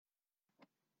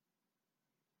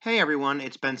Hey everyone,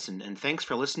 it's Benson, and thanks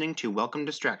for listening to Welcome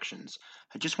Distractions.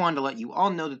 I just wanted to let you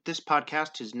all know that this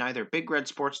podcast is neither Big Red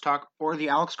Sports Talk or The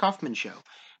Alex Kaufman Show.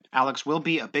 Alex will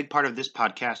be a big part of this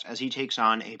podcast as he takes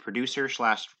on a producer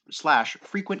slash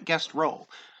frequent guest role.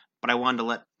 But I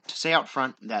wanted to say out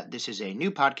front that this is a new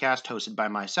podcast hosted by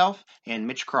myself and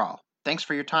Mitch Kral. Thanks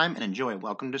for your time and enjoy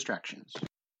Welcome Distractions.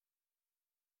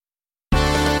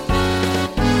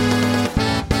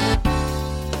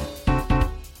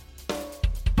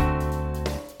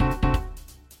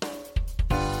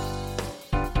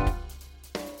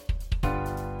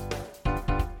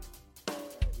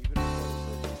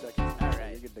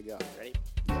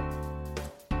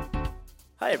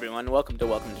 Hi everyone, welcome to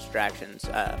Welcome Distractions.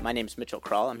 My name is Mitchell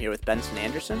Kral. I'm here with Benson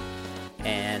Anderson,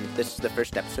 and this is the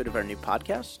first episode of our new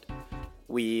podcast.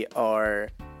 We are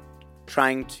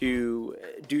trying to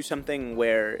do something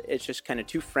where it's just kind of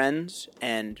two friends,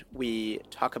 and we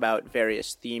talk about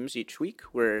various themes each week.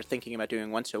 We're thinking about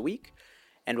doing once a week,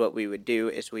 and what we would do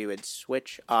is we would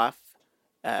switch off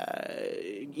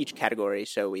each category,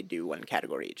 so we do one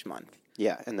category each month.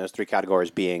 Yeah, and those three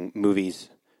categories being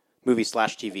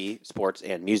movie/TV, sports,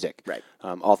 and music. Right.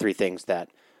 All three things that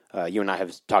you and I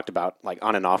have talked about like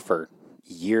on and off for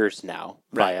years now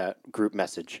via group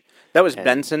message. That was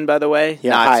Benson, by the way,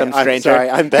 not hi, some stranger. I'm sorry,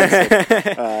 I'm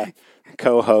Benson,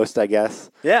 co-host, I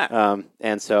guess. Yeah.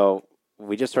 And so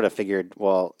we just sort of figured,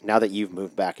 well, now that you've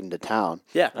moved back into town,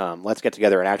 let's get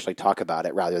together and actually talk about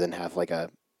it rather than have like a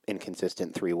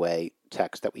inconsistent three-way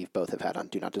text that we've both have had on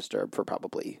Do Not Disturb for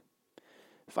probably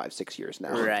 5-6 years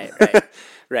now.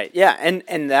 Right. Yeah,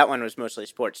 and that one was mostly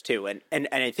sports too. And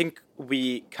I think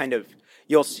we kind of,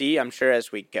 you'll see, I'm sure,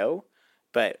 as we go,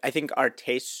 but I think our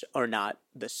tastes are not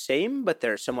the same, but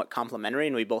they're somewhat complementary,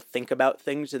 and we both think about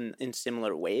things in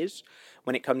similar ways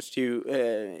when it comes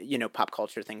to pop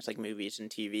culture, things like movies and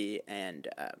TV and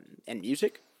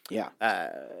music. Yeah.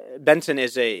 Benson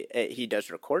is he does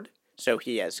record, so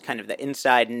he has kind of the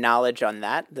inside knowledge on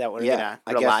that we're gonna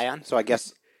rely on. So I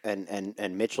guess.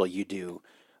 And Mitchell, you do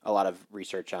a lot of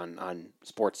research on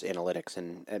sports analytics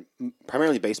and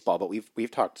primarily baseball, but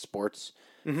we've talked sports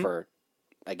for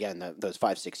those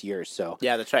 5-6 years. So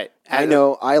yeah, that's right. I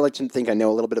like to think I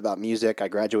know a little bit about music. I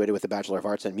graduated with a Bachelor of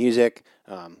Arts in Music,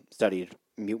 studied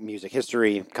music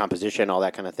history, composition, all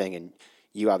that kind of thing, and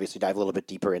you obviously dive a little bit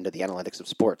deeper into the analytics of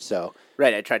sports. So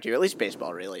right, I tried to, at least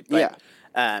baseball, really. But,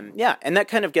 and that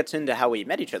kind of gets into how we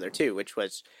met each other too, which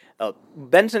was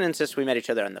Benson insists we met each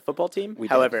other on the football team.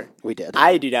 However, we did.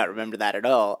 I do not remember that at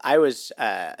all. I was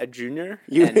a junior.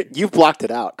 You've blocked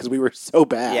it out because we were so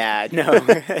bad. Yeah, no,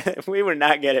 we were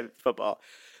not good at football,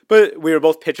 but we were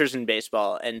both pitchers in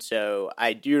baseball, and so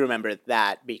I do remember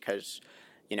that because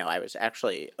I was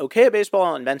actually okay at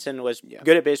baseball, and Benson was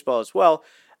good at baseball as well.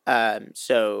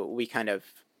 So we kind of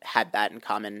had that in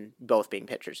common, both being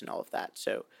pitchers and all of that.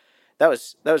 So that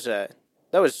was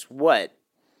what,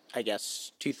 I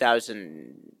guess,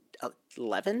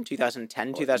 2011,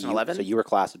 2010, 2011. So you were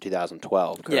class of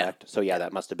 2012, correct? Yeah. So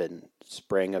that must have been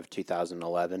spring of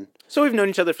 2011. So we've known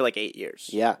each other for like 8 years.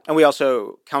 Yeah. And we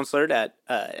also counselored at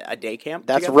a day camp.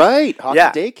 That's together. right.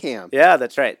 Hockey day camp. Yeah,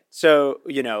 that's right. So,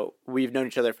 we've known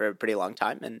each other for a pretty long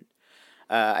time, and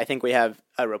I think we have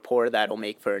a rapport that'll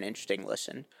make for an interesting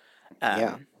listen.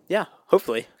 Yeah,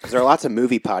 hopefully. Because there are lots of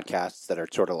movie podcasts that are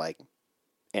sort of like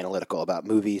analytical about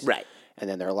movies. Right. And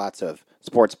then there are lots of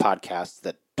sports podcasts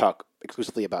that talk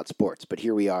exclusively about sports. But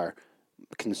here we are,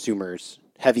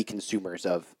 heavy consumers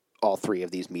of all three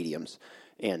of these mediums.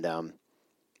 And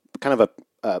kind of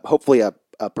hopefully a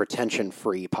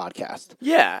pretension-free podcast.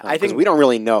 Yeah, I think we don't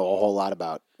really know a whole lot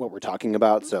about what we're talking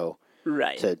about, so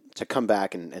right. to come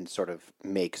back and sort of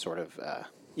make sort of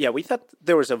we thought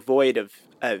there was a void of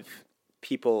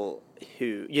people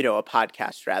who, a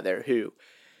podcast rather, who,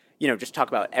 just talk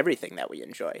about everything that we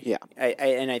enjoy. Yeah.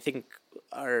 And I think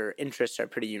our interests are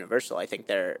pretty universal. I think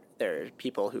there are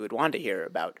people who would want to hear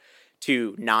about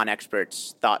two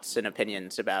non-experts' thoughts and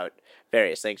opinions about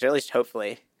various things, or at least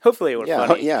hopefully we're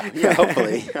funny. Yeah,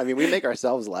 hopefully. I mean, we make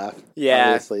ourselves laugh,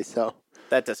 obviously, so.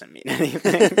 That doesn't mean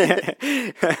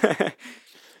anything.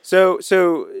 So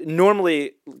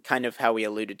normally, kind of how we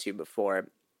alluded to before,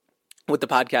 what the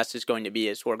podcast is going to be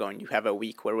is we're going to have a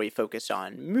week where we focus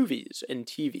on movies and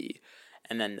TV,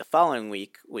 and then the following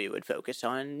week we would focus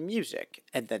on music,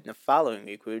 and then the following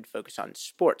week we would focus on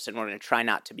sports, and we're going to try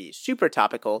not to be super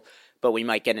topical, but we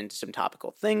might get into some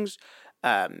topical things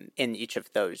in each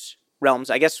of those realms.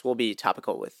 I guess we'll be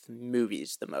topical with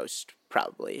movies the most,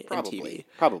 probably in TV.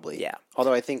 Probably. Yeah.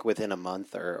 Although I think within a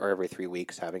month or every 3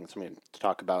 weeks having something to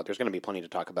talk about, there's going to be plenty to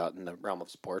talk about in the realm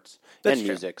of sports That's and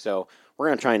true. music. So we're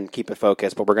going to try and keep it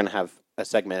focused, but we're going to have a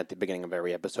segment at the beginning of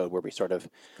every episode where we sort of,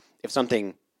 if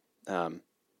something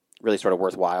really sort of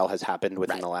worthwhile has happened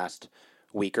within Right. the last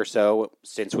week or so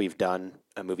since we've done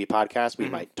a movie podcast, we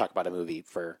might talk about a movie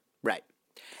for Right.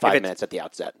 5 it's- minutes at the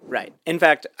outset. Right. In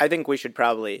fact, I think we should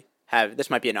probably have, this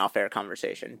might be an off-air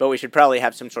conversation, but we should probably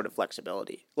have some sort of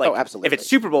flexibility. Like, Oh, absolutely. if it's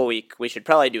Super Bowl week, we should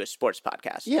probably do a sports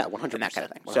podcast. Yeah, 100%. And that kind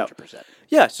of thing. 100%. So,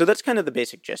 yeah, so that's kind of the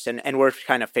basic gist, and we're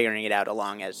kind of figuring it out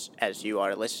along as you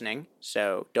are listening,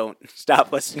 so don't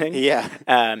stop listening. Yeah.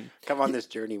 Um, Come on this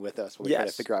journey with us. We're trying to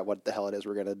Yes. figure out what the hell it is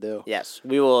we're going to do. yes,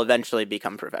 we will eventually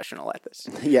become professional at this.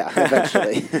 Yeah,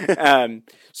 eventually.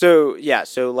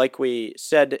 So like we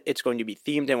said, it's going to be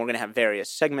themed, and we're going to have various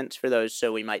segments for those.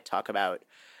 So we might talk about,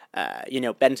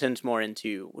 Benson's more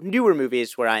into newer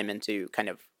movies, where I'm into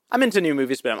new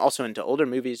movies, but I'm also into older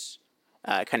movies,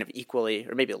 kind of equally,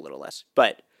 or maybe a little less.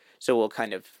 But so we'll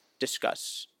kind of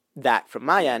discuss that from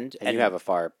my end. And you have a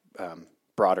far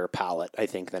broader palette, I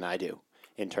think, than I do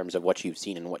in terms of what you've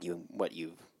seen and what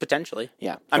you've. potentially.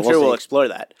 Yeah, I'm So sure we'll see. explore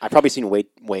that. I've probably seen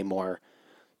way more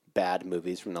bad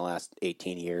movies from the last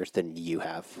 18 years than you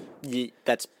have.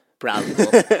 That's probable.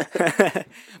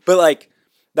 But like,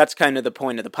 that's kind of the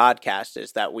point of the podcast,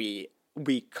 is that we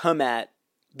come at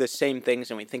the same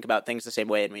things and we think about things the same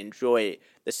way and we enjoy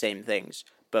the same things,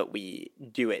 but we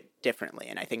do it differently.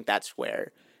 And I think that's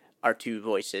where our two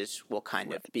voices will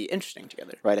kind of be interesting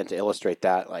together. Right, and to illustrate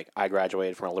that, like I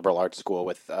graduated from a liberal arts school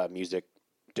with a music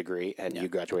degree, and you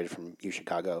graduated from U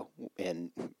Chicago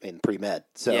in pre-med.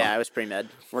 So Yeah, I was pre-med.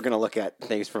 we're going to look at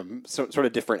things from sort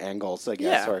of different angles, I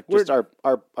guess, Yeah, or just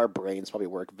our brains probably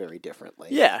work very differently.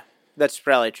 Yeah, that's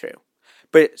probably true.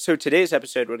 But so today's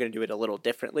episode, we're going to do it a little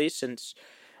differently since,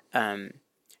 since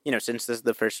this is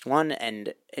the first one,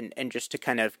 and just to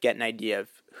kind of get an idea of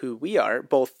who we are,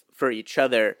 both for each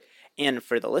other and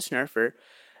for the listener, for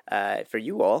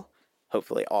you all,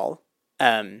 hopefully all.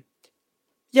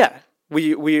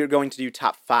 We are going to do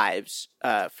top fives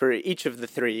for each of the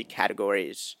three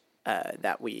categories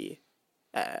that we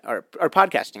are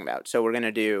podcasting about. So we're going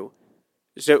to do.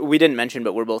 So we didn't mention,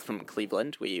 but we're both from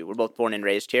Cleveland. We were both born and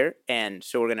raised here, and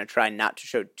so we're going to try not to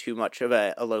show too much of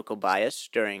a local bias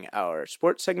during our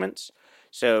sports segments.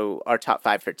 So our top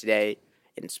five for today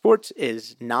in sports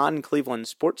is non-Cleveland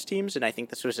sports teams, and I think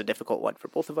this was a difficult one for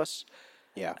both of us.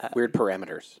 Yeah, weird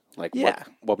parameters, like yeah.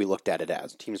 what we looked at it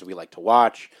as. Teams that we like to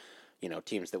watch,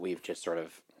 teams that we've just sort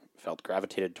of felt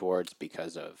gravitated towards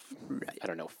because of, I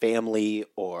don't know, family,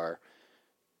 or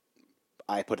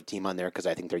I put a team on there because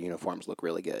I think their uniforms look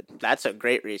really good. That's a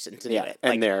great reason to do it.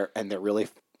 And they're really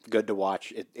good to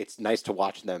watch. It's nice to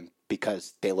watch them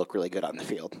because they look really good on the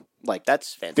field. Like,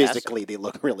 that's fantastic. Physically, they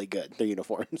look really good. Their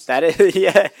uniforms. That is,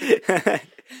 yeah.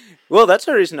 Well, that's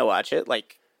a reason to watch it.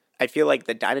 Like, I feel like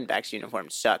the Diamondbacks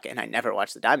uniforms suck, and I never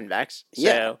watch the Diamondbacks.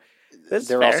 So that's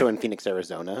They're fair. also in Phoenix,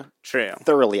 Arizona. True.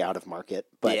 Thoroughly out of market.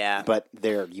 But Yeah. but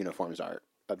their uniforms are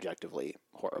objectively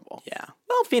horrible. Yeah.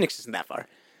 Well, Phoenix isn't that far.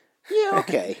 Yeah.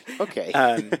 Okay. Okay.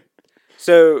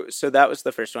 So that was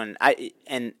the first one.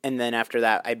 And then after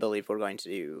that, I believe we're going to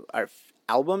do our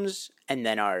albums and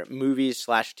then our movies /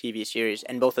 TV series,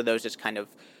 and both of those is kind of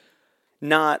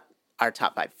not our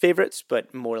top five favorites,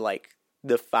 but more like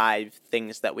the 5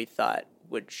 things that we thought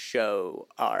would show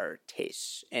our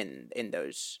tastes in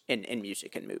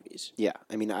music and movies. Yeah.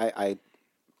 I mean, I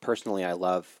personally, I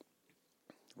love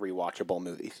rewatchable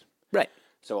movies. Right.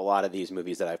 So a lot of these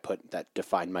movies that I've put that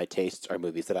define my tastes are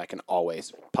movies that I can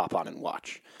always pop on and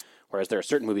watch. Whereas there are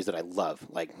certain movies that I love,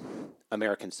 like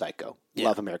American Psycho. Yeah.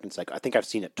 Love American Psycho. I think I've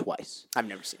seen it twice. I've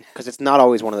never seen it. Because it's not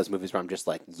always one of those movies where I'm just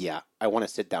like, yeah, I want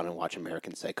to sit down and watch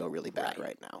American Psycho really bad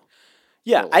right now.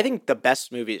 Yeah, I think the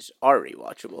best movies are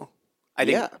rewatchable. I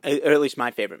think, or at least my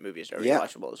favorite movies are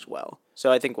rewatchable as well.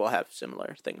 So I think we'll have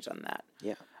similar things on that.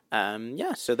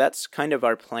 Yeah. So that's kind of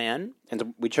our plan.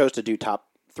 And we chose to do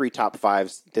three top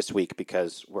fives this week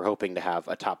because we're hoping to have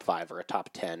a top 5 or a top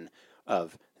 10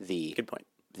 of the Good point.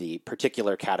 the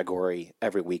particular category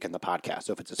every week in the podcast.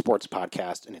 So if it's a sports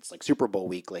podcast and it's like Super Bowl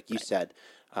week, like you said,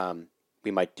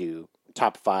 we might do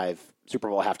top 5 Super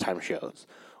Bowl halftime shows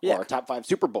or top 5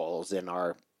 Super Bowls in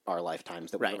our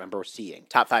lifetimes that we remember seeing.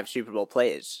 Top 5 Super Bowl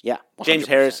plays. Yeah. 100%. James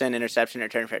Harrison, interception,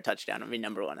 return for a touchdown would be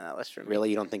number 1 on that list for me. Really?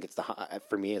 You don't think it's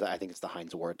for me, I think it's the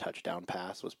Hines Ward touchdown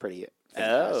pass was pretty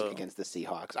fantastic against the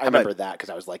Seahawks. I remember that because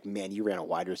I was like, man, you ran a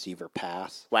wide receiver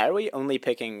pass. Why are we only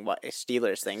picking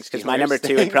Steelers things? Because my number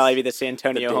 2 would probably be the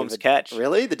Santonio Holmes catch.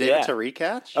 Really? The David Tyree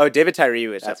catch? Oh, David Tyree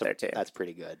was up there too. That's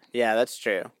pretty good. Yeah, that's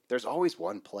true. There's always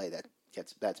one play that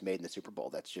that's made in the Super Bowl.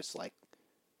 That's just like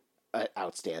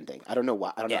outstanding. I don't know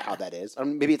why. I don't know Yeah. how that is.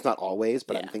 Maybe it's not always,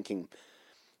 but I'm Yeah. thinking.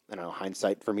 I don't know.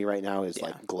 Hindsight for me right now is Yeah.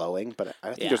 like glowing, but I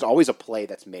think Yeah. there's always a play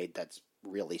that's made that's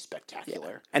really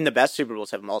spectacular. And the best Super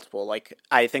Bowls have multiple. Like,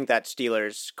 I think that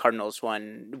Steelers-Cardinals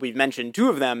one, we've mentioned two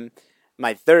of them.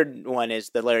 My third one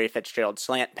is the Larry Fitzgerald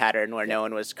slant pattern where no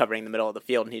one was covering the middle of the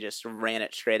field and he just ran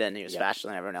it straight in. He was faster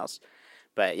than everyone else.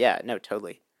 But yeah, no,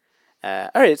 totally. All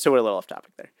right, so we're a little off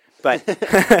topic there.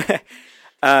 But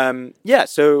yeah,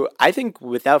 so I think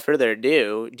without further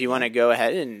ado, do you want to go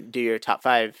ahead and do your top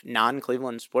 5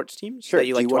 non-Cleveland sports teams that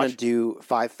you like do you to want watch? to do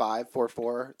 5-5,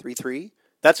 4-4, 3-3?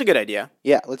 That's a good idea.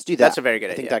 Yeah, let's do that. That's a very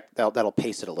good I think idea. that'll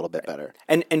pace it a little bit better.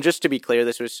 And just to be clear,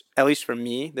 this was, at least for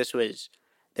me, this was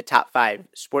the top 5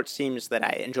 sports teams that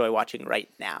I enjoy watching right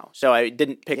now. So I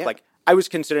didn't pick, I was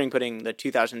considering putting the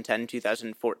 2010,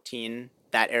 2014,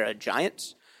 that era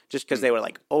Giants, just because they were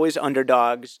like always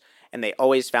underdogs, and they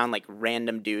always found like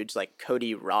random dudes like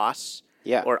Cody Ross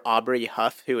or Aubrey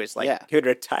Huff, who is like, who'd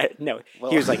retired. No,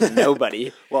 he was like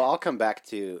nobody. Well, I'll come back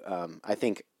to, I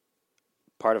think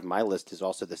part of my list is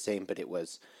also the same, but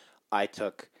I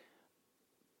took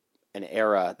an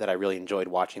era that I really enjoyed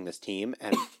watching this team,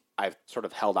 and I've sort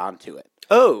of held on to it.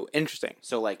 Oh, interesting.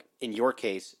 So, like in your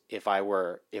case, if I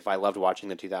loved watching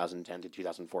the 2010 to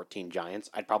 2014 Giants,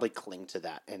 I'd probably cling to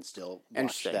that and still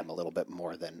watch them a little bit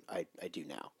more than I do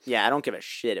now. Yeah, I don't give a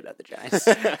shit about the Giants.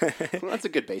 Well, that's a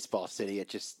good baseball city.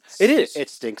 It is. It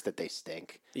stinks that they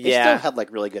stink. They Yeah. still had like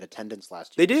really good attendance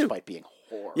last year. They do. Despite being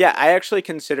horrible. Yeah, I actually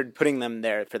considered putting them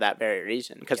there for that very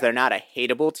reason, because they're not a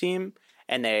hateable team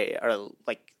and they are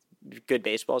like good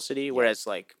baseball city, whereas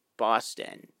like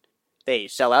Boston, they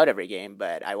sell out every game,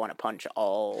 but I want to punch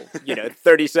all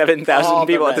 37,000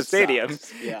 people at the stadium.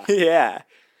 Yeah. Yeah.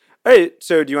 All right,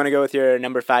 so do you want to go with your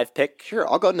number 5 pick?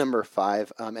 Sure, I'll go number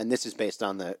 5, and this is based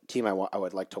on the team I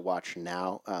would like to watch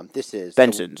now. This is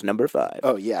Benson's number 5.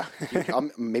 Oh yeah,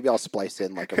 maybe I'll splice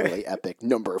in like a really epic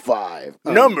number 5.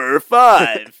 Number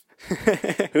 5.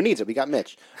 Who needs it? We got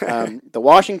Mitch. The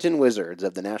Washington Wizards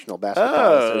of the National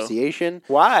Basketball Association.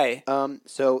 Why?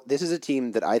 So this is a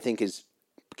team that I think is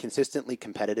consistently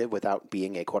competitive without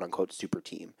being a quote-unquote super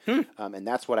team. And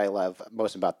that's what I love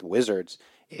most about the Wizards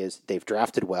is they've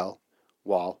drafted well,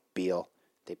 Wall, Beal.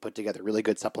 They put together really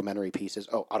good supplementary pieces.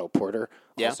 Oh, Otto Porter,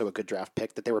 also a good draft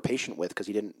pick that they were patient with because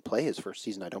he didn't play his first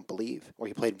season, I don't believe. Or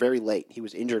he played very late. He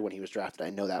was injured when he was drafted.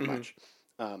 I know that much.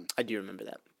 I do remember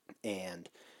that. And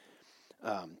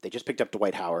they just picked up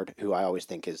Dwight Howard, who I always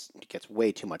think gets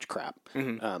way too much crap.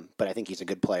 But I think he's a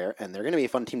good player, and they're going to be a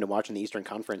fun team to watch in the Eastern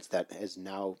Conference that is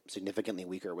now significantly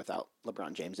weaker without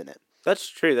LeBron James in it. That's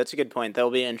true. That's a good point. That'll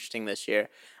be interesting this year.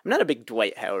 I'm not a big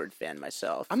Dwight Howard fan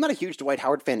myself. I'm not a huge Dwight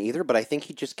Howard fan either, but I think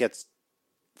he just gets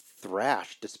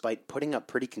thrashed despite putting up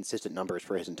pretty consistent numbers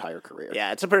for his entire career.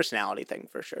 Yeah, it's a personality thing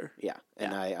for sure. Yeah,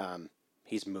 and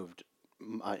he's moved.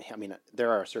 I mean,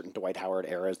 there are certain Dwight Howard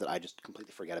eras that I just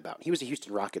completely forget about. He was a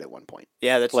Houston Rocket at one point.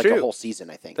 Yeah, that's for true. like a whole season,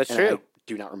 I think. That's and true. I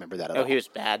do not remember that at all. Oh, he was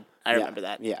bad. I remember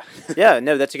that. Yeah. Yeah,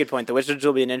 no, that's a good point. The Wizards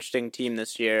will be an interesting team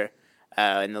this year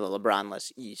in the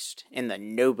LeBron-less East, in the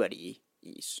nobody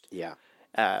East. Yeah.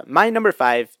 My number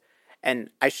 5,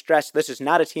 and I stress this is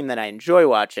not a team that I enjoy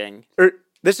watching, or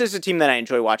this is a team that I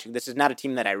enjoy watching. This is not a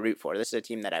team that I root for. This is a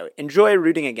team that I enjoy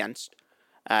rooting against,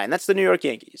 and that's the New York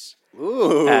Yankees.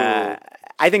 Ooh.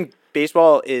 I think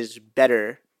baseball is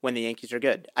better when the Yankees are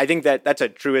good. I think that's a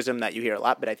truism that you hear a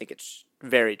lot, but I think it's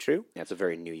very true. Yeah, it's a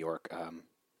very New York.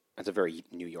 It's a very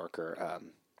New Yorker.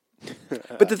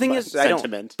 But the thing is, I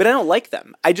don't like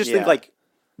them. I just think like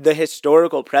the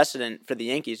historical precedent for the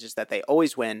Yankees is that they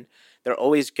always win. They're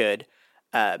always good.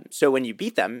 So when you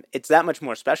beat them, it's that much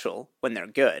more special when they're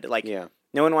good. Like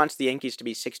no one wants the Yankees to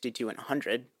be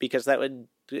 62-100 because that would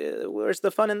where's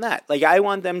the fun in that? Like I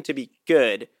want them to be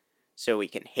good so we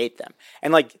can hate them.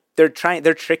 And like they're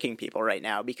tricking people right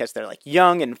now because they're like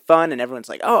young and fun and everyone's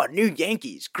like, "Oh, new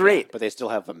Yankees, great." But they still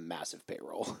have a massive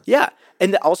payroll. Yeah.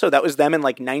 And also that was them in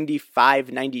like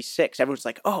 95, 96. Everyone's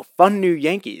like, "Oh, fun new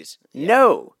Yankees." Yeah.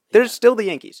 No, they're still the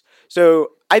Yankees.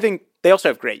 So I think they also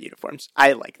have great uniforms.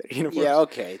 I like their uniforms. Yeah,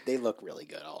 okay. They look really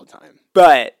good all the time.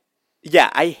 But yeah,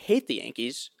 I hate the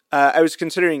Yankees. I was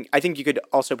considering, I think you could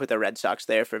also put the Red Sox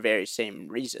there for very same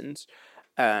reasons.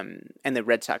 And the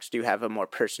Red Sox do have a more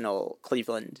personal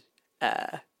Cleveland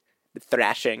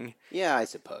thrashing. Yeah, I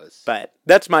suppose. But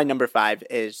that's my number 5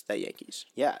 is the Yankees.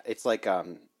 Yeah, it's like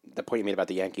the point you made about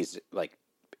the Yankees. Like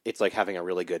it's like having a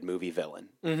really good movie villain.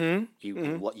 Mm-hmm.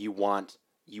 You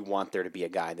want there to be a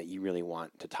guy that you really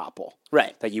want to topple.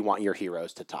 Right. That you want your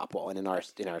heroes to topple. And in our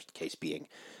case being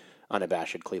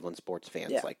unabashed Cleveland sports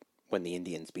fans, like when the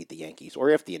Indians beat the Yankees, or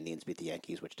if the Indians beat the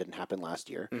Yankees, which didn't happen last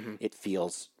year, it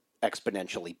feels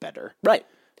exponentially better. Right.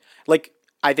 Like,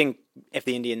 I think if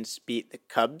the Indians beat the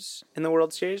Cubs in the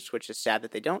World Series, which is sad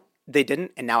that they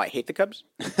didn't, and now I hate the Cubs.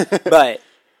 But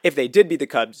if they did beat the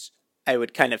Cubs, I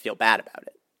would kind of feel bad about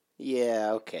it.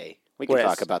 Yeah, okay. We can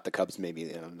talk about the Cubs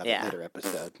maybe in another Yeah. later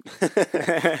episode.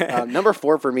 Number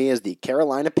 4 for me is the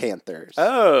Carolina Panthers.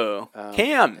 Oh,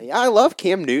 Cam. Yeah, I love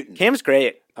Cam Newton. Cam's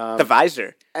great. The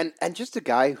visor. And just a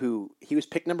guy who, he was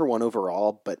picked number 1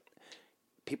 overall, but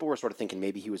people were sort of thinking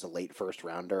maybe he was a late first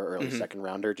rounder, early second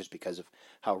rounder, just because of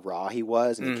how raw he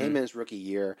was. And he came in his rookie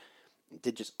year,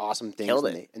 did just awesome things. Killed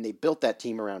and it. they built that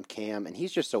team around Cam, and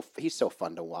he's so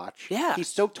fun to watch. Yeah. He's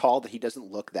so tall that he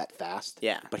doesn't look that fast.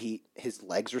 Yeah. But his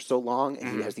legs are so long,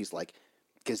 and he has these like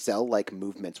gazelle-like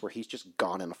movements where he's just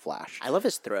gone in a flash. I love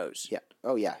his throws. Yeah.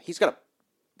 Oh yeah. He's got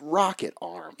a rocket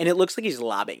arm. And it looks like he's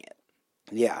lobbing it.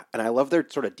 Yeah, and I love their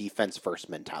sort of defense first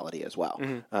mentality as well.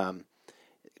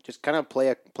 Just kind of play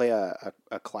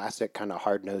a classic kind of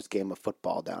hard nosed game of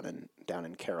football down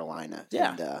in Carolina.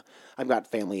 Yeah. And I've got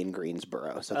family in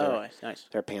Greensboro, so Nice.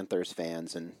 they're Panthers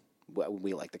fans, and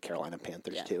we like the Carolina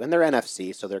Panthers Yeah. too. And they're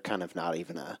NFC, so they're kind of not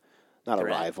even a Threat.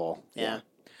 rival. Yeah.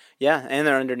 Yeah, and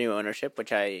they're under new ownership,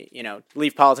 which I,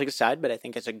 leave politics aside, but I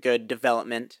think it's a good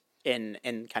development in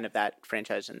kind of that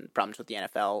franchise and problems with the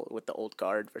NFL with the old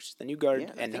guard versus the new guard.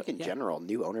 Yeah, I think in general,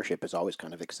 new ownership is always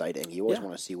kind of exciting. You always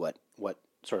want to see what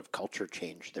sort of culture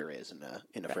change there is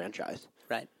in a franchise.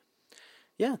 Right.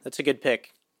 Yeah, that's a good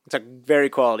pick. It's a very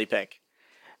quality pick.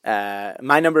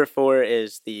 My number 4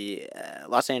 is the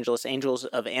Los Angeles Angels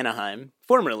of Anaheim,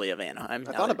 formerly of Anaheim.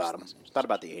 I thought about them. Thought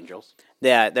about the Angels.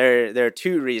 Yeah, there are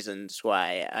 2 reasons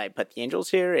why I put the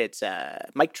Angels here. It's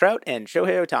Mike Trout and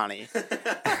Shohei Ohtani.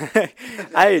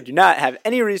 I do not have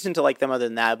any reason to like them other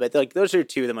than that, but those are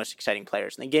 2 of the most exciting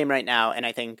players in the game right now, and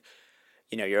I think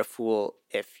you're a fool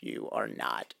if you are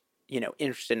not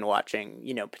interested in watching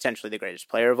potentially the greatest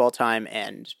player of all time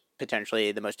and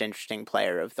potentially the most interesting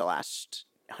player of the last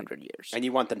 100 years. And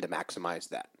you want them to maximize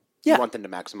that. Yeah. You want them to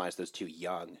maximize those 2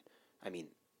 young,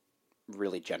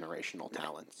 really generational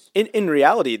talents. In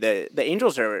reality, the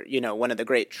Angels are, one of the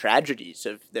great tragedies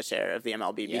of this era of the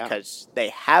MLB because they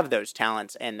have those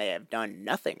talents and they have done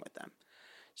nothing with them.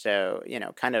 So,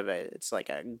 kind of it's like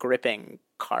a gripping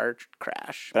car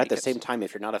crash. But at the same time,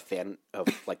 if you're not a fan of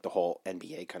the whole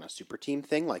NBA kind of super team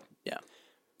thing,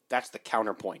 that's the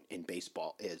counterpoint in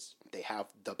baseball is they have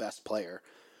the best player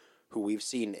who we've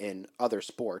seen in other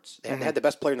sports. They had the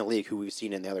best player in the league who we've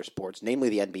seen in the other sports, namely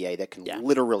the NBA, that can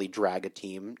literally drag a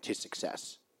team to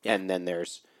success. Yeah. And then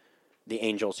there's the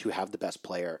Angels who have the best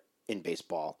player in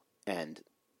baseball, and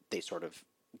they sort of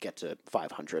get to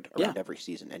 500 around every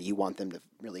season. And you want them to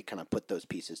really kind of put those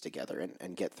pieces together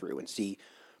and get through and see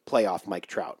playoff Mike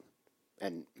Trout.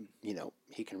 And,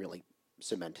 he can really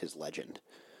cement his legend.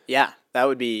 Yeah, that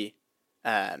would be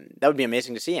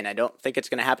amazing to see, and I don't think it's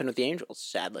going to happen with the Angels,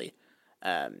 sadly.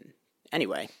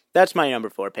 Anyway, that's my number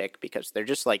 4 pick because they're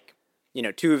just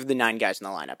 2 of the 9 guys in the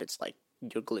lineup. It's like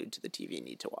you're glued to the TV and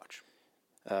need to watch.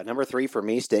 Number 3 for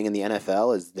me, staying in the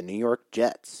NFL, is the New York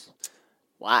Jets.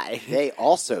 Why? They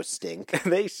also stink.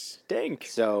 They stink.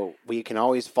 So we can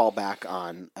always fall back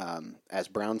on, as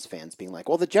Browns fans, being like,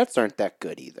 well, the Jets aren't that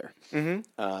good either.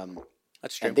 Mm-hmm.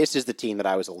 That's true. And this is the team that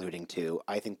I was alluding to.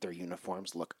 I think their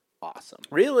uniforms look awesome.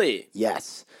 Really?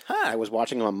 Yes. Huh. I was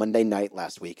watching them on Monday night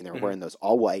last week, and they were wearing those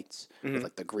all whites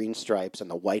with the green stripes and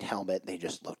the white helmet. They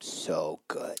just looked so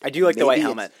good. I do like the white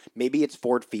helmet. Maybe it's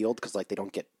Ford Field because they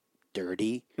don't get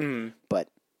dirty, but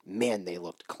man, they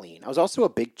looked clean. I was also a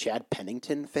big Chad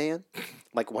Pennington fan,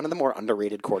 one of the more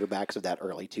underrated quarterbacks of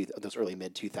those early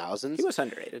mid 2000s. He was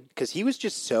underrated because he was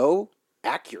just so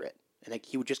accurate, and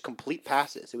he would just complete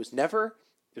passes. It was never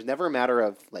a matter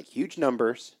of huge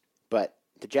numbers, but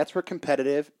the Jets were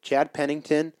competitive. Chad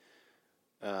Pennington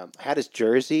had his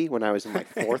jersey when I was in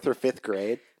 4th or 5th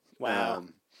grade. Wow.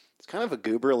 It's kind of a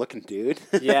goober-looking dude.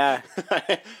 Yeah.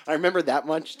 I remember that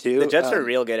much, too. The Jets are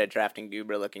real good at drafting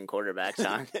goober-looking quarterbacks,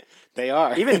 huh? They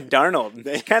are. Even Darnold.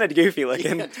 He's kind of goofy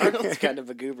looking. Yeah, Darnold's kind of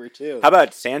a goober, too. How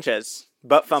about Sanchez?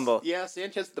 Butt fumble. Yeah,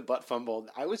 Sanchez, the butt fumble.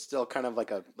 I was still kind of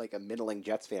like a middling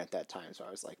Jets fan at that time, so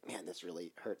I was like, man, this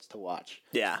really hurts to watch.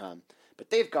 Yeah. But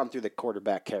they've gone through the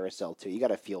quarterback carousel, too. You got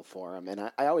to feel for them. And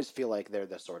I always feel like they're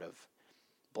the sort of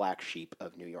black sheep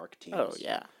of New York teams. Oh,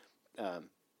 yeah.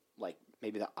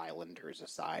 Maybe the Islanders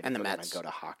aside. And the if we're Mets. Gonna go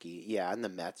to hockey. Yeah, and the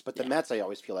Mets. But the Mets I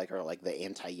always feel like are the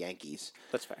anti-Yankees.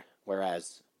 That's fair.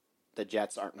 Whereas the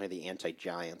Jets aren't really the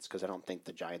anti-Giants because I don't think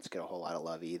the Giants get a whole lot of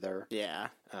love either. Yeah.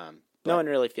 No one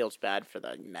really feels bad for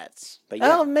the Mets. But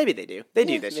Well, maybe they do. They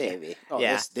do this year. maybe. Oh,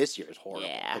 Yeah. this year is horrible.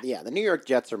 Yeah. But yeah, the New York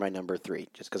Jets are my number 3,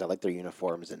 just because I like their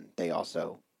uniforms, and they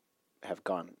also have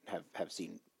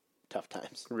seen tough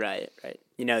times. Right.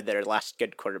 You know, their last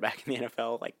good quarterback in the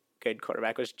NFL, like good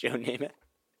quarterback, was Joe Namath.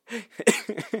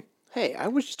 Hey, I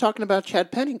was just talking about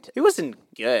Chad Pennington. He wasn't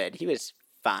good. He was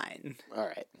fine. All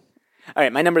right. All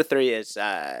right, my number 3 is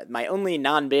my only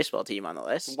non-baseball team on the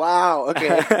list. Wow.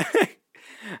 Okay.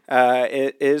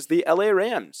 It is the LA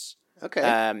Rams. Okay.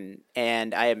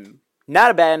 And I am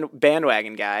not a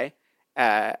bandwagon guy.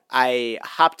 I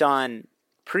hopped on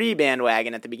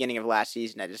pre-bandwagon at the beginning of last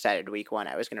season. I decided week 1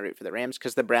 I was going to root for the Rams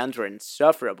because the Browns were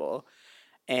insufferable.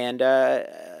 And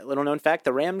little known fact,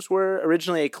 the Rams were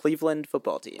originally a Cleveland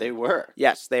football team. They were.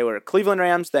 Yes, they were Cleveland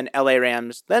Rams, then LA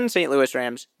Rams, then St. Louis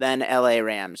Rams, then LA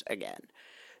Rams again.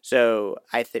 So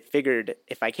I figured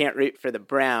if I can't root for the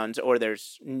Browns, or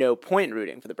there's no point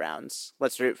rooting for the Browns,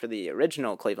 let's root for the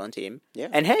original Cleveland team. Yeah.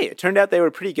 And hey, it turned out they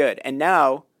were pretty good. And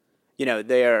now, you know,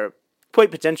 they are quite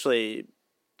potentially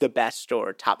the best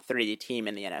or top 3 team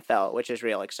in the NFL, which is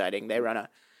real exciting. They run a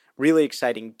really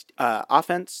exciting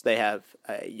offense. They have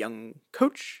a young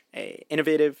coach,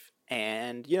 innovative,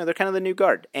 and, you know, they're kind of the new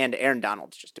guard. And Aaron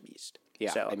Donald's just a beast. Yeah.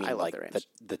 So I mean, love like the Rams.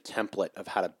 the template of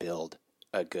how to build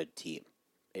a good team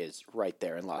is right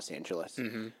there in Los Angeles.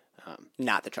 Mm-hmm.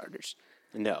 Not the Chargers.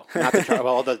 No, not the Chargers.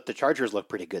 Well, the Chargers look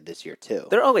pretty good this year too.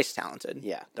 They're always talented.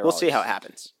 Yeah, We'll see how it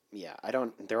happens. Yeah, I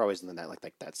don't. They're always in that like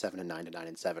that 7-9 to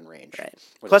 9-7 range, Right.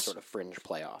 Where Plus- sort of fringe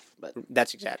playoff. But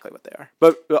That's exactly what they are.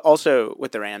 But also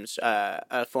with the Rams,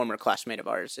 a former classmate of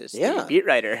ours is the beat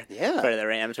writer for the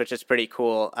Rams, which is pretty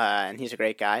cool. And he's a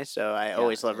great guy, so I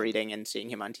always love reading and seeing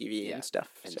him on TV and stuff.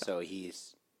 And so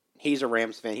he's a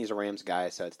Rams fan. He's a Rams guy,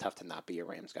 so it's tough to not be a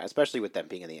Rams guy, especially with them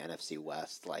being in the NFC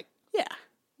West. Like, yeah,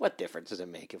 what difference does it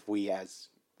make if we as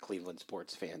Cleveland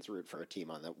sports fans root for a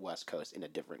team on the West Coast in a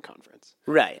different conference?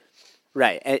 Right.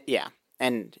 Yeah,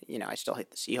 and you know I still hate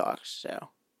the Seahawks, so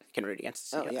I can root against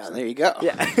the Seahawks. Oh yeah, there you go.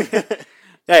 Yeah.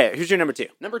 Yeah. Who's your number 2?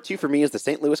 Number 2 for me is the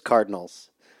St. Louis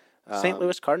Cardinals. St.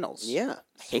 Louis Cardinals. Yeah,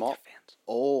 I hate their fans.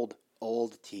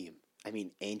 old team. I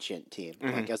mean, ancient team,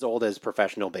 like as old as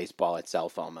professional baseball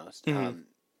itself, almost. Kind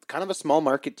of a small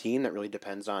market team that really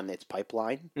depends on its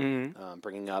pipeline,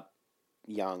 bringing up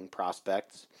young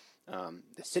prospects.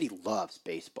 The city loves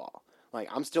baseball. Like,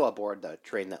 I'm still aboard the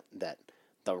train that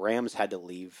the Rams had to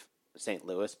leave St.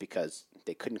 Louis because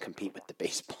they couldn't compete with the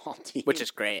baseball team, Which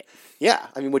is great. Yeah,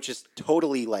 I mean, which is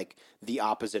totally like the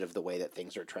opposite of the way that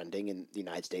things are trending in the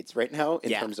United States right now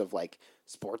in terms of like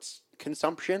sports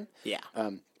consumption. Yeah.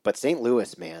 But St.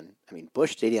 Louis, man, I mean,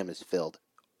 Busch Stadium is filled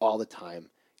all the time.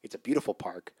 It's a beautiful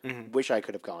park. Wish I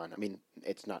could have gone. I mean,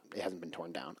 it hasn't been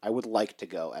torn down. I would like to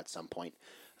go at some point.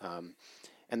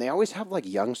 And they always have like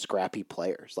young, scrappy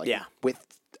players, like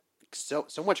with so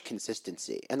much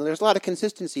consistency. And there's a lot of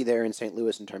consistency there in St.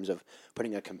 Louis in terms of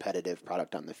putting a competitive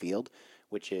product on the field,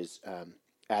 which is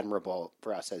admirable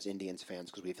for us as Indians fans,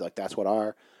 because we feel like that's what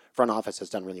our front office has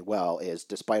done really well, is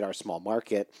despite our small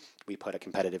market, we put a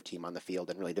competitive team on the field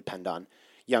and really depend on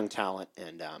young talent.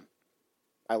 And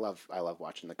I love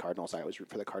watching the Cardinals. I always root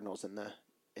for the Cardinals in the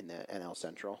NL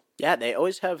Central. Yeah, they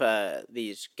always have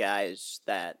these guys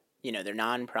that, you know, they're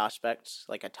non-prospects,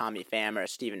 like a Tommy Pham or a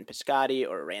Steven Piscotty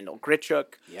or a Randall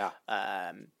Grichuk. Yeah.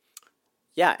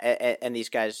 And these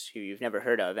guys who you've never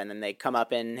heard of, and then they come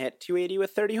up and hit 280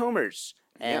 with 30 homers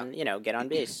and, you know, get on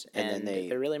base. and then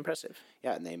they're really impressive.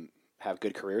 Yeah, and they have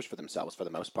good careers for themselves for the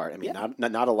most part. I mean,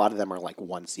 not a lot of them are like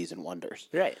one-season wonders.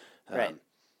 Right.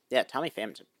 Yeah, Tommy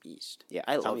Pham's a beast. Yeah,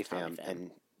 I Tommy love Tommy Pham.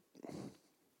 And,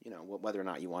 you know, whether or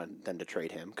not you want them to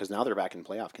trade him, because now they're back in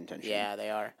playoff contention. Yeah, they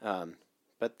are.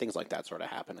 But things like that sort of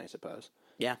happen, I suppose.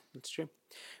 Yeah, that's true.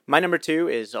 My number 2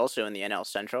 is also in the NL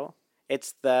Central.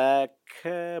 It's the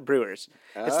Brewers.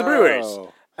 It's the Brewers.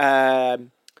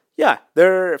 Yeah,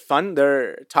 they're fun.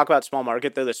 Talk about small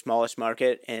market. They're the smallest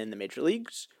market in the major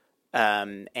leagues.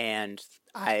 And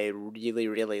I really,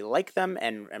 really like them,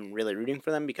 and I'm really rooting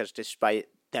for them because despite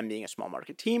them being a small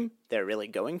market team, they're really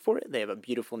going for it. They have a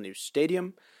beautiful new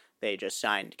stadium. They just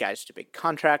signed guys to big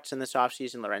contracts in this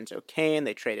offseason. Lorenzo Cain.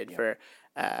 They traded for,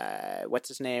 what's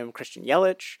his name? Christian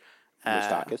Yelich.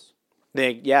 Moustakas.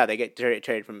 They get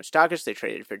traded from Moustakas. They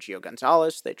traded for Gio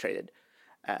Gonzalez. They traded,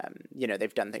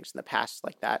 they've done things in the past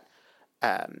like that.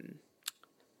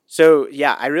 So,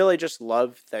 yeah, I really just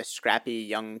love the scrappy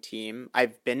young team.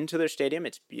 I've been to their stadium.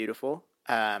 It's beautiful.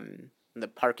 The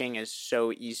parking is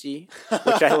so easy,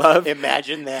 which I love.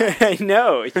 Imagine that. I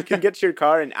know. You can get to your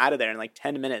car and out of there in like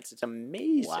 10 minutes. It's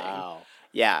amazing. Wow.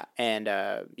 Yeah, and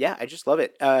I just love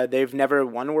it. They've never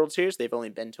won a World Series. They've only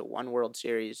been to one World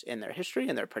Series in their history,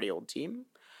 and they're a pretty old team.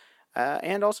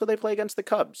 And also, they play against the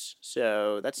Cubs,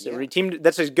 so that's a team.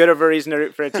 That's as good of a reason to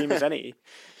root for a team as any.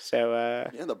 So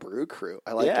the Brew Crew.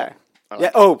 I like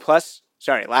it. Plus,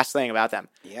 sorry, last thing about them.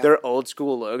 Yeah. Their old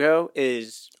school logo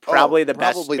is probably the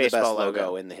best baseball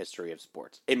logo in the history of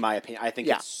sports, in my opinion. I think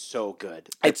it's so good.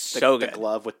 It's so good. The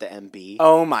glove with the MB.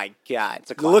 Oh my God!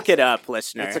 It's a classic. Look it up,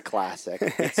 listener. It's a classic.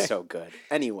 It's so good.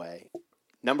 Anyway.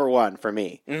 Number 1 for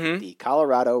me, the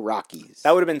Colorado Rockies.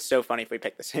 That would have been so funny if we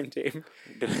picked the same team.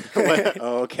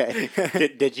 Okay.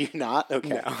 Did you not?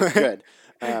 Okay, no. Good.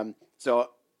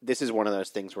 So this is one of those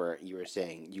things where you were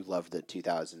saying you loved the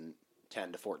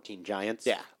 2010 to 14 Giants.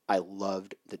 Yeah. I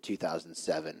loved the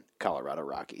 2007 Colorado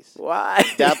Rockies. Why?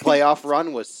 That playoff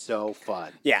run was so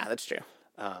fun. Yeah, that's true.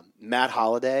 Matt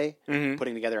Holliday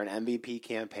putting together an MVP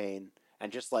campaign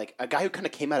and just like a guy who kind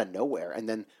of came out of nowhere and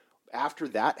then after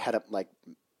that had a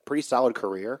pretty solid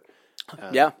career.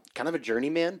 Kind of a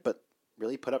journeyman, but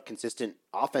really put up consistent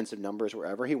offensive numbers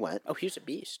wherever he went. Oh, he was a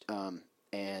beast.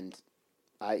 And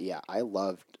I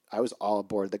was all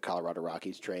aboard the Colorado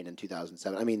Rockies train in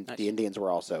 2007. I mean, the Indians were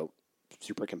also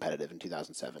super competitive in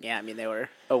 2007. Yeah, I mean, they were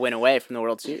a win away from the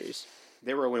World Series.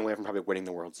 They were a win away from probably winning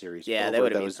the World Series. Yeah, they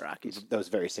would have beaten the Rockies. Those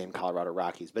very same Colorado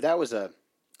Rockies. But that was a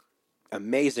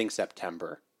amazing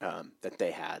September that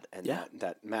they had. And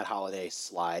that Matt Holliday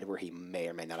slide where he may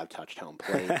or may not have touched home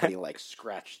plate, but he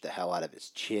scratched the hell out of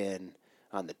his chin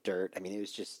on the dirt. I mean, it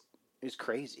was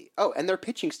crazy. Oh, and their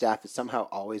pitching staff is somehow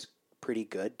always pretty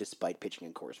good despite pitching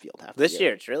in Coors Field half the year. This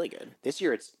year it's really good. This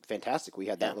year it's fantastic. We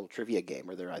had that little trivia game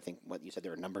where they're, I think, what you said, they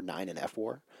were number 9 in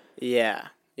F4? Yeah,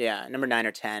 number 9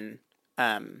 or 10,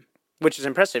 which is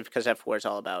impressive because F4 is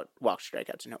all about walks,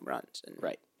 strikeouts, and home runs. And,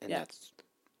 right, and that's...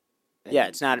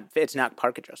 it's not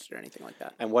park adjusted or anything like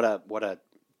that. And what a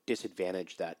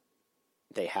disadvantage that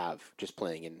they have just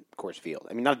playing in Coors Field.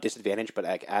 I mean, not a disadvantage, but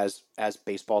as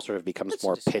baseball sort of becomes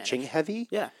more pitching heavy.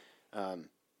 Yeah.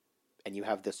 And you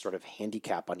have this sort of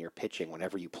handicap on your pitching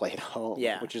whenever you play at home.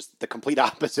 Yeah. Which is the complete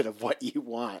opposite of what you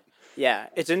want. Yeah,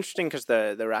 it's interesting because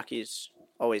the Rockies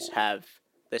always have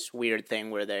this weird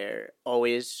thing where they're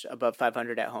always above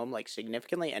 500 at home,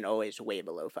 significantly, and always way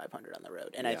below 500 on the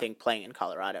road. And I think playing in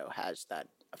Colorado has that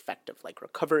effect of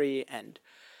recovery and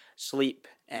sleep,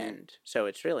 and so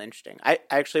it's really interesting. I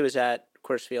actually was at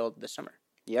Coors Field this summer.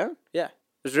 Yeah? Yeah.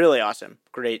 It was really awesome.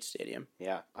 Great stadium.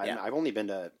 Yeah. I've only been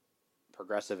to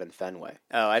Progressive and Fenway.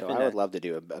 Oh, I would love to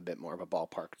do a bit more of a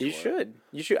ballpark tour. You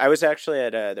should. I was actually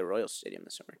at the Royals Stadium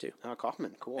this summer, too. Oh,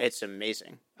 Kauffman. Cool. It's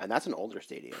amazing. And that's an older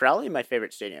stadium. Probably my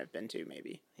favorite stadium I've been to,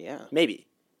 maybe. Yeah. Maybe.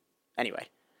 Anyway.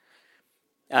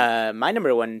 My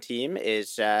number 1 team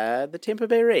is the Tampa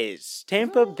Bay Rays.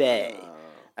 Tampa Bay.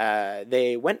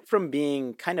 They went from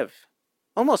being kind of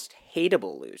almost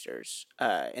hateable losers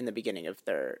in the beginning of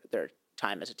their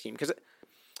time as a team. Because,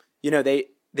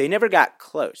 they never got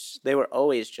close. They were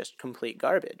always just complete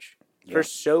garbage for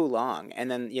so long.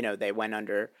 And then, they went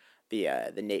under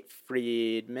the Nate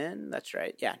Friedman. That's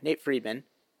right. Yeah, Nate Friedman.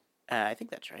 I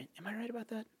think that's right. Am I right about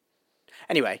that?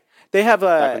 Anyway, they have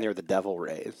back when they were the Devil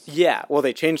Rays. Yeah, well,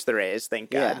 they changed the Rays,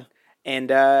 thank God.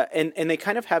 Yeah. And they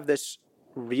kind of have this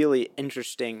really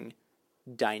interesting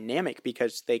dynamic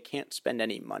because they can't spend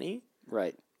any money.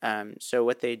 Right. So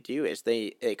what they do is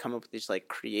they come up with these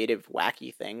creative,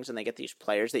 wacky things, and they get these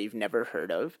players that you've never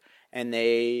heard of, and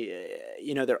they,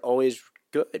 they're always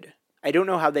good. I don't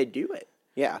know how they do it.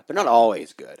 Yeah, they're not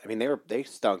always good. I mean, they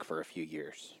stunk for a few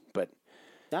years, but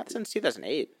not since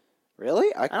 2008.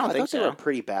 Really? I don't think thought they were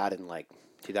pretty bad in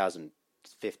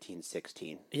 2015,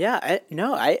 16. Yeah,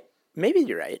 maybe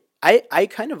you're right. I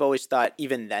kind of always thought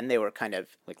even then they were kind of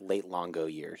late Longo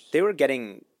years. They were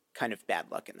getting kind of bad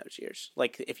luck in those years.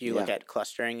 If you look at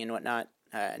clustering and whatnot,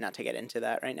 not to get into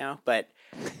that right now, but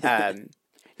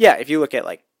if you look at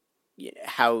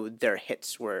how their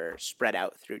hits were spread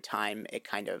out through time, it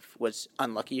kind of was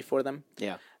unlucky for them.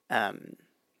 Yeah.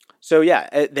 So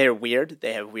they're weird.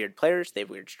 They have weird players. They have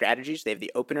weird strategies. They have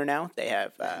the opener now. They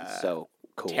have so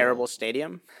cool. Terrible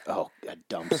stadium. Oh, a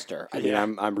dumpster. I mean,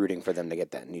 I'm rooting for them to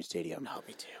get that new stadium. Oh,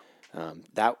 me too.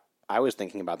 That I was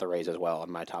thinking about the Rays as well in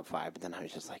my top 5, but then I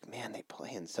was just like, man, they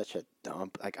play in such a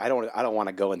dump. I don't want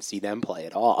to go and see them play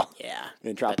at all. Yeah,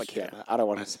 in Tropicana. I don't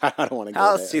want to. Go.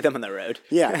 I'll there. see them on the road.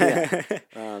 Yeah.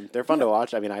 They're fun to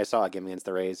watch. I mean, I saw a game against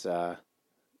the Rays at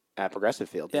Progressive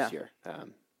Field this year,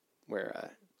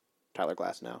 where Tyler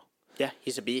Glasnow. Yeah,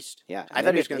 he's a beast. Yeah, I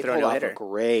thought he was going to throw a no-hitter.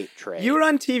 Great trade. You were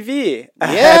on TV.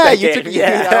 Yeah, you took.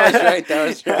 Yeah, that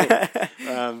was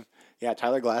right. Yeah,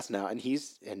 Tyler Glasnow, and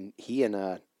he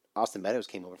and Austin Meadows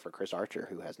came over for Chris Archer,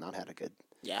 who has not had a good.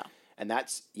 Yeah. And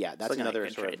that's looking like another a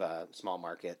good sort trade. of small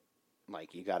market.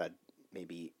 Like you gotta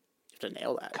maybe You have to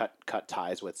nail that. cut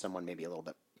ties with someone maybe a little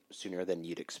bit sooner than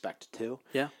you'd expect to.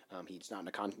 Yeah. He's not in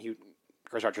a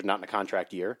Chris Archer's not in a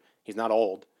contract year. He's not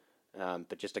old,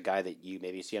 but just a guy that you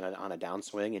maybe see on a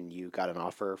downswing, and you got an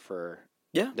offer for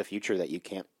the future that you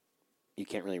can't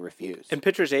really refuse. And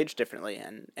pitchers age differently,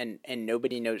 and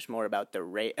nobody knows more about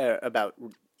about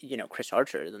Chris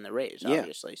Archer than the Rays,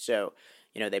 obviously. So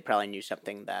they probably knew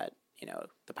something that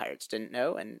the Pirates didn't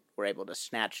know, and were able to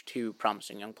snatch two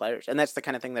promising young players. And that's the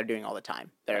kind of thing they're doing all the time.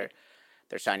 They're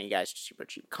signing guys to super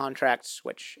cheap contracts,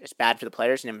 which is bad for the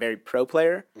players. And I'm very pro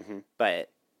player, but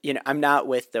I'm not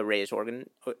with the Rays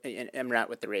I'm not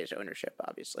with the Rays ownership.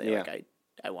 Obviously, like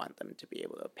I want them to be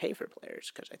able to pay for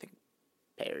players because I think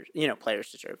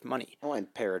players deserve money. Oh,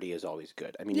 and parity is always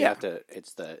good. I mean, you have to.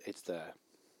 It's the.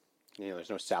 There's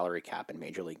no salary cap in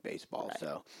Major League Baseball,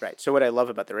 so So what I love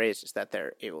about the Rays is that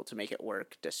they're able to make it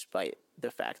work despite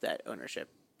the fact that ownership,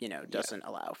 doesn't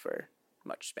allow for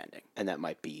much spending. And that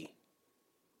might lead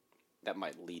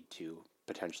to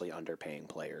potentially underpaying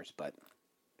players, but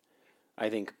I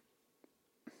think.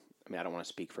 I mean, I don't want to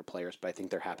speak for players, but I think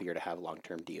they're happier to have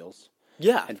long-term deals.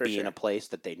 Yeah, and for be sure. in a place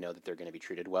that they know that they're going to be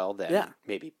treated well. Than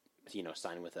maybe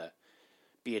sign with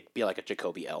be like a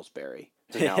Jacoby Ellsbury.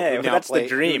 That's the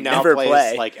dream. Who now Never plays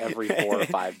play like every 4 or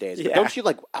 5 days. But don't you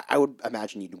like? I would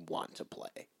imagine you'd want to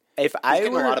play. He's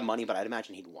getting a lot of money, but I'd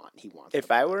imagine he wants. If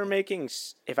I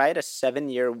had a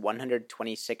 7-year,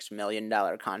 $126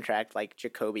 million contract like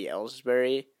Jacoby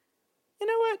Ellsbury, you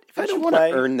know what? If I don't want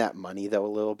play, to earn that money though a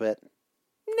little bit.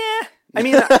 Nah. I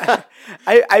mean,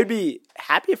 I'd be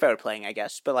happy if I were playing, I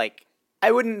guess, but like,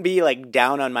 I wouldn't be like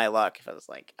down on my luck if I was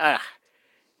like,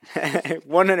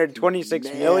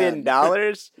 $126 million.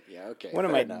 Yeah, okay. What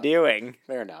am I doing?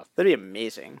 Fair enough. That'd be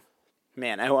amazing.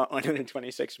 Man, I want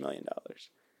 $126 million.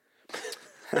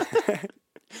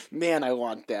 Man, I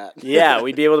want that. Yeah,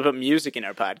 we'd be able to put music in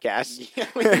our podcast.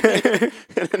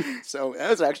 So that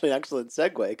was actually an excellent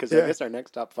segue because I guess our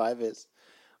next top 5 is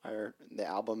the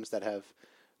albums that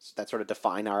sort of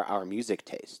define our music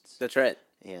tastes. That's right.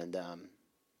 And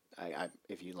I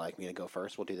if you'd like me to go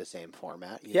first, we'll do the same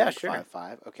format. Sure.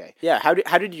 5-5. Okay. Yeah.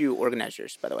 How did you organize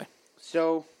yours, by the way?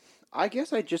 So I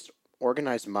guess I just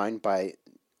organized mine by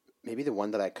maybe the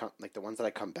ones that I come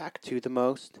back to the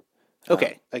most.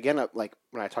 Okay. Again, like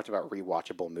when I talked about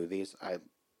rewatchable movies,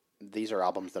 these are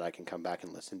albums that I can come back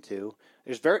and listen to.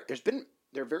 There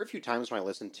are very few times when I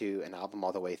listen to an album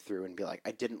all the way through and be like,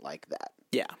 I didn't like that.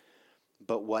 Yeah.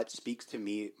 But what speaks to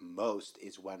me most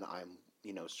is when I'm,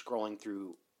 scrolling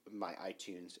through my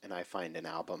iTunes and I find an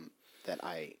album that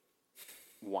I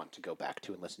want to go back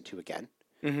to and listen to again.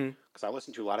 Because I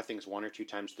listen to a lot of things 1 or 2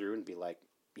 times through and be like,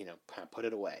 kind of put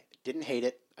it away. Didn't hate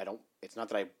it. It's not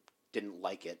that I didn't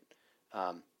like it.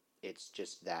 It's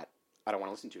just that I don't want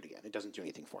to listen to it again. It doesn't do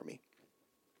anything for me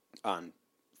on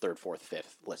 3rd, 4th,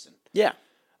 5th listen. Yeah.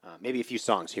 Maybe a few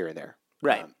songs here and there.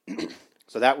 Right.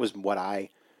 So that was what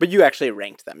But you actually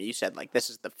ranked them. You said like this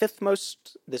is the 5th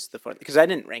most. This is the 4th because I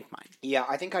didn't rank mine. Yeah,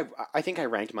 I think I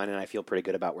ranked mine, and I feel pretty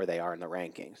good about where they are in the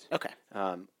rankings. Okay.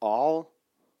 All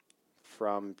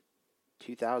from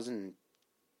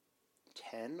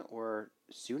 2010 or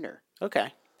sooner.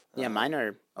 Okay. Yeah, mine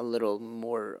are a little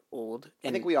more old.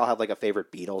 I think we all have like a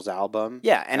favorite Beatles album.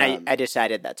 Yeah, and I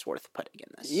decided that's worth putting in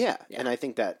this. Yeah, and I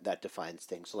think that defines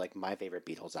things. So like my favorite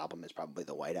Beatles album is probably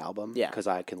the White Album. Yeah. Because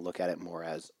I can look at it more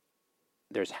as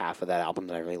there's half of that album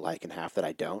that I really like and half that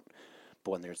I don't.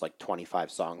 But when there's like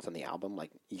 25 songs on the album,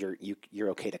 like you're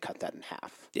okay to cut that in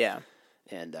half. Yeah.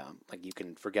 And like you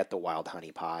can forget the Wild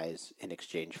Honey Pies in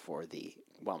exchange for the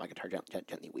While My Guitar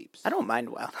Gently Weeps. I don't mind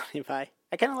Wild Honey Pie.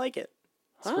 I kind of like it.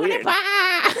 It's Honey weird. Pie!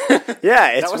 Yeah,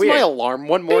 it's that was weird. my alarm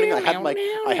one morning. I had my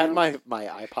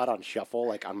iPod on shuffle,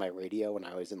 like on my radio when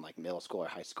I was in like middle school or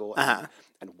high school, and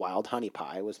Wild Honey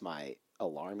Pie was my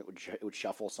alarm. It would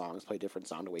shuffle songs, play different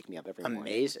songs to wake me up every morning.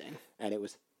 Amazing. And it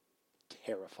was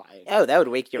terrifying. Oh, that would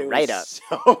wake you right up.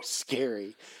 So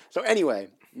scary. So anyway,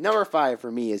 number 5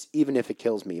 for me is Even If It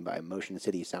Kills Me by Motion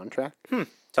City Soundtrack.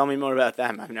 Tell me more about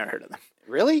them. I've never heard of them.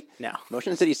 Really? No.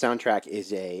 Motion City Soundtrack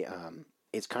is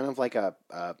it's kind of like a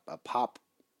pop,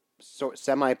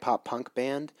 semi-pop punk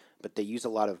band, but they use a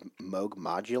lot of Moog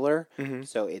modular. Mm-hmm.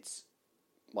 So it's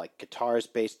like guitars,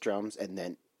 bass, drums, and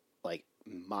then like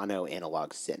mono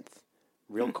analog synth.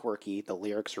 Real quirky. The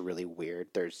lyrics are really weird.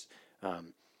 There's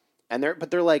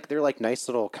they're like nice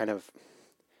little kind of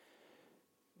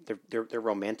they're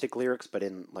romantic lyrics, but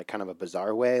in like kind of a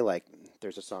bizarre way. Like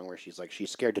there's a song where she's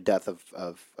scared to death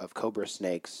of cobra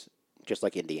snakes, just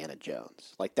like Indiana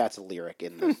Jones. Like that's a lyric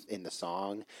in the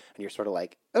song, and you're sort of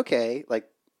like, okay, like,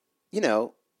 you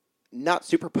know, not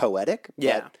super poetic,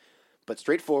 Yeah. but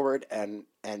straightforward and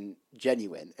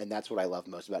genuine, and that's what I love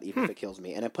most about Even If It Kills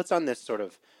Me. And it puts on this sort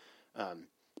of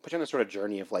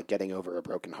journey of like getting over a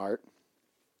broken heart,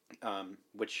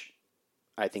 which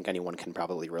I think anyone can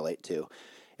probably relate to.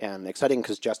 And exciting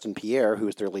because Justin Pierre, who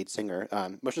is their lead singer,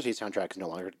 Motion City Soundtrack is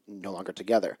no longer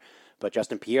together, but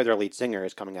Justin Pierre, their lead singer,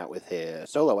 is coming out with his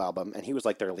solo album, and he was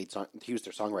like their he was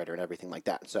their songwriter and everything like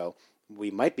that. So we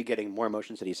might be getting more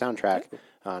Motion City Soundtrack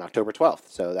on October 12th.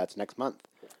 So that's next month.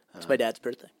 It's my dad's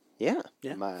birthday. Yeah,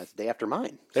 Yeah. It's the day after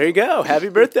mine. There you go. Happy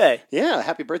birthday. Yeah,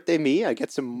 happy birthday, me! I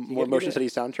get some more Motion City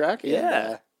Soundtrack. Yeah.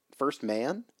 And, First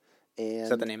Man. And Is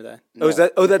that the name of that? No. Oh, is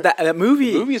that? Oh, that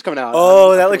movie. The movie is coming out.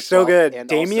 Oh, on that October looks so 12th. good. And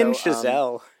Damien also,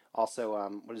 Chazelle.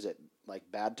 What is it? Like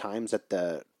Bad Times at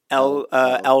the El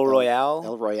Royale.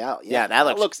 El Royale. Yeah,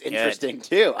 that looks good. interesting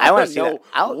too. I want don't to see know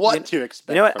that. what to expect.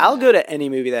 You know what? from I'll that. go to any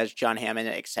movie that has John Hammond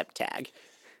in it except Tag.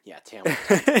 Yeah,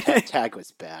 Tag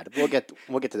was bad. We'll get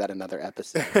to that in another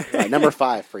episode. All right, number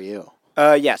 5 for you.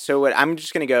 Yeah. So I'm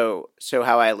just gonna go. So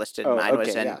how I listed mine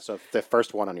was in. Yeah, so the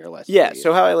first one on your list. Yeah. for you.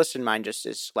 So how I listed mine just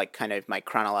is like kind of my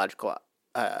chronological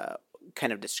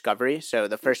kind of discovery. So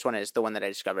the first one is the one that I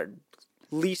discovered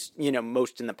least,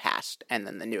 most in the past, and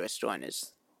then the newest one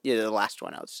is the last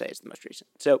one I would say is the most recent.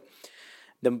 So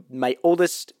my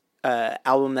oldest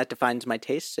album that defines my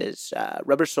tastes is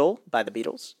Rubber Soul by the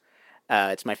Beatles.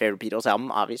 It's my favorite Beatles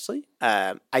album, obviously.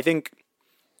 I think,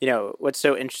 what's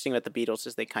so interesting about the Beatles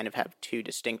is they kind of have two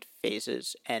distinct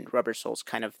phases, and Rubber Soul's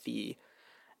kind of the,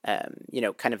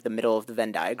 kind of the middle of the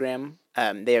Venn diagram.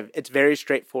 It's very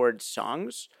straightforward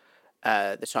songs.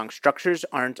 The song structures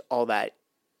aren't all that,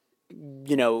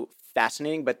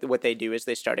 fascinating, but what they do is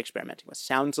they start experimenting with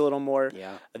sounds a little more.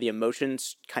 Yeah. The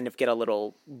emotions kind of get a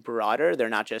little broader. They're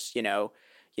not just,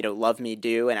 love me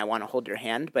do and I want to hold your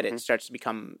hand, but it starts to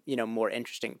become, more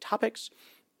interesting topics.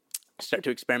 Start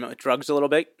to experiment with drugs a little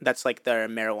bit. That's like their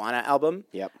Marijuana album.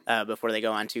 Yep. Before they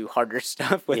go on to harder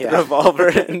stuff with Revolver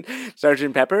and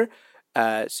Sgt. Pepper.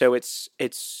 So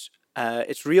it's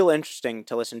real interesting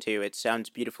to listen to. It sounds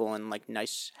beautiful in like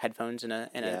nice headphones in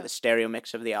a stereo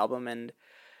mix of the album, and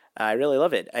I really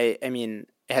love it. I mean,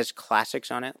 it has classics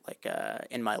on it like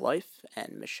In My Life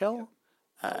and Michelle.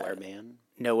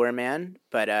 Nowhere Man.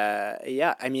 But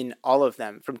I mean, all of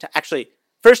them actually.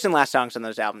 First and last songs on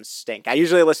those albums stink. I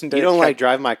usually listen to. You don't like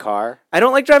Drive My Car? I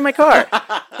don't like Drive My Car.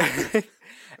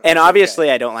 And obviously,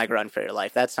 I don't like Run for Your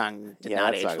Life. That song did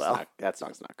not age well. That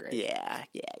song's not great. Yeah.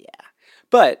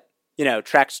 But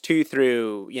tracks 2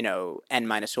 through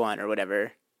N-1 or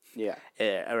whatever. Yeah,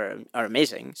 are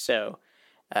amazing. So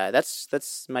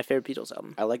that's my favorite Beatles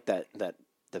album. I like that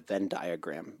the Venn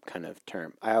diagram kind of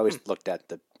term. I always looked at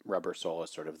the Rubber Soul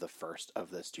as sort of the first of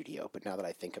the studio, but now that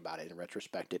I think about it in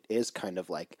retrospect, it is kind of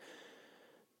like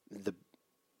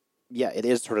it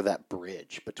is sort of that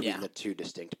bridge between the two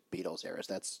distinct Beatles eras.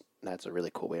 That's a really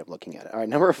cool way of looking at it. All right,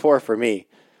 number 4 for me,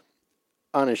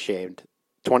 unashamed,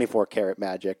 24 Karat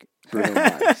Magic, Bruno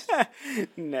Mars.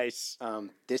 Nice.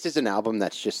 This is an album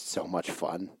that's just so much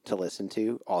fun to listen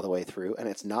to all the way through, and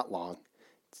it's not long.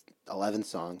 It's 11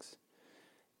 songs,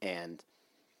 and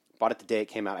bought it the day it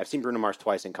came out. I've seen Bruno Mars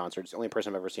twice in concert. It's the only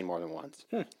person I've ever seen more than once.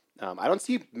 I don't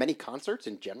see many concerts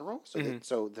in general,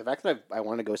 so the fact that I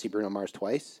wanted to go see Bruno Mars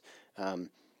twice,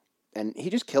 and he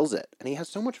just kills it, and he has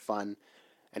so much fun,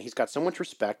 and he's got so much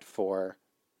respect for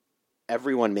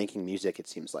everyone making music, it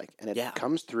seems like, and it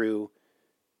comes through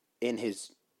in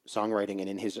his songwriting and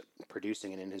in his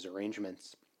producing and in his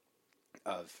arrangements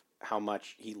of how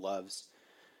much he loves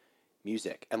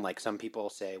music. And like some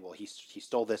people say, well, he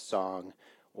stole this song,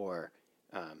 or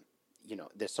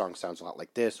this song sounds a lot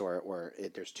like this, or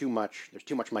there's too much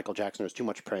Michael Jackson, there's too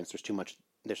much Prince, there's too much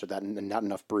this or that, and not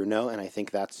enough Bruno. And I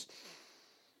think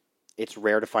it's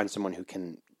rare to find someone who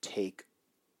can take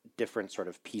different sort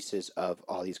of pieces of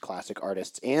all these classic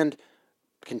artists and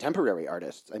contemporary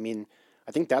artists. I mean,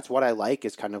 I think that's what I like,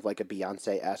 is kind of like a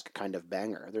Beyonce-esque kind of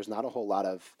banger. There's not a whole lot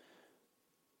of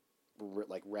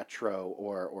like retro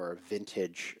or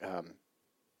vintage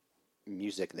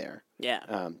music there.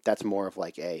 Yeah. That's more of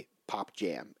like a pop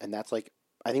jam, and that's like,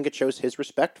 I think it shows his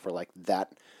respect for like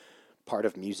that part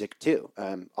of music too.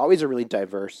 Always a really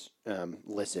diverse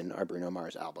listen are Bruno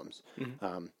Mars albums.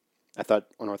 Mm-hmm. I thought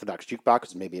Unorthodox Jukebox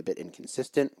was maybe a bit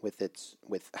inconsistent with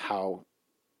how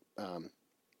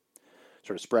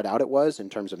sort of spread out it was in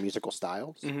terms of musical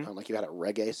styles. Mm-hmm. Like you had a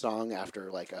reggae song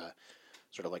after like a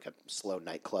sort of like a slow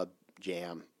nightclub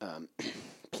jam,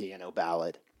 piano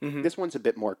ballad. Mm-hmm. This one's a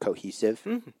bit more cohesive,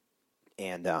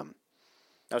 and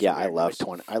That was Yeah, a I weird love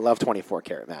noise. I love 24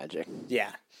 Karat Magic.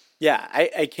 Yeah. Yeah,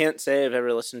 I can't say I've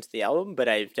ever listened to the album, but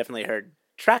I've definitely heard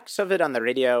tracks of it on the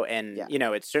radio, and,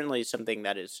 Yeah. it's certainly something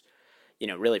that is,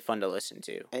 really fun to listen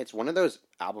to. And it's one of those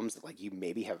albums that like you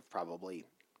maybe have probably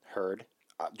heard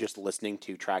just listening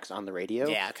to tracks on the radio.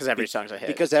 Yeah, because every song's a hit.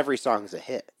 Because every song's a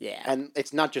hit. Yeah. And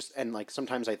it's not just, and like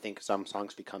sometimes I think some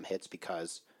songs become hits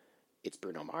because it's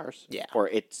Bruno Mars. Yeah. Or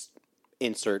it's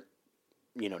insert,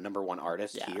 number one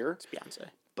artist here. It's Beyonce.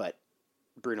 But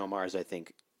Bruno Mars, I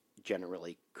think,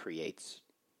 generally creates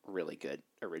really good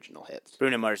original hits.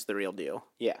 Bruno Mars, the real deal.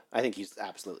 Yeah, I think he's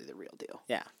absolutely the real deal.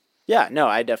 Yeah. Yeah, no,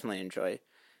 I definitely enjoy,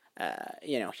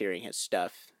 hearing his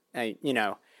stuff. I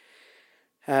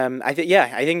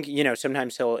think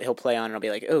sometimes he'll play on and I'll be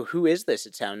like, oh, who is this?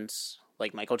 It sounds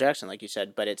like Michael Jackson, like you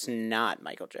said, but it's not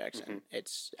Michael Jackson.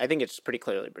 I think it's pretty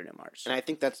clearly Bruno Mars. And I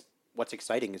think that's what's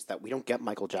exciting is that we don't get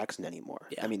Michael Jackson anymore.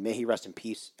 Yeah. I mean, may he rest in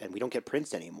peace, and we don't get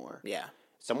Prince anymore. Yeah.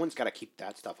 Someone's got to keep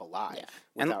that stuff alive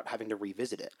without having to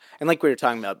revisit it. And like we were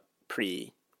talking about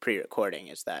pre-recording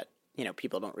is that,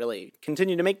 people don't really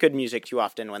continue to make good music too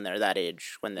often when they're that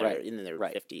age, when they're in their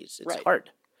 50s. It's hard.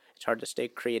 It's hard to stay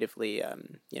creatively,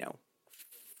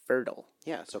 fertile.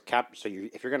 Yeah. So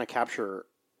if you're going to capture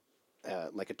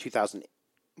like a 2000,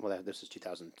 well, this is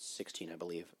 2016, I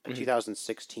believe, a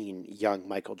 2016 young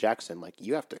Michael Jackson, like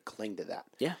you have to cling to that.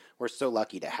 Yeah. We're so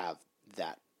lucky to have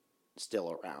that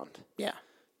still around. Yeah.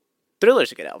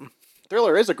 Thriller's a good album.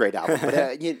 Thriller is a great album,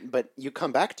 but you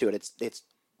come back to it. It's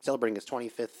celebrating his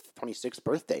 26th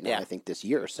birthday now, I think, this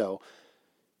year. So,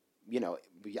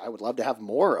 I would love to have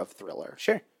more of Thriller.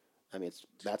 Sure. I mean,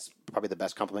 that's probably the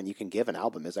best compliment you can give an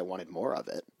album is I wanted more of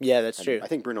it. Yeah, that's true. I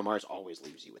think Bruno Mars always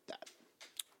leaves you with that.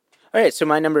 All right, so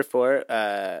my number 4,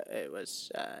 it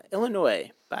was Illinois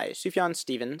by Sufjan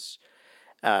Stevens.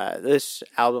 This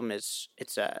album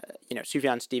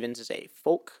Sufjan Stevens is a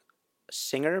folk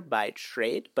singer by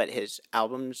trade, but his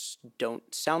albums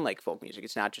don't sound like folk music.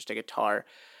 It's not just a guitar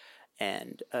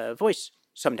and a voice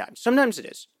sometimes. Sometimes it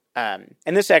is. And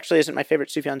this actually isn't my favorite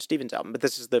Sufjan Stevens album, but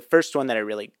this is the first one that I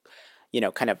really,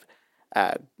 kind of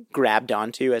grabbed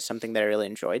onto as something that I really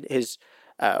enjoyed. His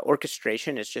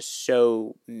orchestration is just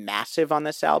so massive on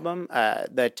this album.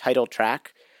 The title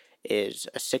track is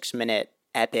a 6-minute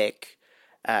epic,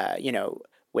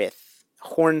 with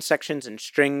horn sections and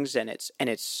strings, and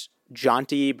it's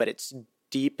jaunty, but it's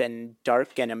deep and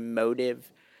dark and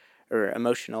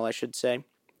emotional, I should say.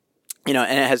 And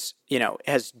it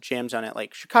has jams on it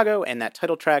like Chicago and that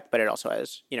title track, but it also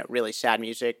has, really sad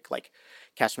music like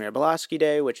Casimir Belaski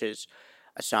Day, which is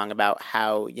a song about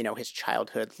how, his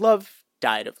childhood love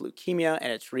died of leukemia,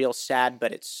 and it's real sad,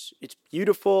 but it's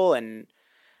beautiful, and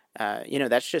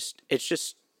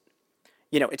it's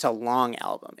a long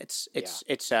album.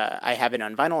 I have it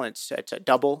on vinyl. It's a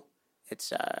double.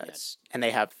 And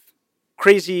they have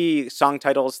crazy song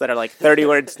titles that are like 30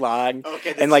 words long.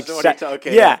 Okay, and like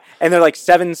okay. Yeah, and they're like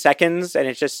 7 seconds, and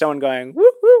it's just someone going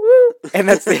woo woo woo, and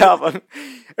that's the album,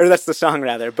 or that's the song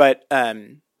rather. But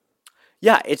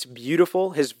it's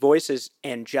beautiful. His voice is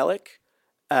angelic,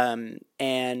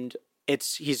 and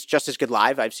he's just as good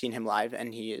live. I've seen him live,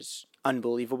 and he is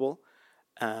unbelievable.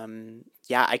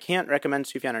 I can't recommend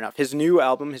Sufjan enough. His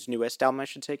newest album, I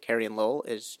should say, Carrie and Lowell,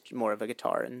 is more of a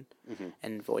guitar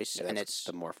and voice, and it's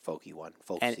the more folky one,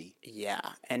 folksy.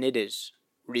 And it is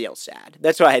real sad.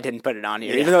 That's why I didn't put it on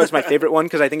here, even though it's my favorite one,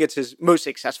 because I think it's his most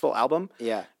successful album.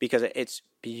 Yeah, because it's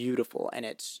beautiful, and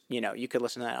it's you could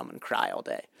listen to that album and cry all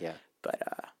day. Yeah, but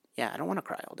I don't want to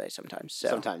cry all day sometimes. So.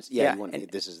 Sometimes,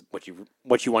 this is what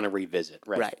you want to revisit,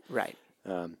 right? Right.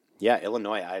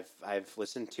 Illinois. I've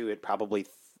listened to it probably.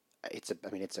 It's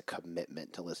a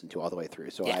commitment to listen to all the way through.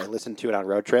 So I listen to it on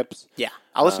road trips. Yeah,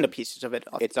 I'll listen to pieces of it.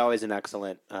 It's always an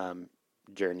excellent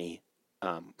journey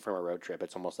from a road trip.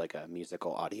 It's almost like a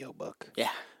musical audiobook.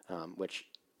 Yeah,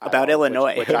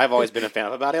 Illinois, which I've always been a fan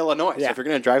of about Illinois. Yeah. So if you're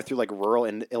going to drive through like rural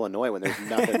Illinois when there's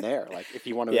nothing there, like if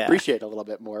you want to appreciate it a little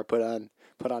bit more, put on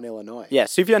Illinois. Yeah,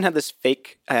 Sufjan had this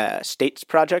fake states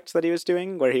project that he was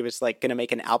doing where he was like going to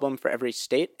make an album for every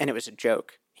state, and it was a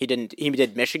joke. He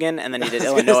did Michigan, and then he did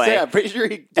Illinois. I'm pretty sure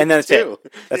he did and that's too.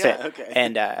 That's it. Okay.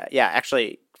 And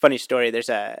actually, funny story.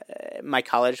 There's my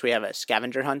college. We have a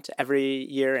scavenger hunt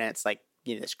every year, and it's like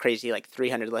this crazy like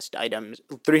 300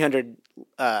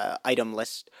 item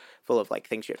list full of like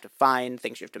things you have to find,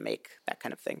 things you have to make, that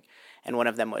kind of thing. And one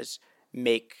of them was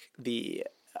make the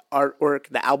artwork,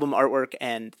 the album artwork,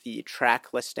 and the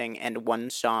track listing, and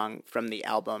one song from the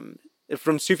album.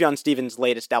 From Sufjan Stevens'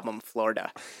 latest album,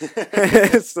 Florida.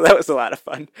 So that was a lot of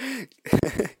fun.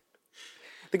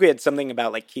 think we had something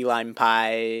about like key lime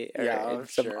pie or Yeah,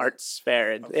 some sure. arts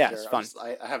fair. And, yeah, it's fun.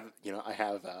 I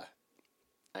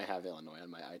have Illinois on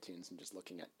my iTunes, and just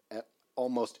looking at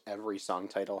almost every song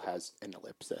title has an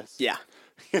ellipsis. Yeah,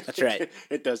 that's right.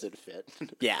 It doesn't fit.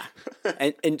 Yeah,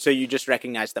 and so you just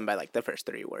recognize them by like the first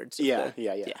 3 words. Yeah.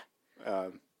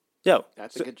 Yo,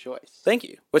 That's a good choice. Thank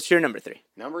you. What's your number 3?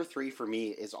 Number 3 for me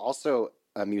is also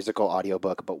a musical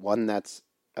audiobook, but one that's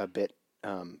a bit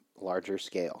larger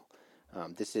scale.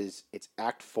 It's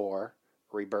Act 4,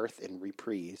 Rebirth and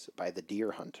Reprise by The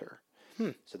Deer Hunter.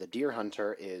 So The Deer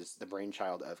Hunter is the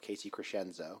brainchild of Casey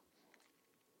Crescenzo,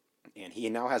 and he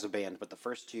now has a band, but the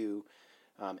first 2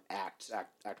 acts,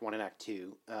 Act 1 and Act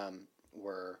 2,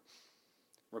 were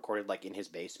recorded like in his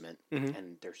basement,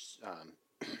 and there's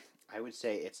I would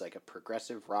say it's like a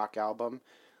progressive rock album,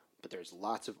 but there's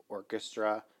lots of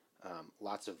orchestra,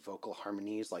 lots of vocal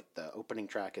harmonies. Like the opening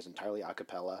track is entirely a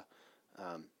cappella,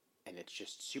 and it's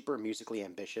just super musically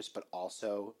ambitious, but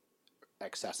also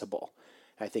accessible.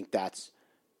 And I think that's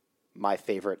my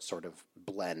favorite sort of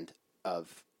blend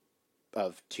of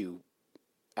 2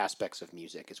 aspects of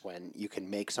music, is when you can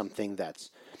make something that's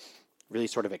really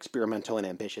sort of experimental and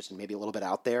ambitious and maybe a little bit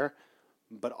out there,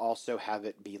 but also have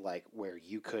it be like where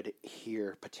you could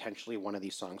hear potentially one of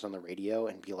these songs on the radio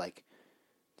and be like,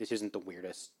 this isn't the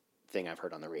weirdest thing I've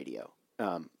heard on the radio,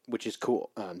 which is cool.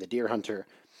 The Deer Hunter,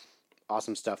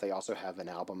 awesome stuff. They also have an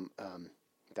album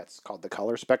that's called The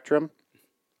Color Spectrum.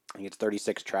 I think it's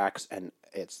 36 tracks, and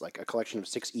it's like a collection of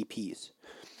 6 EPs,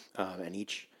 and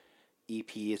each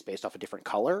EP is based off a different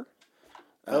color.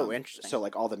 Oh, interesting. So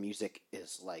like all the music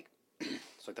is like, so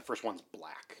like the first one's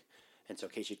black. And so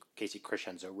Casey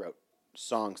Crescenzo wrote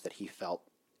songs that he felt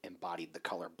embodied the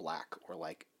color black, or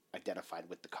like identified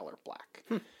with the color black.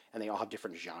 And they all have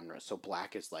different genres. So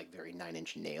black is like very Nine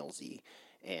Inch Nails-y,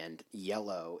 and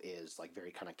yellow is like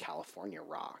very kind of California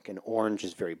rock, and orange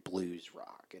is very blues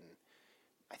rock, and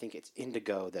I think it's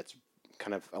indigo that's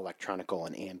kind of electronical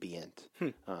and ambient.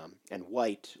 And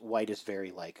white is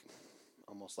very like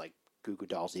almost like Goo Goo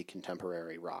Dolls-y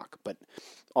contemporary rock, but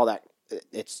all that,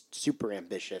 it's super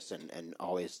ambitious and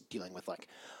always dealing with like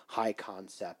high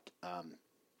concept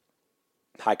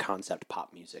pop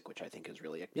music, which I think is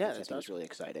really is really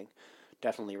exciting.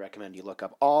 Definitely recommend you look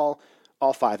up all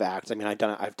 5 acts. I mean,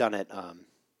 I've done it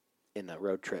in a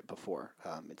road trip before.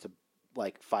 It's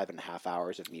like 5.5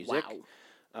 hours of music.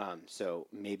 Wow. So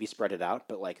maybe spread it out,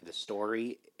 but like the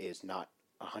story is not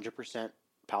 100%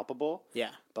 palpable.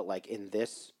 Yeah. But like in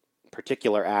this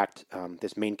particular act,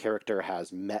 this main character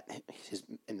has met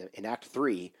in Act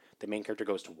 3. The main character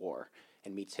goes to war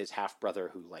and meets his half brother,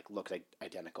 who like looks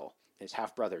identical. His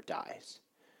half brother dies,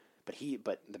 but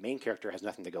the main character has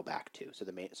nothing to go back to. So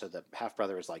the half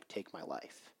brother is like, take my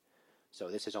life. So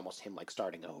this is almost him like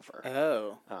starting over.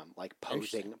 Oh. Like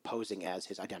posing as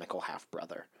his identical half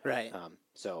brother. Right.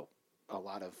 So a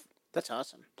lot of. That's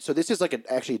awesome. So this is like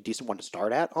actually a decent one to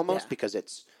start at almost,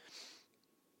 because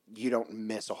you don't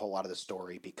miss a whole lot of the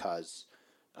story because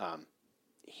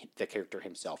the character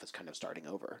himself is kind of starting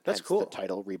over. That's Hence cool. The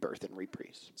title Rebirth and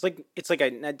Reprise.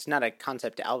 It's not a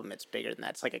concept album. It's bigger than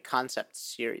that. It's like a concept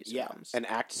series. Yeah. Of albums. And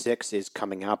Act 6 is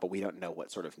coming out, but we don't know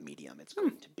what sort of medium it's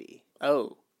going to be.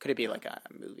 Oh, could it be like a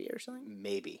movie or something?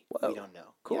 Maybe. Whoa. We don't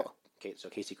know. Cool. Yeah. So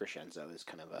Casey Crescenzo is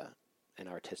kind of an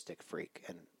artistic freak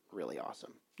and really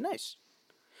awesome. Nice.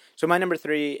 So my number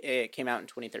 3, it came out in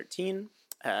 2013.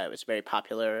 It was very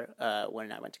popular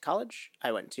when I went to college.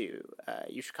 I went to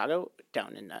UChicago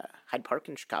down in Hyde Park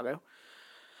in Chicago.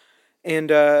 And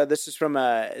this is from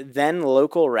a then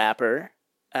local rapper.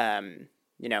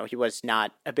 He was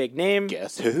not a big name.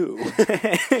 Guess who?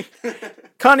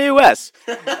 Kanye West.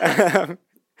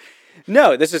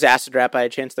 No, this is Acid Rap by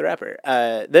Chance the Rapper.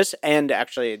 This and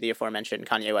actually the aforementioned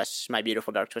Kanye West's My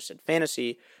Beautiful Dark Twisted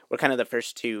Fantasy were kind of the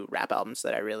first 2 rap albums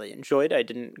that I really enjoyed. I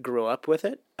didn't grow up with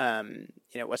it.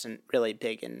 It wasn't really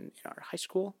big in our high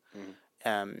school.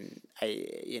 I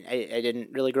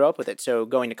didn't really grow up with it. So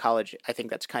going to college, I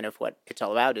think that's kind of what it's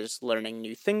all about, is learning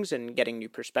new things and getting new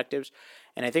perspectives.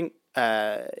 And I think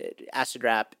Acid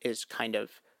Rap is kind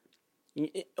of,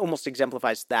 it almost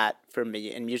exemplifies that for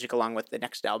me in music, along with the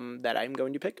next album that I'm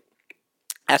going to pick.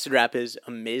 Acid Rap is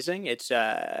amazing. It's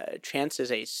Chance is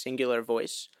a singular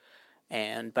voice,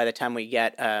 and by the time we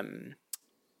get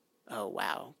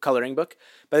Coloring Book.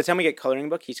 By the time we get Coloring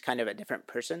Book, he's kind of a different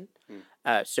person.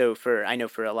 So I know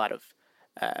for a lot of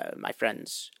my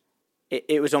friends,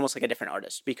 it was almost like a different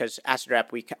artist, because Acid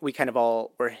Rap, we kind of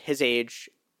all were his age,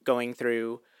 going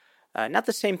through not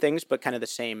the same things, but kind of the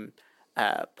same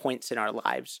points in our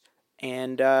lives.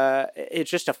 and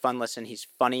it's just a fun listen. He's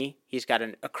funny. He's got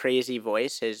a crazy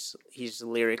voice. He's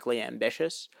lyrically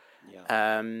ambitious.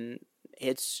 Yeah.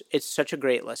 It's such a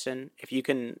great listen. If you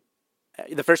can,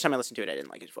 the first time I listened to it, I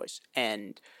didn't like his voice,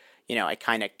 and I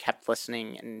kind of kept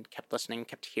listening and kept listening,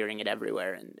 kept hearing it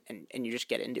everywhere, and you just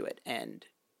get into it, and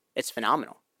it's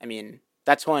phenomenal. I mean,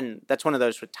 that's one of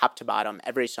those with top to bottom.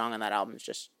 Every song on that album is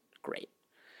just great.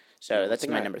 So that's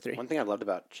my number 3. One thing I loved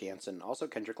about Chance, and also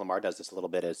Kendrick Lamar does this a little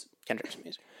bit, is Kendrick's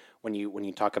amazing. When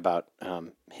you talk about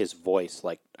his voice,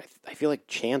 like I feel like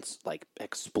Chance like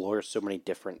explores so many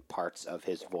different parts of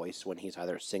his voice when he's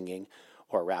either singing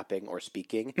or rapping or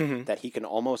speaking, that he can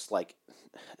almost like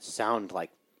sound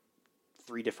like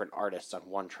 3 different artists on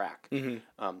one track.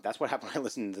 That's what happened when I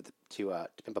listened to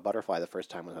Pimp a Butterfly the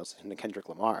first time when I was listening to Kendrick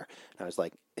Lamar, and I was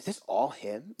like, "Is this all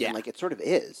him?" Yeah, and like it sort of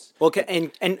is. Well,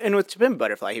 and with Pimp a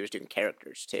Butterfly, he was doing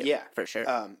characters too. Yeah, for sure.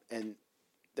 And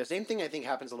the same thing I think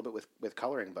happens a little bit with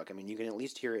Coloring Book. I mean, you can at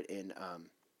least hear it in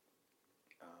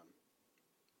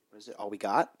what is it? All We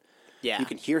Got. Yeah, you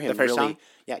can hear him the first really. song?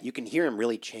 Yeah, you can hear him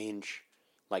really change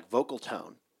like vocal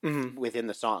tone within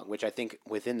the song, which I think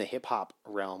within the hip hop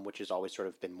realm, which has always sort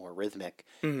of been more rhythmic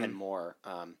and more,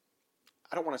 I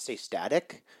don't want to say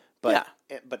static, but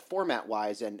format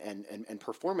wise and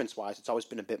performance wise, it's always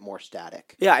been a bit more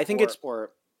static. Yeah, I think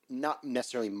or not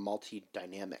necessarily multi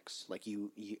dynamics. Like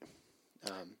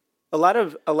a lot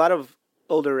of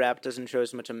older rap doesn't show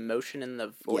as much emotion in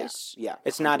the voice. Yeah,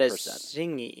 it's not as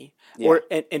singy, or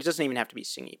and it doesn't even have to be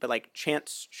singy. But like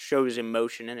Chance shows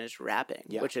emotion in his rapping,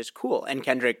 which is cool. And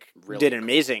Kendrick did an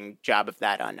amazing job of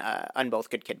that on both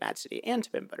Good Kid, Mad City and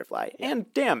To Pimp a Butterfly,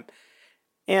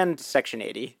 and Section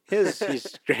 80.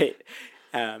 He's great.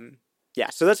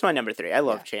 So that's my number 3. I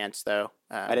love Chance though.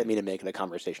 I didn't mean to make it a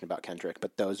conversation about Kendrick,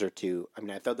 but those are 2. I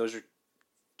mean, I thought those are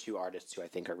 2 artists who I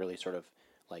think are really sort of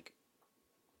like,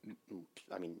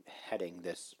 I mean, heading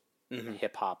this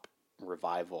hip hop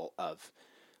revival of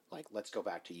like, let's go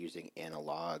back to using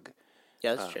analog.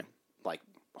 Yeah, that's true. Like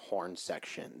horn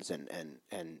sections and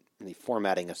the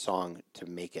formatting a song to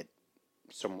make it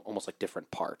some almost like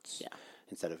different parts. Yeah.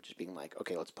 Instead of just being like,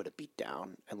 okay, let's put a beat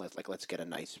down and let's get a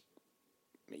nice.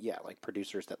 Yeah, like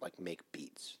producers that like make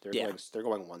beats. They're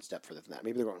going 1 step further than that.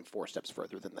 Maybe they're going 4 steps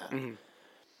further than that.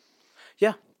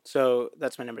 Yeah. So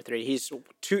that's my number 3. He's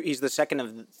the second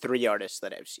of the 3 artists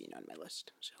that I've seen on my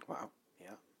list. So. Wow.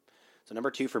 Yeah. So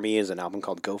number 2 for me is an album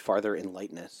called Go Farther in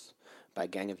Lightness by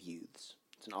Gang of Youths.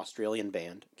 It's an Australian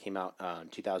band. Came out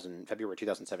February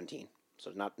 2017.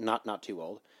 So not too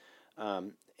old.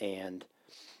 And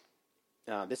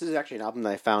this is actually an album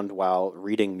that I found while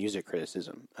reading music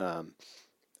criticism.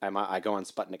 I go on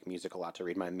Sputnik Music a lot to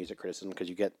read my music criticism because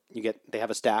they have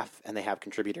a staff and they have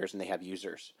contributors and they have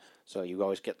users, so you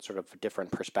always get sort of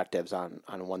different perspectives on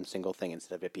one single thing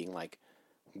instead of it being like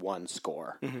one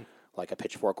score, like a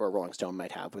Pitchfork or a Rolling Stone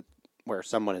might have, where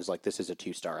someone is like, this is a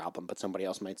 2-star album, but somebody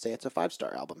else might say it's a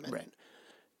 5-star album. And right.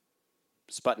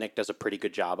 Sputnik does a pretty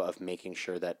good job of making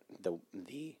sure that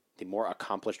the more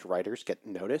accomplished writers get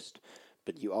noticed,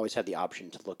 but you always have the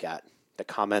option to look at the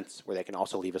comments where they can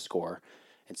also leave a score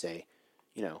and say,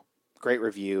 great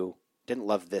review, didn't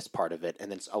love this part of it.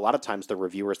 And then a lot of times the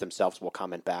reviewers themselves will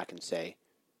comment back and say,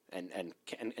 and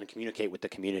communicate with the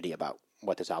community about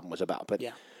what this album was about. But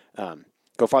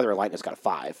Go Farther in Lightness got a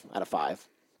 5 out of 5.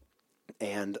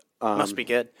 And must be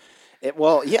good.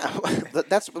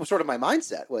 That's sort of my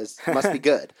mindset was must be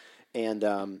good. And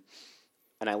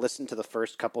I listened to the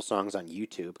first couple songs on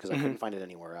YouTube because I couldn't find it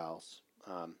anywhere else.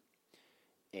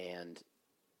 And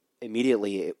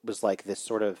immediately it was like this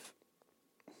sort of,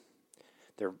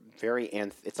 they're very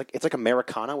it's like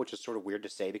Americana, which is sort of weird to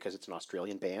say because it's an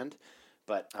Australian band,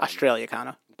 but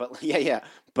Australia-cana. But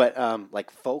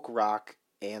like folk rock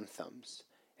anthems,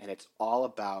 and it's all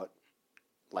about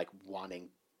like wanting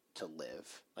to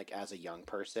live like as a young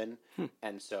person.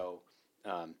 And so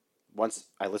once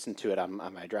I listened to it on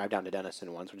my drive down to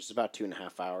Denison once, which is about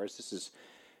 2.5 hours, this is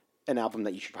an album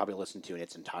that you should probably listen to in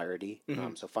its entirety.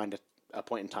 So find a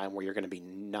point in time where you're going to be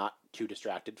not too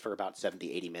distracted for about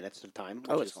 70, 80 minutes of time.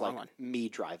 Which it's is a long like one. Me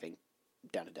driving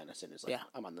down to Denison is like,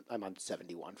 I'm on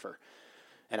 71 for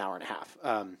an hour and a half.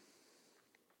 And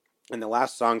the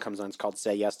last song comes on, it's called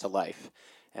Say Yes to Life.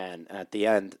 And at the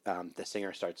end, the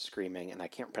singer starts screaming, and I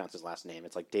can't pronounce his last name.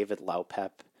 It's like David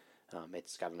Laupep.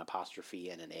 It's got an apostrophe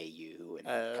and an AU and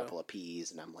a couple of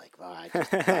P's, and I'm like,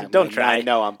 try. I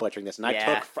know I'm butchering this, and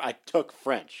I took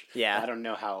French. Yeah, I don't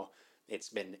know how it's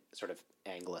been sort of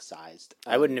anglicized.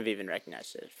 I wouldn't have even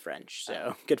recognized it as French,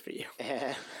 so good for you.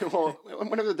 Well,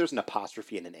 whenever there's an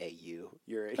apostrophe and an AU,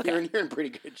 you're in pretty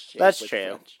good shape. That's true.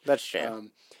 French. That's true.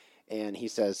 and he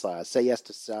says, "Say yes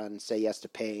to sun, say yes to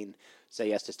pain, say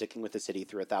yes to sticking with the city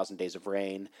through 1,000 days of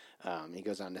rain." He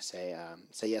goes on to say,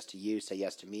 "Say yes to you, say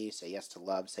yes to me, say yes to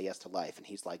love, say yes to life." And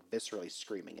he's like viscerally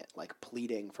screaming it, like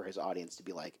pleading for his audience to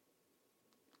be like,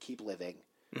 keep living,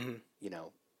 you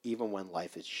know, even when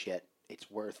life is shit,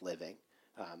 it's worth living.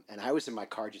 And I was in my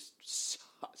car just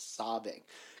sobbing,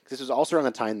 because this was also around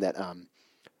the time that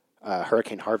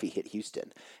Hurricane Harvey hit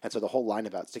Houston. And so the whole line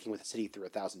about sticking with the city through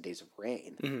 1,000 days of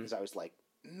rain, because I was like,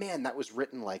 man, that was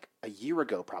written like a year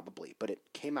ago probably, but it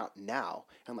came out now.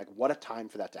 And I'm like, what a time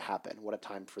for that to happen. What a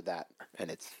time for that.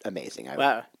 And it's amazing.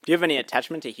 Wow. Do you have any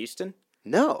attachment to Houston?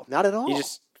 No, not at all. You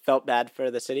just felt bad for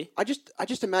the city? I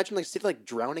just imagine like city like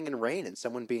drowning in rain and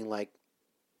someone being like,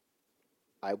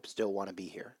 I still want to be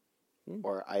here.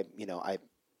 Or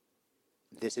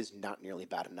this is not nearly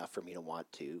bad enough for me to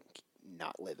want to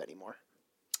not live anymore.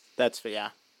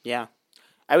 Yeah.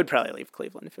 I would probably leave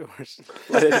Cleveland if it was.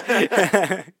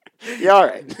 Yeah, all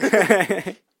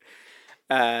right.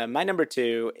 My number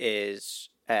 2 is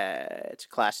it's a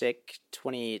classic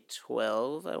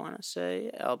 2012, I want to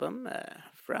say, album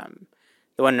from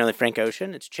the one and only Frank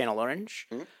Ocean. It's Channel Orange.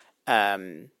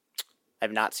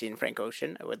 I've not seen Frank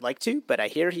Ocean. I would like to, but I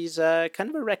hear he's kind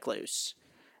of a recluse.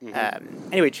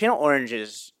 Anyway, Channel Orange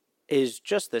is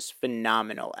just this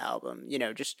phenomenal album. You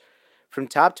know, just from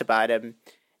top to bottom,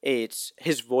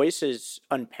 his voice is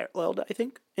unparalleled, I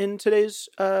think, in today's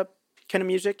kind of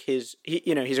music. He's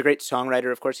a great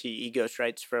songwriter. Of course, he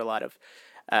ghostwrites for a lot of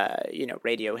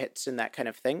radio hits and that kind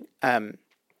of thing.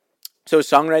 So his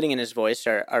songwriting and his voice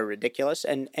are ridiculous,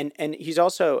 and he's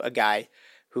also a guy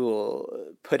who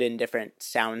will put in different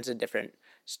sounds and different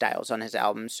styles on his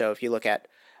albums. So if you look at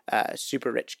Super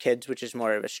Rich Kids, which is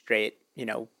more of a straight,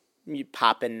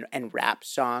 pop and rap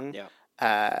song,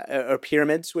 or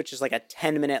Pyramids, which is like a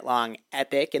 10-minute long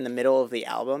epic in the middle of the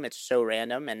album. It's so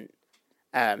random, and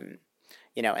and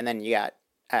then you got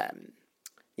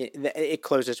it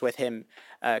closes with him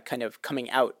kind of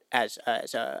coming out as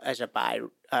a bi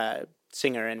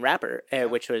singer and rapper,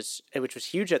 which was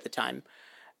huge at the time.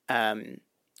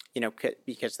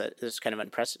 Because that is kind of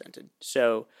unprecedented.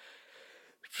 So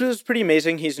it was pretty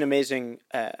amazing. He's an amazing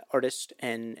artist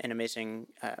and an amazing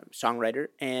songwriter.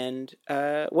 And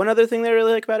one other thing that I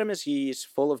really like about him is he's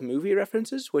full of movie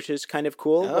references, which is kind of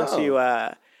cool once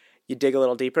you dig a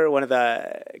little deeper. One of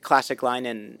the classic line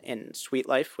in Sweet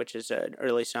Life, which is an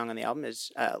early song on the album,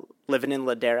 is Living in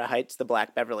Ladera Heights, the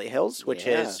Black Beverly Hills, which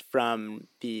is from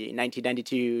the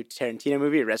 1992 Tarantino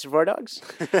movie Reservoir Dogs.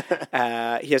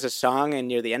 He has a song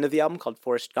near the end of the album called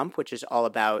Forrest Gump, which is all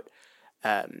about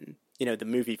the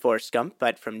movie Forrest Gump,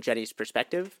 but from Jenny's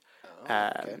perspective.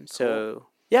 Cool. So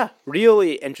yeah,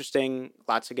 really interesting.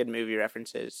 Lots of good movie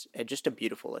references. And just a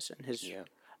beautiful listen.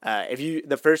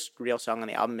 The first real song on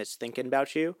the album is Thinking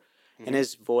About You, and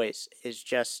his voice is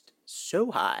just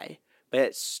so high, but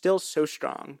it's still so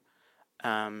strong.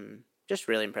 Just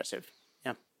really impressive.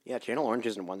 Yeah. Yeah, Channel Orange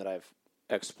isn't one that I've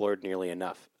explored nearly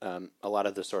enough. A lot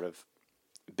of the sort of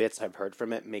bits I've heard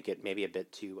from it make it maybe a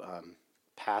bit too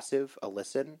passive a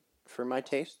listen for my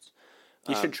tastes.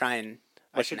 You should try and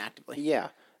listen actively. Yeah.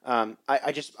 I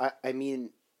mean,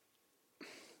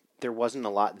 there wasn't a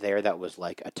lot there that was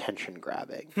like attention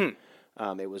grabbing.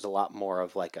 It was a lot more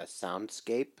of like a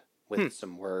soundscape with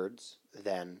some words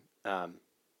than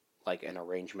like an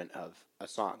arrangement of a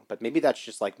song. But maybe that's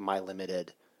just like my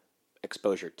limited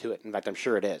exposure to it. In fact, I'm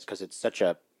sure it is, because it's such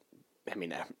a. I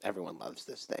mean, everyone loves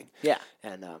this thing. Yeah.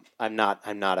 And I'm not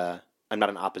an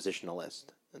oppositionalist,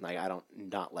 and like I don't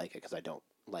not like it because I don't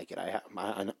like it. I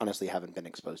honestly haven't been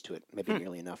exposed to it maybe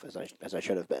nearly enough as I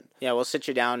should have been. Yeah, we'll sit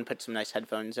you down, put some nice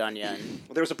headphones on you.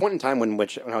 Well, there was a point in time when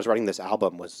I was writing this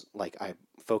album was like I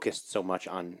focused so much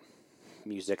on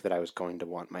music that I was going to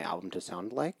want my album to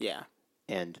sound like. Yeah.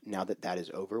 And now that is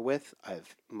over with,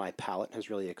 my palette has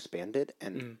really expanded,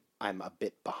 and I'm a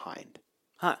bit behind.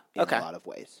 In a lot of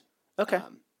ways. Okay.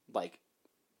 Like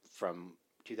from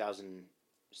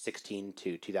 2016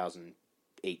 to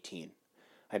 2018.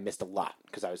 I missed a lot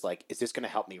because I was like, is this going to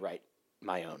help me write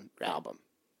my own album?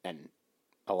 And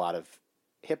a lot of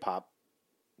hip hop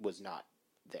was not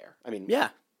there. I mean,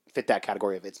 fit that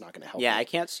category of it's not going to help me. I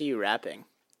can't see you rapping.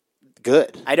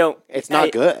 Good. It's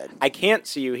not good. I can't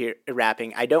see you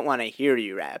rapping. I don't want to hear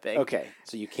you rapping. Okay.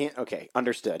 So you can't. Okay.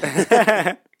 Understood.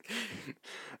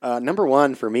 Number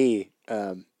 1 for me,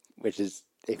 which is,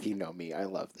 if you know me, I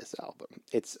love this album.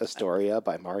 It's Astoria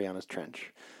by Marianas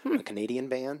Trench, a Canadian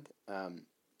band.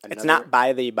 It's not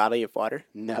By the Body of Water?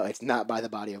 No, it's not By the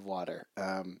Body of Water.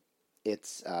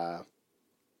 It's man,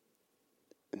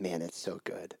 it's so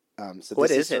good. What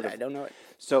is it? I don't know it.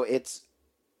 So it's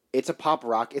It's a pop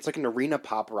rock. It's like an arena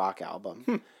pop rock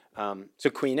album. So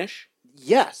Queenish?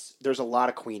 Yes, there's a lot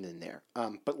of Queen in there,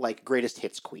 but like greatest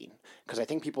hits Queen, because I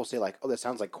think people say like, "Oh, that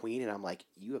sounds like Queen," and I'm like,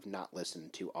 you have not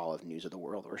listened to all of News of the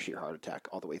World or Sheer Heart Attack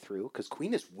all the way through, because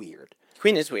Queen is weird.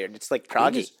 Queen is weird. It's like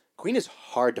proggy. Queen is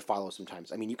hard to follow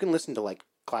sometimes. I mean, you can listen to like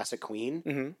classic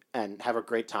Queen and have a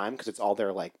great time because it's all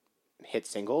their like hit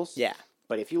singles. Yeah.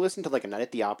 But if you listen to like A Night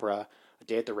at the Opera, A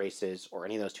Day at the Races, or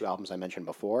any of those two albums I mentioned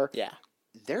before, Yeah.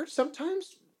 they're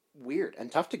sometimes weird and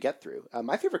tough to get through.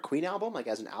 My favorite Queen album, like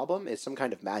as an album, is Some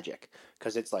Kind of Magic,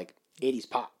 because it's like 80s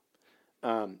pop.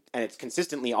 And it's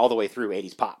consistently all the way through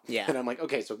 80s pop. Yeah. And I'm like,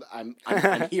 okay, so I'm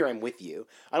here, I'm with you.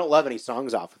 I don't love any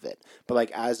songs off of it, but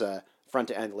like as a front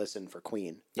to end listen for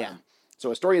Queen. Yeah.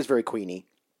 So Astoria is very Queeny,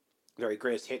 very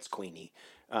greatest hits Queeny.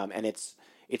 And it's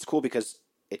cool because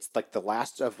it's like the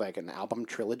last of like an album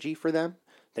trilogy for them.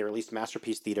 They released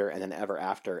Masterpiece Theater and then Ever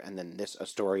After, and then this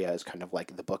Astoria is kind of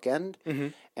like the bookend.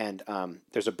 And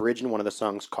there's a bridge in one of the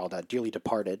songs called Dearly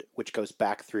Departed, which goes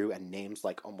back through and names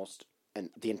like almost, and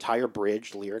the entire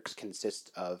bridge lyrics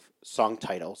consist of song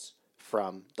titles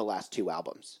from the last two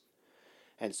albums.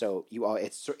 And so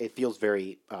it feels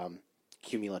very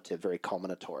cumulative, very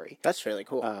culminatory. That's really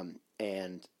cool.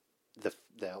 And the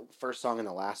first song and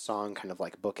the last song kind of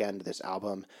like bookend this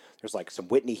album. There's like some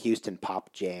Whitney Houston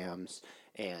pop jams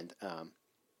and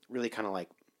really kind of like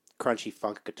crunchy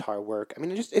funk guitar work. I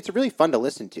mean, it's really fun to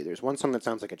listen to. There's one song that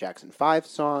sounds like a Jackson 5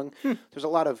 song. There's a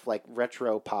lot of like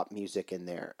retro pop music in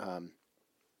there.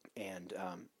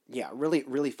 Yeah, really,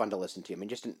 really fun to listen to. I mean,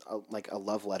 just like a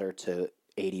love letter to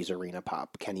 80s arena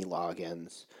pop. Kenny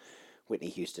Loggins, Whitney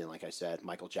Houston, like I said,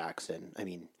 Michael Jackson. I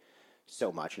mean,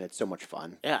 so much, and it's so much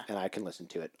fun. Yeah. And I can listen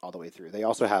to it all the way through. They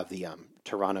also have the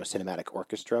Toronto Cinematic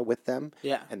Orchestra with them.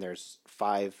 Yeah. And there's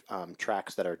 5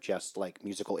 tracks that are just like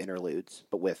musical interludes,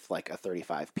 but with like a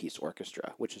 35-piece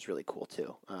orchestra, which is really cool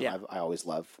too. Yeah. I always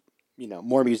love,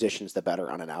 more musicians the better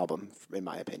on an album, in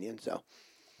my opinion. So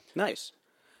Nice.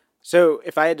 So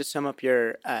if I had to sum up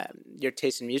your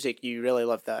taste in music, you really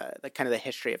love the kind of the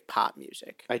history of pop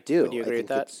music. I do. Would you agree with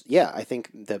that? Yeah, I think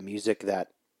the music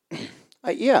that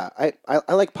I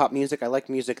like pop music. I like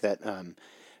music that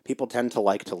people tend to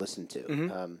like to listen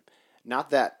to.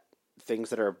 Not that things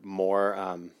that are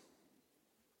more,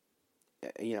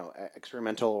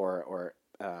 experimental or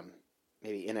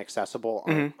maybe inaccessible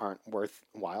aren't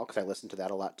worthwhile, because I listen to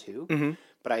that a lot too.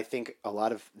 But I think a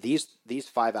lot of these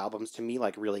 5 albums to me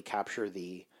like really capture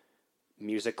the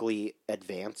musically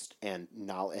advanced and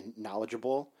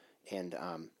knowledgeable and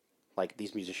like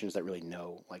these musicians that really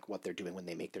know like what they're doing when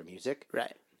they make their music,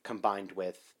 Right. combined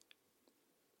with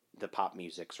the pop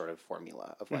music sort of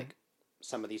formula of like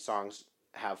some of these songs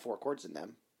have 4 chords in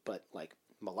them, but like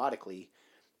melodically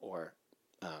or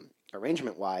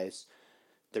arrangement wise,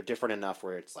 they're different enough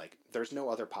where it's like there's no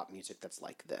other pop music that's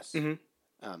like this.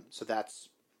 So that's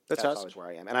awesome. always where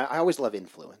I am, and I always love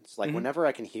influence. Like whenever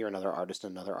I can hear another artist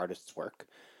and another artist's work,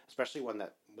 especially one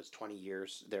that was 20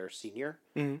 years their senior,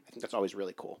 I think that's always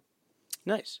really cool.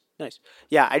 Nice.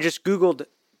 Yeah, I just Googled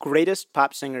greatest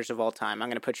pop singers of all time. I'm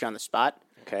going to put you on the spot.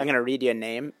 Okay. I'm going to read you a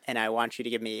name, and I want you to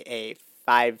give me a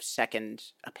 5-second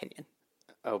opinion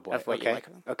Oh boy. of what you like.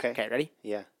 Okay. Okay, ready?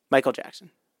 Yeah. Michael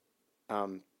Jackson.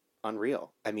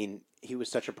 Unreal. I mean, he was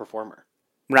such a performer.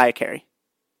 Mariah Carey.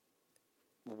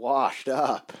 Washed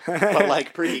up, but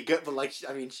like pretty good. But like,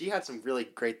 I mean, she had some really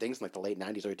great things in like the late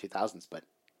 90s, early 2000s. But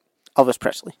Elvis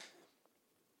Presley.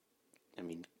 I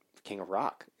mean, King of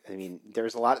Rock. I mean,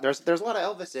 there's a lot. There's a lot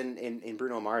of Elvis in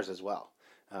Bruno Mars as well.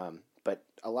 But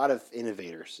a lot of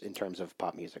innovators in terms of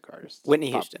pop music artists.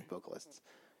 Whitney pop Houston. vocalists.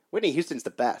 Whitney Houston's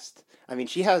the best. I mean,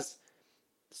 she has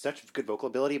such good vocal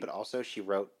ability, but also she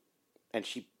wrote and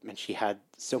she had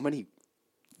so many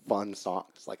fun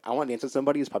songs. Like I Want to Dance with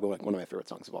Somebody is probably like one of my favorite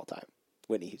songs of all time.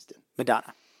 Whitney Houston.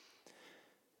 Madonna.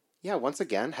 Yeah, once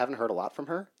again, haven't heard a lot from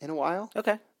her in a while.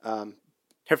 Okay.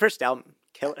 Her first album,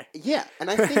 killer. Yeah, and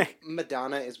I think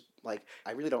Madonna is like,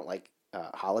 I really don't like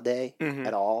Holiday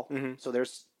at all. So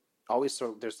there's always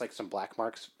there's like some black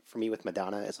marks for me with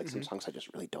Madonna. It's like some songs I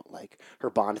just really don't like. Her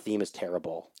Bond theme is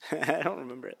terrible. I don't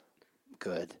remember it.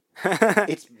 Good.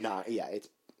 It's not. Yeah.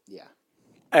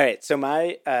 All right, so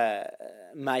my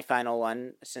my final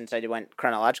one, since I went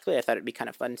chronologically, I thought it'd be kind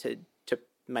of fun to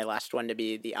my last one to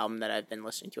be the album that I've been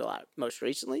listening to a lot most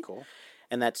recently. Cool.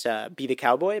 And that's Be the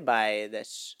Cowboy by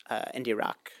this indie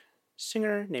rock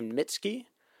singer named Mitski.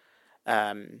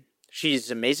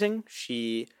 She's amazing.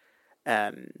 She's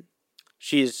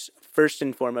first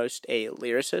and foremost a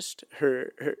lyricist.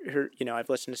 Her I've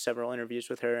listened to several interviews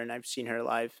with her, and I've seen her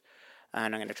live.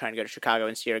 And I'm going to try and go to Chicago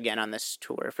and see her again on this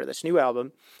tour for this new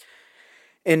album.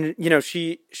 And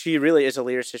she really is a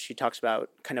lyricist. She talks about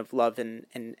kind of love and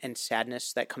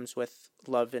sadness that comes with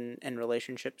love and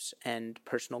relationships, and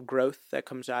personal growth that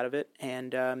comes out of it.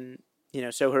 And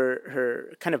so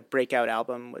her kind of breakout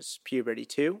album was Puberty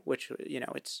 2, which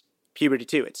it's Puberty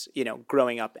 2. It's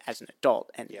growing up as an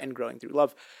adult and growing through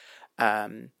love.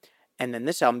 And then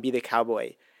this album, Be the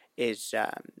Cowboy, is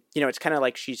it's kind of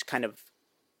like she's kind of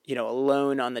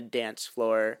alone on the dance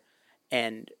floor,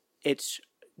 and it's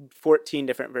 14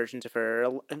 different versions of her.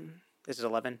 This is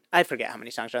 11. I forget how many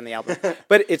songs are on the album,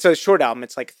 but it's a short album.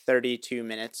 It's like 32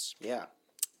 minutes. Yeah.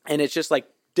 And it's just like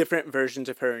different versions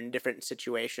of her in different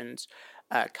situations,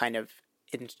 kind of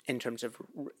in terms of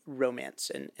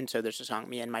romance. And so there's a song,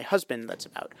 Me and My Husband, that's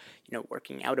about,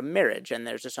 working out a marriage. And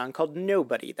there's a song called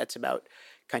Nobody that's about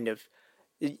kind of,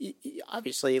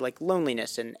 obviously, like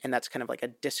loneliness. And that's kind of like a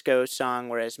disco song,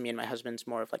 whereas Me and My Husband's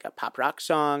more of like a pop rock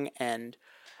song. And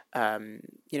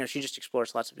she just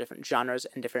explores lots of different genres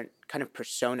and different kind of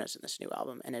personas in this new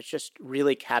album. And it's just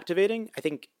really captivating. I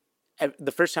think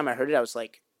the first time I heard it, I was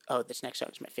like, oh, this next song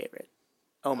is my favorite.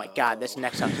 Oh my God, this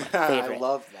next song is my favorite. I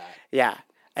love that. Yeah.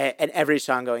 And every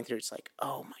song going through, it's like,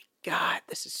 oh my God,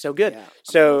 this is so good. Yeah,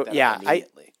 so yeah,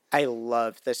 I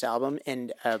love this album.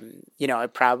 And, I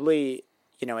probably,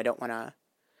 I don't want to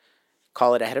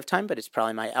call it ahead of time, but it's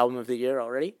probably my album of the year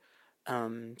already.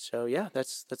 So yeah,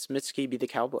 that's Mitski, Be the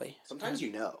Cowboy. Sometimes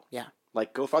Yeah.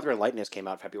 Like Go Farther and Lightness came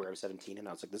out February of 17, and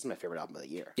I was like, this is my favorite album of the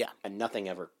year. Yeah. And nothing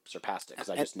ever surpassed it because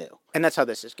I just knew. And that's how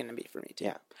this is going to be for me too.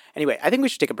 Yeah. Anyway, I think we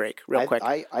should take a break real quick.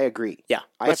 I agree. Yeah.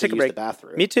 Let's take a break. The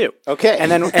bathroom. Me too. Okay. And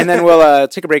then we'll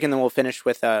take a break, and then we'll finish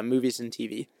with movies and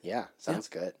TV. Yeah. Sounds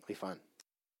good. It'll be fun.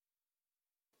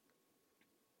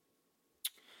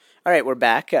 All right, we're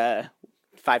back.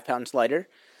 5 pounds lighter,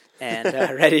 and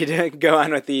ready to go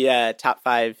on with the top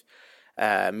 5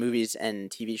 movies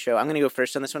and TV show. I'm going to go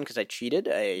first on this one because I cheated.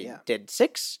 I did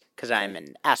 6 because I'm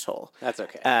an asshole. That's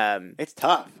okay. It's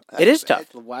tough. It is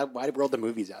tough. Wide world of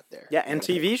movies out there. Yeah, and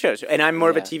TV shows. And I'm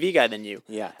more of a TV guy than you.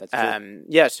 Yeah, that's true.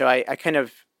 Yeah, so I kind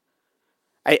of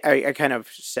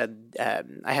said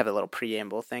I have a little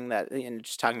preamble thing that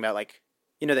just talking about like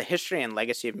the history and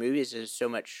legacy of movies is so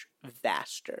much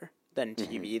vaster than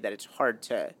TV that it's hard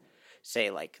to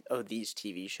say like, oh, these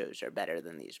TV shows are better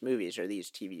than these movies, or these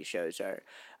TV shows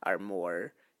are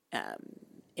more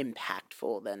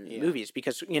impactful than movies,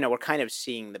 because we're kind of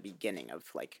seeing the beginning of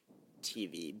like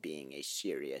TV being a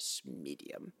serious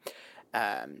medium.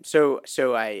 So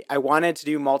I wanted to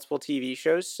do multiple TV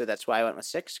shows, so that's why I went with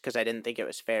 6, because I didn't think it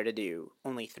was fair to do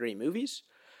only 3 movies.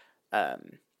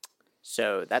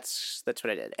 So that's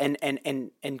what I did,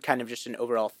 and kind of just an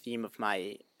overall theme of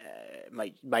my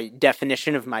my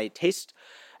definition of my taste.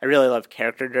 I really love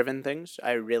character-driven things.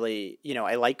 I really,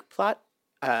 I like plot,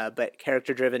 but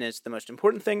character-driven is the most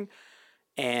important thing,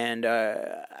 and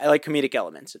I like comedic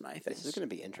elements in my things. This is going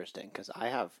to be interesting because I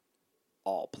have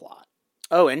all plot.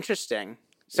 Oh, interesting.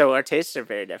 So our tastes are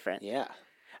very different. Yeah.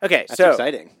 Okay, that's so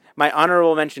exciting. My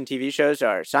honorable mention TV shows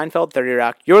are Seinfeld, 30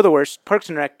 Rock, You're the Worst, Parks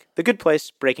and Rec, The Good Place,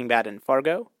 Breaking Bad, and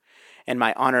Fargo. And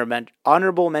my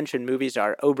honorable mention movies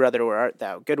are Oh Brother, Where Art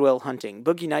Thou, Good Will Hunting,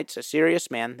 Boogie Nights, A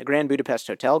Serious Man, The Grand Budapest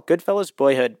Hotel, Goodfellas,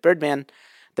 Boyhood, Birdman,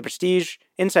 The Prestige,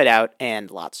 Inside Out, and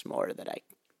lots more that I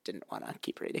didn't want to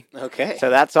keep reading. Okay. So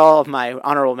that's all of my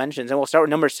honorable mentions. And we'll start with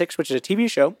number 6, which is a TV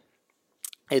show.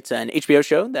 It's an HBO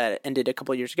show that ended a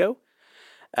couple years ago,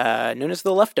 known as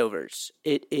The Leftovers.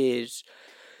 It is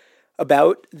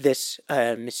about this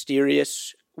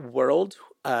mysterious world.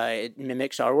 It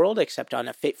mimics our world, except on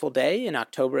a fateful day in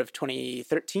October of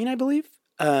 2013, I believe.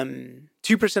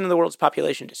 2% of the world's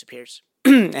population disappears,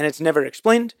 and it's never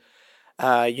explained.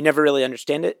 You never really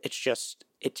understand it. It just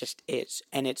is,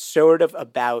 and it's sort of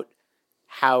about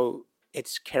how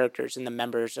its characters and the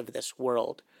members of this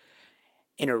world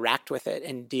interact with it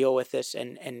and deal with this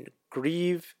and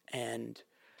grieve and.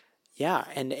 Yeah,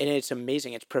 and it's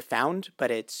amazing. It's profound,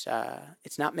 but it's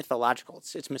not mythological.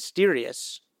 It's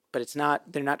mysterious, but it's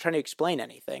not. They're not trying to explain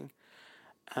anything.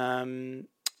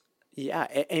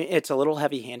 It's a little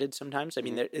heavy-handed sometimes. I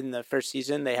mean, in the first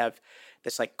season, they have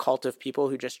this like cult of people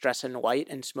who just dress in white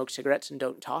and smoke cigarettes and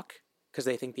don't talk because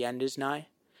they think the end is nigh.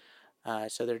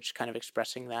 So they're just kind of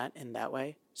expressing that in that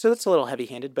way. So that's a little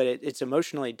heavy-handed, but it's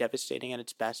emotionally devastating at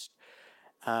its best.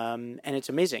 And it's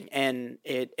amazing. And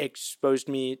it exposed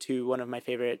me to one of my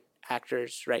favorite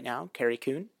actors right now, Carrie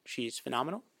Coon. She's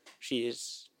phenomenal. She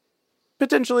is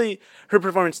potentially, her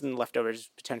performance in The Leftovers is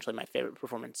potentially my favorite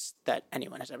performance that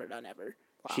anyone has ever done ever.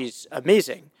 Wow. She's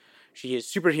amazing. She is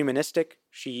super humanistic.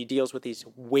 She deals with these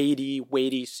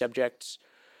weighty subjects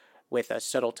with a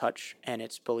subtle touch, and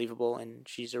it's believable, and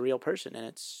she's a real person, and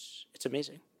it's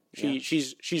amazing.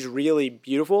 She's really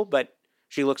beautiful, but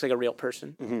she looks like a real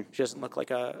person. Mm-hmm. She doesn't look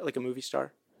like a movie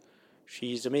star.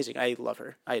 She's amazing. I love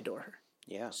her. I adore her.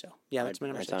 Yeah. So yeah, that's my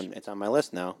number 6. It's on my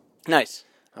list now. Nice.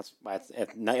 That's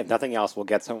if nothing else, we'll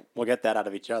get that out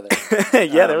of each other.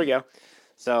 Yeah, there we go.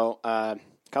 So, a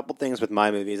couple things with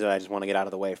my movies that I just want to get out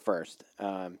of the way first.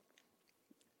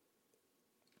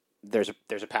 There's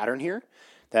a pattern here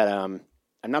that I'm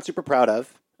not super proud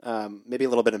of. Maybe a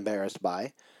little bit embarrassed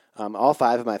by. All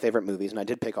 5 of my favorite movies, and I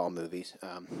did pick all movies.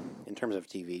 In terms of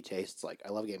TV tastes, like I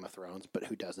love Game of Thrones, but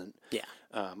who doesn't? Yeah.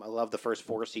 I love the first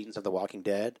 4 seasons of The Walking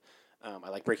Dead. I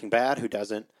like Breaking Bad. Who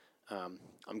doesn't?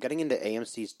 I'm getting into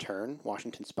AMC's Turn,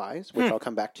 Washington Spies, which I'll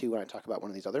come back to when I talk about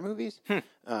one of these other movies.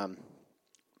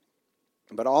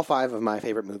 But all 5 of my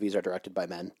favorite movies are directed by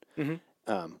men,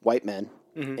 white men,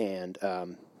 and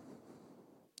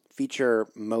feature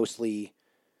mostly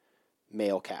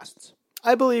male casts.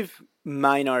 I believe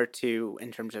mine are too,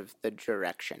 in terms of the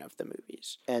direction of the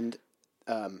movies. And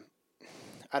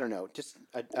I don't know, just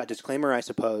a disclaimer, I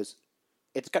suppose.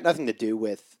 It's got nothing to do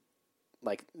with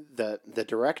like the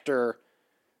director.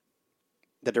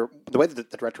 The way that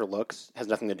the director looks has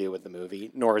nothing to do with the movie,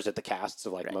 nor is it the casts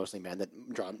of like mostly men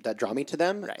that draw me to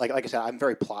them. Right. Like I said, I'm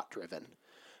very plot driven.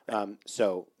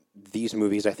 So these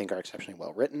movies I think are exceptionally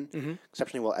well written,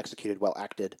 exceptionally well executed, well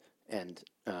acted, and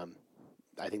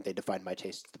I think they define my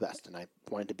tastes the best. And I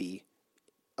wanted to be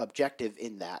objective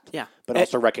in that, but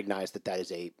also recognize that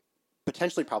is a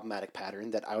potentially problematic pattern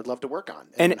that I would love to work on,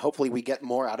 and hopefully we get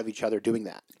more out of each other doing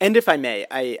that. And if I may,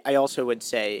 I also would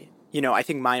say, I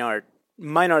think mine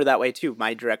are that way too.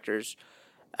 My directors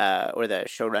or the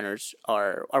showrunners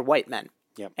are white men.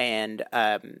 Yep. And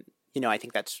I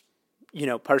think that's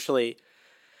partially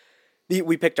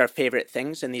we picked our favorite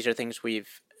things, and these are things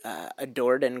we've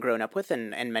adored and grown up with,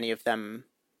 and many of them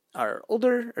are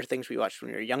older or things we watched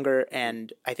when we were younger.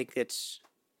 And I think it's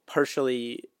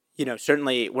partially,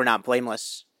 certainly we're not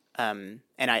blameless. And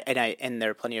there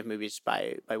are plenty of movies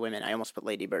by women. I almost put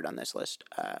Lady Bird on this list.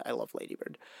 I love Lady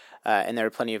Bird. And there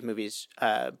are plenty of movies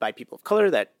by people of color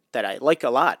that I like a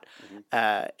lot.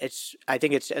 I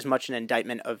think it's as much an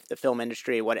indictment of the film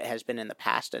industry, what it has been in the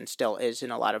past and still is in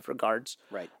a lot of regards.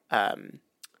 Right. And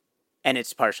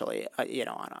it's partially,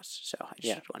 on us. So I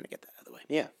just wanted to get that out of the way.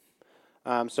 Yeah.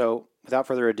 So without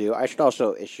further ado, I should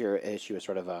also issue a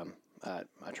sort of a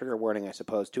trigger warning, I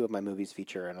suppose. 2 of my movies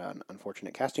feature an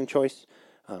unfortunate casting choice.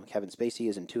 Kevin Spacey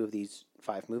is in 2 of these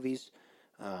 5 movies.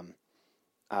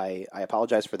 I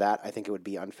apologize for that. I think it would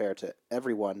be unfair to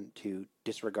everyone to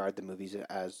disregard the movies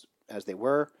as they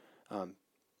were,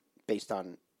 based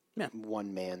on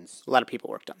one man's. A lot of people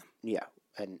worked on them. Yeah,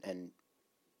 and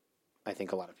I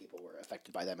think a lot of people were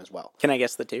affected by them as well. Can I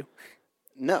guess the 2?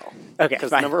 No. Okay,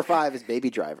 because fine. number 5 is Baby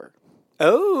Driver.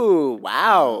 Oh,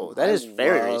 wow. That is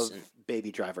very recent.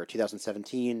 Baby Driver,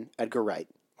 2017, Edgar Wright,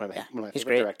 one of my favorite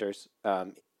great. directors.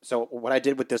 So what I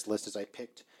did with this list is I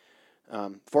picked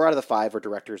 4 out of the 5 are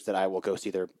directors that I will go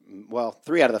see 3 out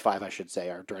of the 5, I should say,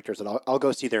 are directors that I'll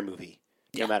go see their movie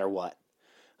no matter what.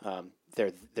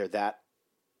 They're that.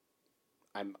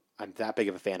 I'm that big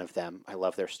of a fan of them. I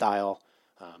love their style.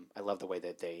 I love the way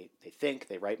that they think,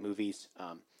 they write movies.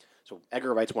 So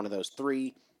Edgar Wright's one of those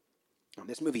 3.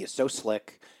 This movie is so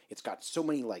slick. It's got so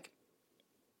many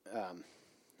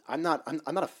I'm not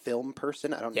a film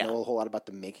person. I don't know a whole lot about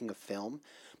the making of film,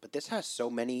 but this has so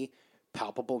many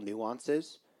palpable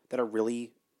nuances that are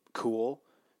really cool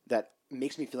that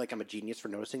makes me feel like I'm a genius for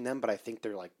noticing them. But I think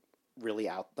they're really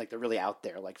out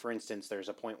there. Like, for instance, there's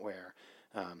a point where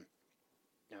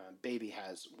Baby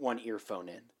has one earphone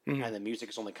in, and the music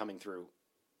is only coming through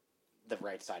the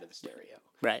right side of the stereo.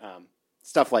 Right.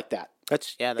 Stuff like that.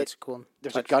 That's cool.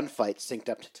 There's a gunfight synced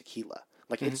up to Tequila.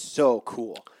 Like, it's so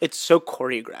cool. It's so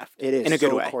choreographed. It is in a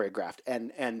good way. Choreographed,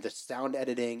 and the sound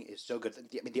editing is so good.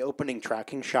 The opening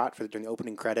tracking shot during the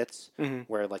opening credits,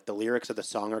 where the lyrics of the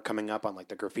song are coming up on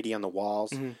the graffiti on the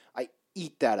walls. I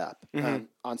eat that up.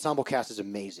 Ensemble cast is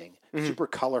amazing, super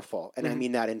colorful, and I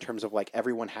mean that in terms of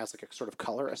everyone has a sort of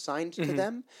color assigned to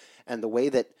them, and the way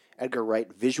that Edgar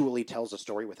Wright visually tells a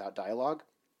story without dialogue.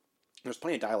 There's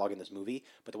plenty of dialogue in this movie,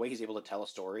 but the way he's able to tell a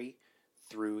story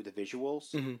through the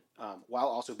visuals, while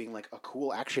also being a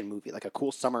cool action movie, a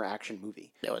cool summer action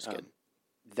movie. That was good.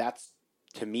 That's,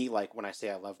 to me, when I say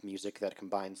I love music that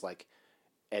combines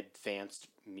advanced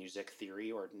music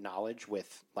theory or knowledge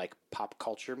with pop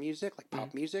culture music,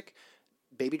 pop music.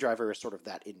 Baby Driver is sort of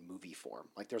that in movie form.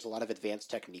 There's a lot of advanced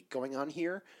technique going on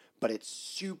here, but it's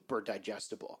super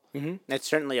digestible. It's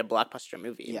certainly a blockbuster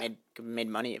movie. It made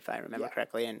money, if I remember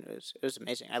correctly, and it was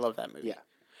amazing. I love that movie.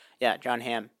 Yeah, John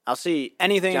Hamm. I'll see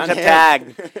anything except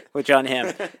Tag with John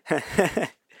Hamm.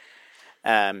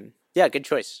 Yeah, good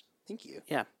choice. Thank you.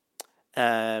 Yeah.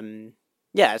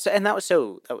 Yeah, so, and that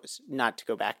was not to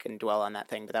go back and dwell on that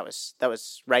thing, but that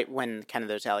was right when kind of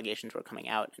those allegations were coming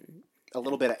out. And, A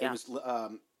little bit. yeah. It was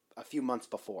a few months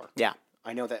before. Yeah.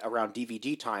 I know that around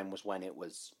DVD time was when it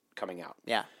was coming out.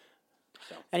 Yeah.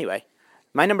 So. Anyway,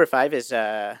 my number 5 is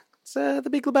The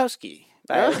Big Lebowski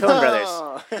by the Coen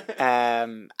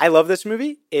Brothers. I love this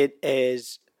movie. It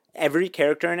is every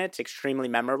character in it's extremely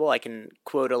memorable. I can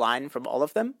quote a line from all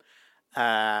of them.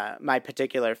 My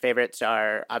particular favorites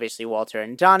are obviously Walter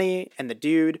and Donnie and the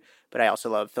dude, but I also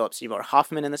love Philip Seymour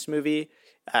Hoffman in this movie.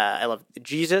 I love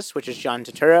Jesus, which is John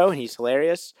Turturro, and he's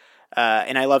hilarious.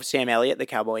 And I love Sam Elliott, the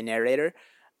cowboy narrator.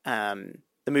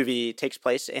 The movie takes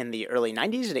place in the early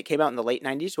 90s, and it came out in the late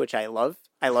 90s, which I love.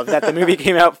 I love that the movie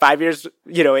came out 5 years,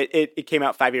 it came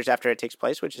out 5 years after it takes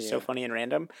place, which is so funny and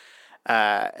random.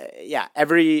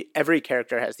 Every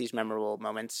character has these memorable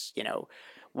moments,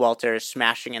 Walter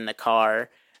smashing in the car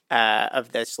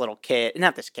of this little kid,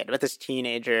 not this kid, but this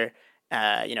teenager,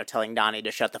 telling Donnie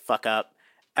to shut the fuck up.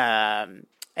 And,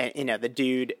 the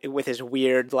dude with his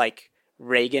weird,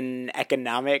 Reagan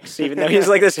economics, even though he's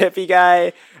like this hippie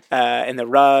guy, and the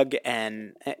rug,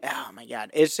 and oh my God,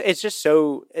 it's just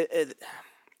so,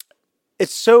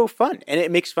 it's so fun, and it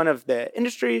makes fun of the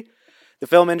industry. The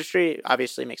film industry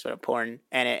obviously makes fun of porn,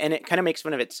 and it kind of makes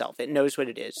fun of itself. It knows what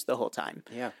it is the whole time.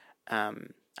 Yeah.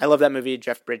 I love that movie.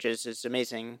 Jeff Bridges is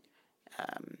amazing.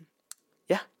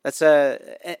 That's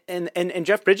and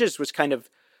Jeff Bridges was kind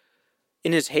of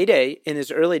in his heyday, in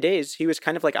his early days, he was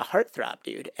kind of like a heartthrob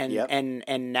dude,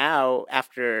 and now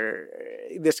after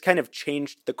this kind of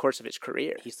changed the course of his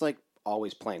career. He's like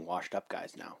always playing washed up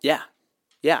guys now.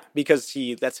 Yeah, because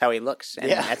that's how he looks,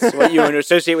 and that's what you want to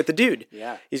associate with the dude.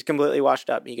 Yeah, he's completely washed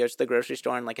up. He goes to the grocery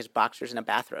store in his boxers and a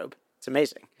bathrobe. It's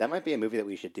amazing. That might be a movie that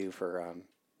we should do for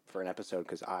an episode,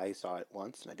 because I saw it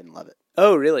once and I didn't love it.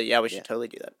 Oh, really? Yeah, we should totally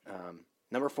do that.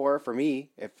 Number 4 for me,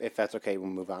 if that's okay, we'll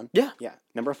move on. Yeah.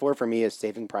 Number 4 for me is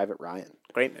Saving Private Ryan.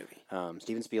 Great movie.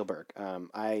 Steven Spielberg.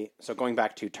 So going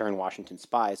back to Turn, Washington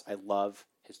Spies, I love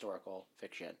historical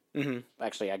fiction. Mm-hmm.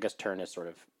 Actually, I guess Turn is sort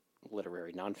of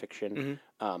literary nonfiction.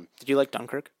 Mm-hmm. Did you like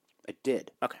Dunkirk? I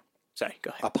did. Okay. Sorry, go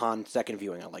ahead. Upon second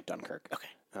viewing, I like Dunkirk. Okay.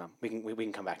 We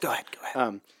can come back to Go that.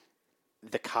 ahead.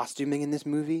 The costuming in this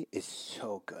movie is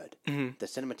so good. Mm-hmm. The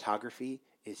cinematography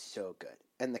is so good.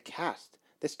 And the cast.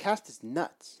 This cast is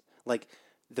nuts. Like,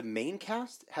 the main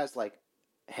cast has,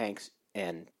 Hanks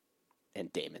and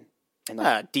Damon.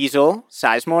 And Diesel,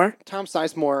 Sizemore. Tom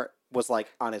Sizemore was,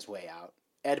 on his way out.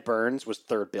 Ed Burns was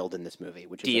third billed in this movie,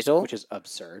 which is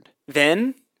absurd.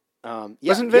 Vin?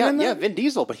 Wasn't Vin in there? Yeah, Vin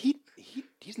Diesel, but he's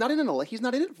not in it. He's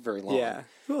not in it for very long. Yeah.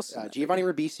 Giovanni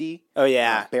Ribisi. Oh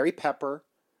yeah. Barry Pepper.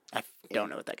 I don't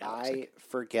know what that guy looks like. I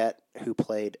forget who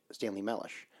played Stanley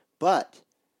Mellish, but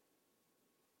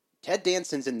Ted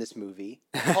Danson's in this movie.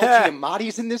 Paul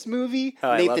Giamatti's in this movie.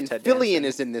 Oh, Nathan Fillion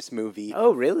is in this movie.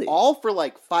 Oh, really? All for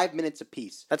 5 minutes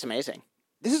apiece. That's amazing.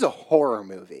 This is a horror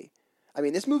movie. I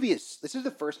mean, this is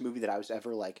the first movie that I was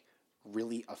ever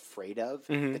really afraid of,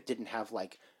 that didn't have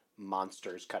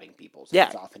monsters cutting people's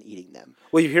heads off and eating them.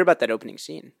 Well, you hear about that opening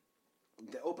scene.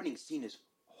 The opening scene is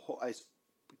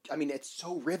it's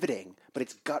so riveting, but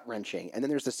it's gut wrenching. And then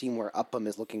there's the scene where Upham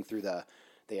is looking through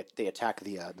they attack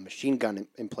the machine gun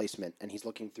emplacement, and he's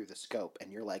looking through the scope,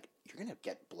 and you're you're gonna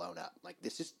get blown up.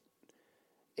 This is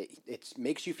it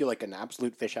makes you feel like an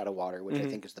absolute fish out of water, which I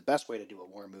think is the best way to do a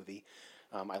war movie.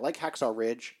 I like Hacksaw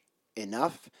Ridge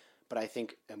enough, but I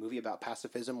think a movie about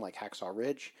pacifism like Hacksaw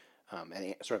Ridge,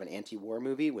 and sort of an anti-war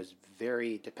movie, was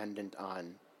very dependent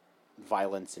on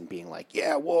violence and being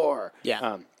war.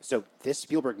 Yeah. So this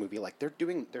Spielberg movie,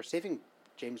 they're saving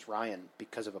James Ryan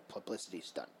because of a publicity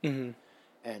stunt. Mm-hmm.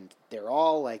 And they're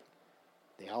all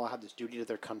they all have this duty to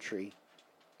their country,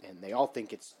 and they all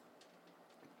think it's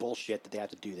bullshit that they have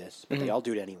to do this, but they all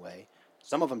do it anyway.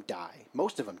 Some of them die.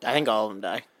 Most of them die. I think all of them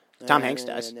die. Tom Hanks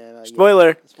dies. Spoiler.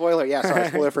 Yeah. Spoiler, yeah. Sorry,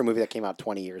 spoiler for a movie that came out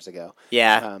 20 years ago.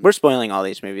 Yeah, we're spoiling all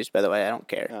these movies, by the way. I don't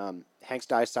care. Hanks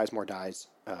dies, Sizemore dies,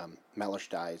 Mellish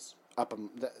dies.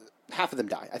 Half of them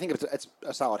die. I think it's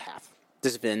a solid half.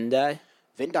 Does Vin die?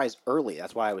 Vin dies early.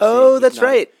 That's why I was. Oh, that's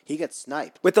right. He gets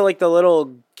sniped with the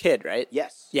little kid, right?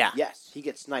 Yes. Yeah. Yes, he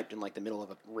gets sniped in the middle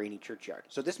of a rainy churchyard.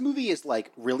 So this movie is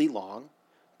really long,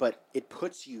 but it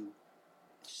puts you.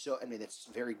 So it's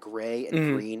very gray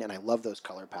and green, and I love those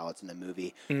color palettes in the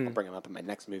movie. I'll bring them up in my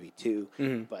next movie too.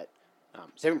 But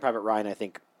Saving Private Ryan, I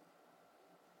think,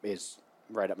 is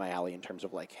right up my alley in terms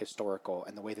of like historical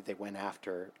and the way that they went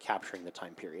after capturing the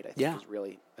time period. I think Yeah. was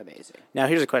really amazing. Now,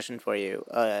 here's a question for you.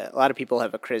 A lot of people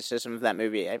have a criticism of that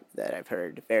movie that I've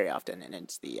heard very often, and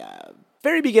it's the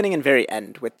very beginning and very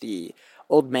end with the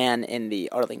old man in the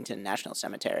Arlington National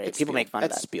Cemetery. People make fun of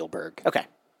That's that. Spielberg. Okay.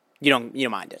 You don't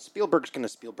mind it. Spielberg's going to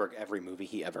Spielberg every movie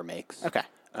he ever makes. Okay.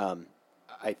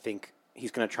 I think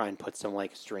he's going to try and put some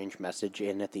like strange message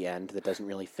in at the end that doesn't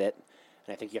really fit,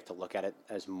 and I think you have to look at it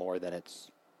as more than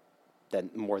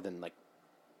like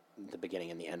the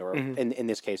beginning and the end, or in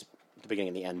this case, the beginning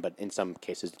and the end. But in some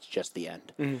cases, it's just the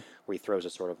end, where he throws a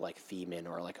sort of like theme in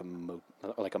or like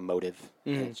a motive,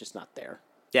 and it's just not there.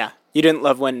 Yeah. You didn't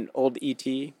love when old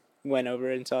E.T. went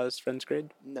over and saw his friend's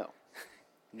grade? No.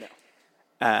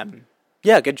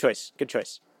 Yeah, good choice. Good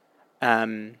choice.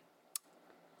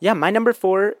 Yeah, my number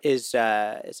 4 is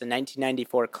a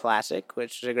 1994 classic,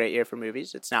 which is a great year for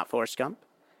movies. It's not Forrest Gump.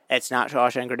 It's not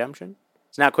Shawshank Redemption.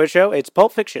 It's not Quiz Show. It's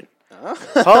Pulp Fiction.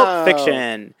 Pulp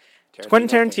Fiction. It's Quentin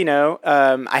Tarantino.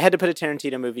 I had to put a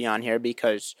Tarantino movie on here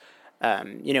because,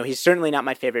 he's certainly not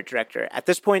my favorite director. At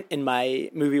this point in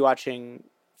my movie watching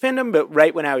fandom, but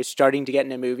right when I was starting to get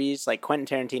into movies, like Quentin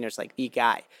Tarantino's like the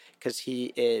guy because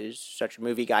he is such a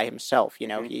movie guy himself.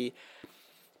 He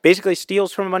basically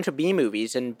steals from a bunch of B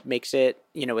movies and makes it,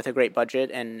 with a great budget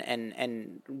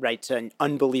and writes an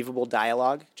unbelievable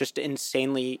dialogue, just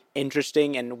insanely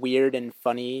interesting and weird and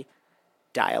funny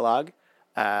dialogue,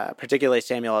 particularly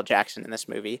Samuel L. Jackson in this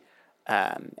movie,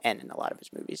 and in a lot of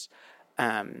his movies.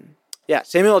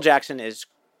 Samuel L. Jackson is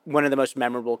one of the most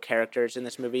memorable characters in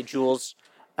this movie. Jules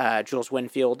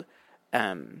Winfield.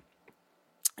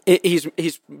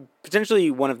 He's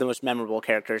potentially one of the most memorable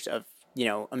characters of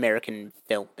American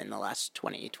film in the last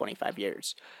 20, 25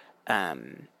 years. I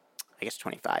guess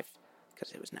 25,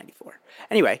 because it was 94.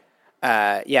 Anyway,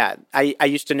 I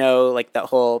used to know, like, the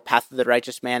whole path of the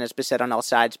righteous man is beset on all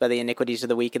sides by the iniquities of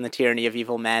the weak and the tyranny of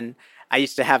evil men. I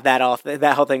used to have that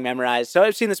whole thing memorized. So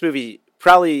I've seen this movie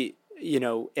probably,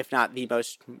 if not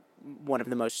one of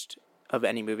the most of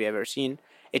any movie I've ever seen.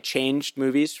 It changed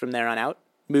movies from there on out.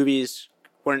 Movies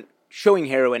weren't showing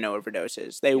heroin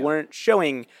overdoses. They weren't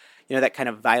showing that kind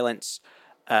of violence,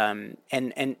 and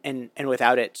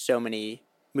without it, so many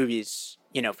movies,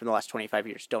 from the last 25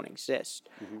 years don't exist.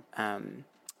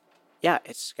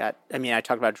 It's got, I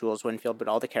talked about Jules Winfield, but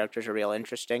all the characters are real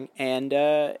interesting, and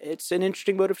it's an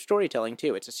interesting mode of storytelling,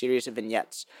 too. It's a series of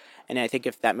vignettes, and I think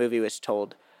if that movie was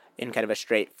told in kind of a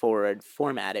straightforward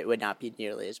format, it would not be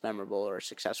nearly as memorable or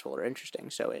successful or interesting.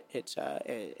 So it's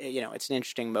an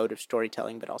interesting mode of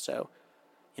storytelling, but also,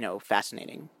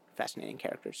 fascinating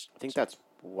characters. I think that's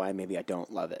why maybe I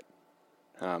don't love it.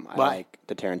 I Why? like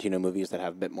the Tarantino movies that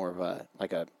have a bit more of a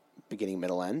beginning,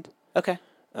 middle, end. Okay.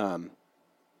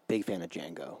 Big fan of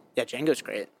Django. Yeah, Django's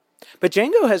great. But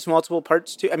Django has multiple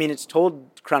parts too. It's told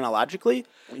chronologically,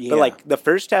 but like the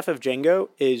first half of Django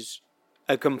is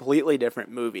a completely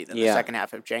different movie than the second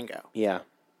half of Django. Yeah.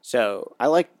 So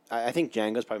I think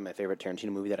Django's probably my favorite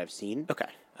Tarantino movie that I've seen. Okay.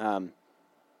 Have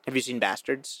you seen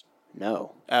Bastards?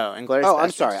 No. Oh, Inglourious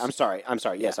Basterds. I'm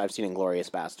sorry. Yes, I've seen Inglourious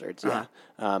Basterds. Yeah.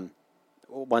 Uh-huh.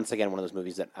 Once again, one of those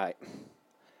movies that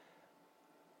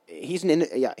he's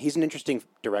an interesting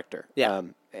director. Yeah.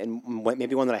 And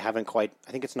maybe one that I haven't quite.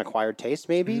 I think it's an acquired taste.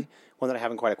 Maybe one that I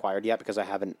haven't quite acquired yet because I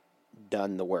haven't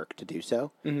done the work to do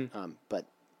so. But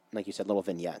like you said, little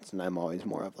vignettes, and I'm always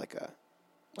more of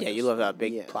you love a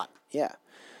big plot. Yeah.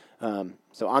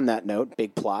 So on that note,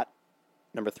 big plot.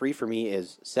 Number 3 for me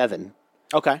is Seven.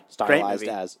 Okay. Stylized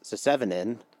as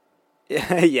Sevenin.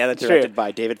 Yeah, that's directed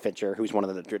by David Fincher, who's one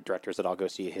of the directors that I'll go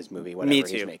see his movie, whatever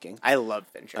he's making. I love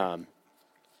Fincher.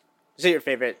 Is it your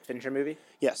favorite Fincher movie?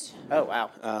 Yes. Oh,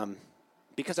 wow.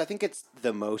 Because I think it's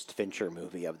the most Fincher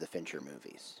movie of the Fincher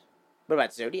movies. What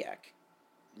about Zodiac?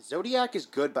 Zodiac is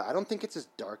good, but I don't think it's as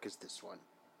dark as this one.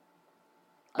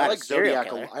 About I like Zodiac.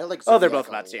 I like Zodiac. Oh, they're both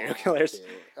about serial killers.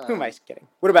 Who am I kidding?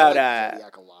 What about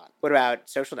Zodiac a lot. What about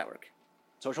Social Network?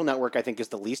 Social Network, I think, is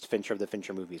the least Fincher of the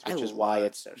Fincher movies, which is why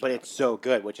it's it's so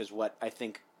good, which is what I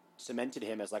think cemented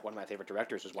him as like one of my favorite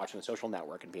directors. Was watching the Social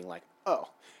Network and being like, oh,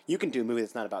 you can do a movie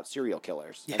that's not about serial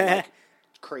killers and like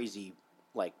crazy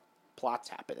like plots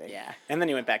happening. Yeah, and then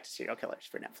he went back to serial killers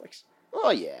for Netflix. Oh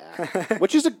yeah,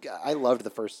 which is I loved the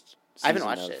first season. I haven't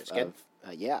watched it. It's good.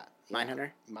 Yeah.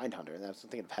 Mindhunter. Mindhunter. And I was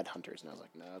thinking of Headhunters, and I was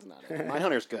like, no, that's not it.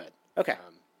 Mindhunter's good. Okay.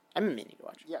 I've been meaning to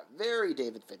watch it. Yeah, very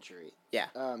David Fincher-y. Yeah.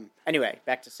 Anyway,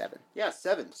 back to Seven. Yeah,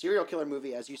 Seven. Serial killer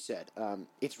movie, as you said.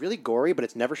 It's really gory, but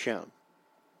it's never shown.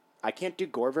 I can't do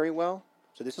gore very well,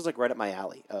 so this is like right up my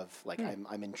alley of like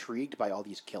I'm intrigued by all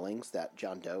these killings that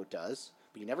John Doe does,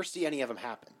 but you never see any of them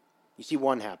happen. You see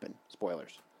one happen.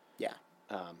 Spoilers. Yeah.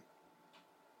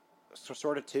 So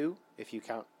sort of 2, if you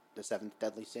count the seventh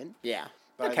deadly sin. Yeah,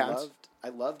 But that counts. I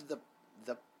loved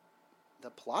the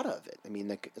plot of it. I mean,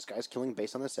 this guy's killing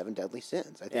based on the 7 deadly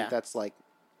sins. I think Yeah. that's like,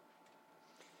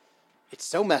 it's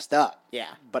so messed up.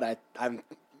 Yeah. But I'm right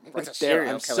It's a there.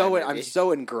 serial I'm killer I'm movie.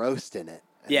 so engrossed in it.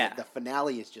 And Yeah. The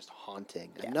finale is just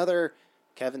haunting. Yeah. Another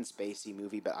Kevin Spacey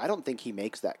movie, but I don't think he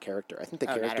makes that character. I think the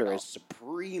Oh, not at character all. is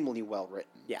supremely well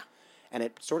written. Yeah. And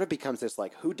it sort of becomes this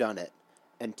like whodunit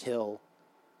until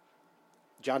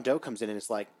John Doe comes in and it's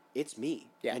like, it's me.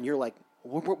 Yeah. And you're like,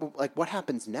 what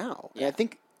happens now? And Yeah. I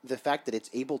think the fact that it's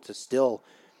able to still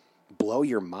blow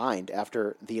your mind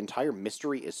after the entire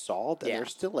mystery is solved, and Yeah. there's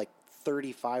still like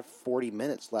 35, 40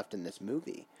 minutes left in this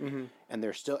movie, Mm-hmm. and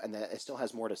that it still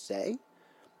has more to say.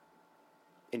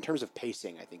 In terms of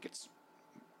pacing, I think it's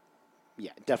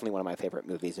definitely one of my favorite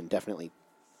movies, and definitely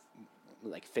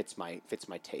like fits my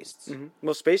tastes. Mm-hmm.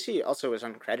 Well, Spacey also was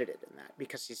uncredited in that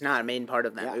because he's not a main part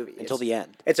of that Yeah, movie until the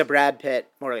end. It's a Brad Pitt,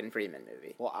 Morgan Freeman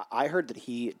movie. Well, I heard that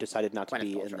he decided not to Gwyneth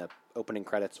be in Paltrow. the opening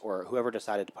credits, or whoever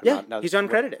decided to put him Yeah, out. No, he's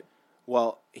uncredited.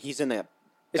 Well, he's in the.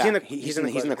 Is he in the- He's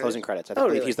in the closing credits. I Oh,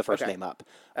 believe really? he's the first Okay. name up.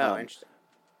 Oh, interesting.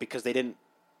 Because they didn't.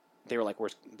 They were like,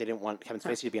 they didn't want Kevin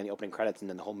Spacey to be on the opening credits, and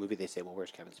then the whole movie they say, well,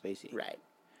 where's Kevin Spacey? Right.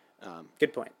 Um,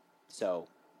 Good point. so,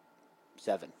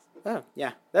 7. Oh,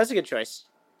 yeah. That's a good choice.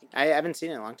 I haven't seen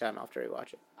it in a long time. I'll have to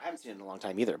rewatch it. I haven't seen it in a long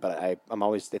time either, but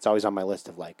it's always on my list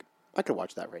of like, I could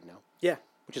watch that right now, Yeah.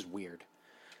 which is weird.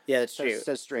 Yeah, that's true.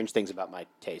 Says strange things about my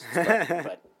tastes,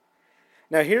 but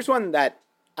Now, here's one that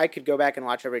I could go back and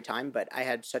watch every time, but I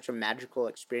had such a magical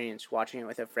experience watching it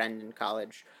with a friend in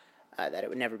college that it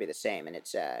would never be the same. And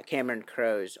it's Cameron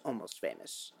Crowe's Almost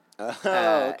Famous.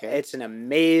 okay. It's an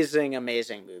amazing,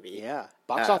 amazing movie. Yeah.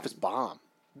 Box office bomb.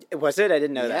 Was it? I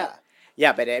didn't know that.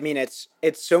 Yeah, but I mean, it's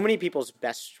so many people's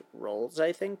best roles,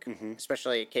 I think,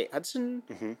 especially Kate Hudson.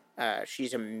 Mhm.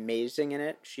 She's amazing in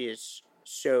it. She is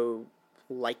so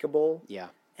likable Yeah.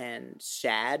 and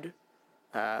sad,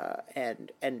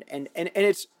 and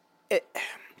it's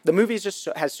the movie is just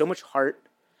has so much heart.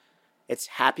 It's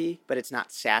happy, but it's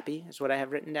not sappy, is what I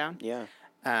have written down. Yeah.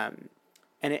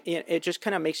 And it just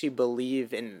kind of makes you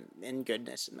believe in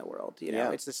goodness in the world. You know,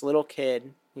 Yeah. it's this little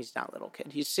kid. He's not a little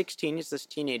kid. He's 16. He's this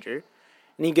teenager,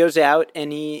 and he goes out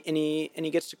and he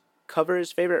gets to cover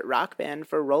his favorite rock band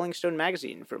for Rolling Stone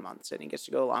magazine for months, and he gets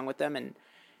to go along with them, and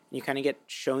you kind of get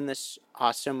shown this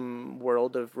awesome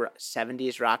world of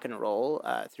 70s rock and roll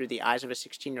through the eyes of a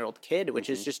 16-year-old kid, which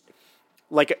is just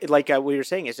like we were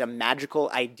saying, is a magical,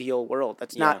 ideal world.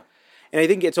 That's not. And I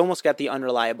think it's almost got the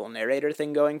unreliable narrator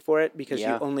thing going for it because you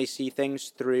only see things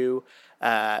through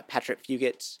Patrick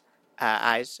Fugit's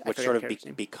eyes. Which sort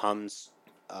of becomes,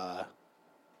 I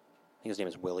think his name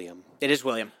is William. It is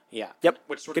William. Yeah. Yep.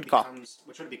 Which sort Good of call. becomes,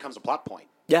 which sort of becomes a plot point.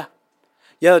 Yeah.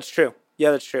 Yeah, that's true.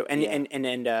 Yeah, that's true. And Yeah.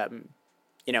 and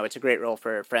you know, it's a great role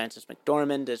for Frances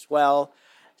McDormand as well.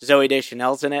 Zoe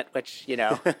Deschanel's in it, which, you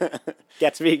know,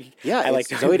 gets me. Yeah, I like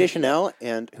Zoe Deschanel,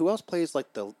 and who else plays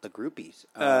like the groupies?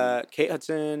 Kate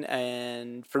Hudson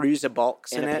and Fairuza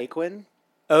Balk's in Anna it. Paquin.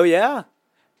 Oh yeah,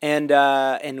 and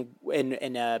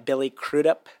Billy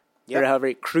Crudup. Yep. Or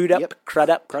however, Crudup. Yep.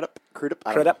 Crudup. Crudup.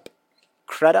 I don't know.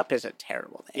 Crudup is a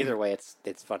terrible name. Either way,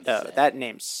 it's fun to Oh, say. that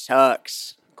name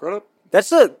sucks. Crudup.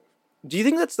 Do you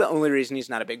think that's the only reason he's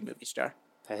not a big movie star?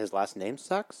 That his last name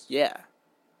sucks? Yeah.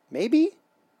 Maybe?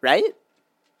 Right?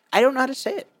 I don't know how to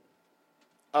say it.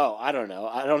 Oh, I don't know.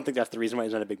 I don't think that's the reason why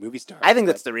he's not a big movie star. I think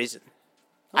that's the reason.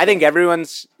 I think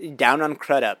everyone's down on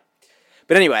Crudup.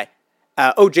 But anyway,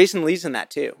 Jason Lee's in that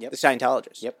too. Yep. The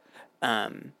Scientologist. Yep.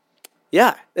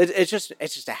 Yeah, it's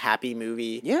just a happy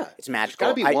movie. Yeah. It's There's magical.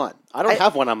 got to be one. I don't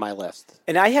have one on my list.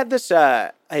 And I had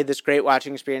this great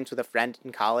watching experience with a friend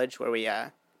in college where we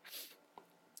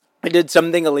did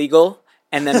something illegal,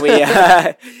 and then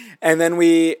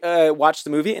we watched the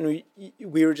movie, and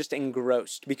we were just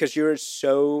engrossed because you were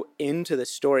so into the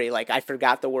story. Like, I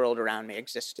forgot the world around me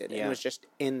existed. Yeah. It was just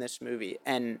in this movie,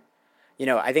 and you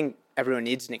know, I think everyone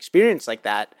needs an experience like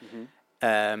that.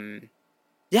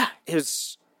 Yeah,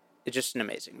 it's just an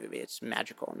amazing movie. It's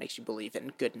magical and makes you believe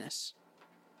in goodness.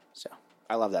 So,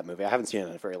 I love that movie. I haven't seen it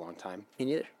in a very long time. me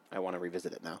neither. I want to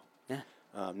revisit it now. Yeah.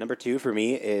 Number 2 for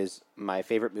me is my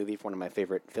favorite movie for one of my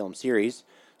favorite film series.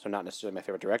 So not necessarily my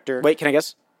favorite director. Wait, can I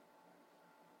guess?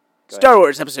 Go Star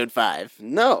Wars Episode 5.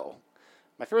 No.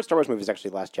 My favorite Star Wars movie is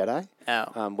actually Last Jedi,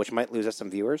 Oh. which might lose us some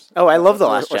viewers. Oh, I love The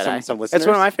Or Last some Jedi. listeners. It's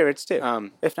one of my favorites, too.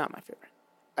 If not my favorite.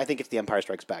 I think it's The Empire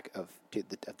Strikes Back of the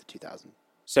 2000.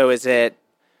 So is it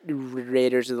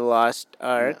Raiders of the Lost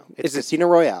Ark? No. It's Is it? Casino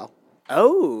Royale.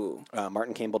 Oh.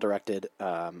 Martin Campbell directed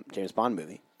James Bond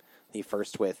movie. The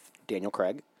first with Daniel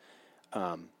Craig.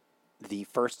 the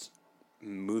first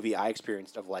movie I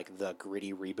experienced of like the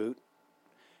gritty reboot.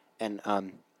 And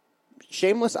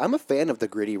Shameless, I'm a fan of the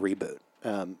gritty reboot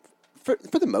for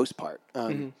the most part.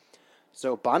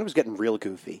 So Bond was getting real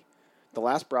goofy. The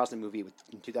last Brosnan movie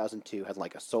in 2002 had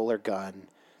like a solar gun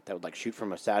that would like shoot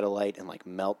from a satellite and like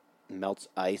melts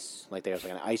ice. Like there was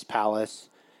like an ice palace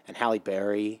and Halle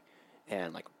Berry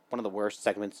and like one of the worst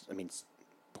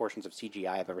portions of CGI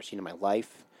I've ever seen in my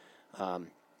life.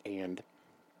 And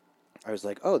I was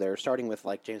like, oh, they're starting with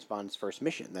like James Bond's first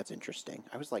mission. That's interesting.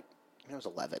 I was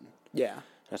 11. Yeah. And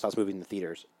I saw this movie in the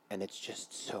theaters, and it's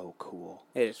just so cool.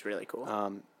 It is really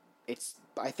cool. It's,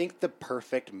 I think, the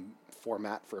perfect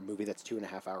format for a movie that's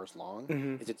 2.5 hours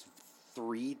long. Is it's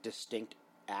 3 distinct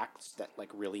acts that like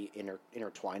really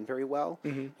intertwine very well.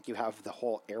 Like you have the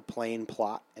whole airplane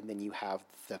plot, and then you have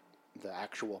the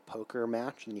actual poker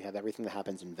match, and you have everything that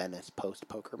happens in Venice post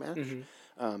poker match.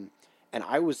 And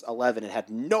I was 11 and had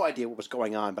no idea what was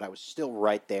going on, but I was still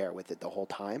right there with it the whole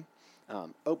time.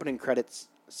 Opening credits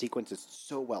sequence is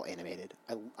so well animated.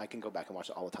 I can go back and watch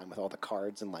it all the time with all the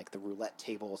cards and like the roulette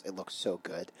tables. It looks so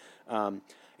good.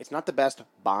 It's not the best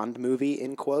Bond movie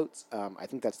in quotes. I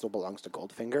think that still belongs to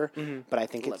Goldfinger, but I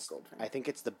think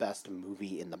it's the best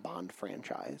movie in the Bond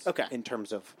franchise. Okay. In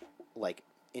terms of like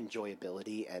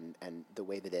enjoyability and the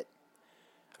way that it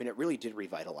really did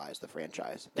revitalize the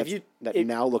franchise.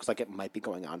 Now looks like it might be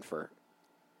going on for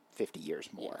 50 years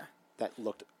more. Yeah. That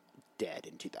looked dead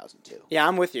in 2002. Yeah,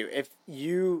 I'm with you.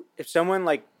 If someone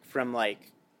like from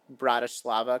like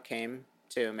Bratislava came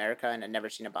to America and had never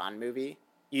seen a Bond movie,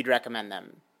 you'd recommend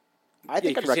them. I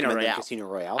think I'd Casino recommend Royale. Casino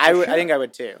Royale. I Sure. think I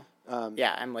would too.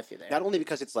 Yeah, I'm with you there. Not only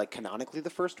because it's like canonically the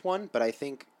first one, but I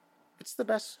think It's the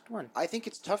best one. I think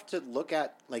it's tough to look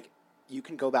at. Like, you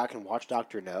can go back and watch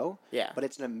Dr. No. Yeah. But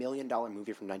it's a $1 million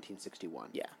movie from 1961.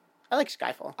 Yeah. I like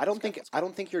Skyfall. I don't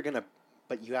think you're gonna.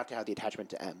 But you have to have the attachment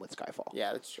to M with Skyfall.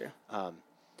 Yeah, that's true.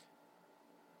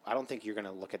 I don't think you're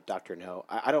gonna look at Dr. No.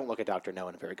 I don't look at Dr. No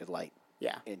in a very good light.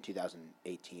 Yeah. In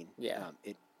 2018. Yeah.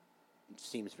 It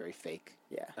seems very fake.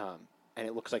 Yeah. And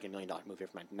it looks like $1 million movie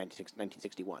from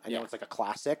 1961. I know Yeah. it's like a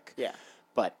classic. Yeah.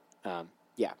 But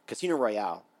yeah, Casino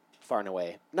Royale,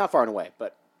 not far and away,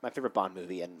 but my favorite Bond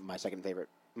movie and my second favorite,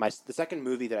 the second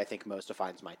movie that I think most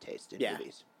defines my taste in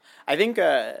movies. I think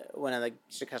one of the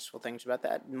successful things about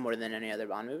that, more than any other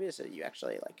Bond movie, is that you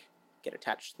actually like get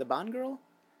attached to the Bond girl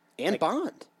And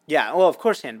Bond. Yeah, well, of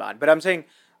course, and Bond, but I'm saying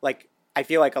like I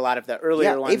feel like a lot of the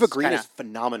earlier ones. Ava Green is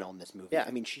phenomenal in this movie. Yeah.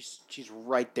 I mean, she's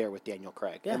right there with Daniel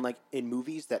Craig. Yeah. And like in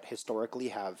movies that historically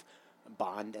have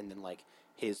Bond and then like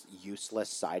his useless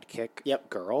sidekick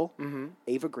girl,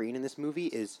 Ava Green in this movie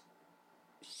is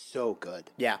so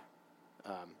good. Yeah.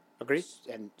 Agreed.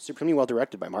 And supremely well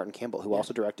directed by Martin Campbell, who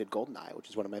also directed GoldenEye, which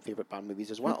is one of my favorite Bond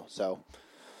movies as well. So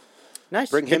nice.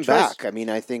 bring Good him choice. back. I mean,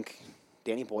 I think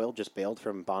Danny Boyle just bailed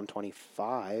from Bond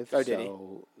 25. Oh, did he?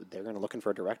 So they're going to looking for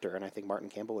a director, and I think Martin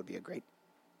Campbell would be a great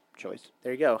choice.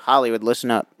 There you go. Hollywood, listen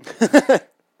up.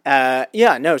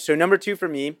 So number 2 for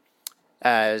me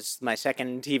is my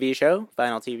second TV show,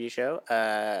 final TV show.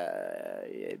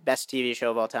 Best TV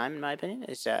show of all time, in my opinion,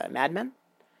 is Mad Men.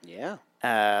 Yeah.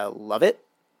 Love it.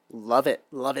 Love it.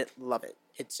 Love it. Love it.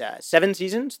 It's 7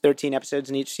 seasons, 13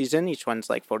 episodes in each season. Each one's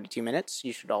like 42 minutes.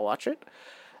 You should all watch it.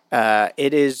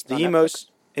 It is the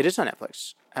most... It is on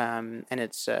Netflix. And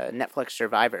it's Netflix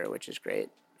Survivor, which is great.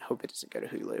 I hope it doesn't go to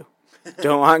Hulu.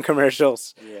 Don't want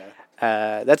commercials.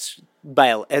 Yeah. That's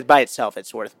by itself,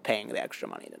 it's worth paying the extra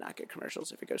money to not get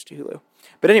commercials if it goes to Hulu.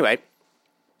 But anyway,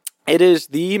 it is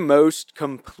the most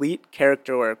complete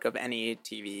character work of any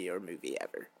TV or movie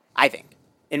ever, I think.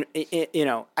 And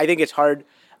I think it's hard.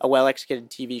 A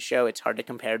well-executed TV show, it's hard to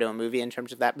compare to a movie in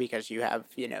terms of that because you have,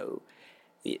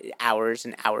 hours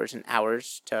and hours and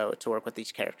hours to work with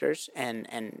these characters.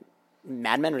 And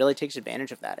Mad Men really takes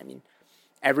advantage of that. I mean,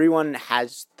 everyone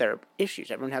has their issues.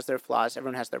 Everyone has their flaws.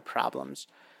 Everyone has their problems.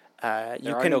 There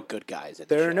are no good guys in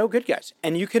There are no good guys.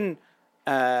 And you can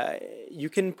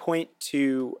point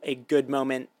to a good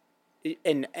moment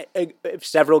in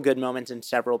several good moments and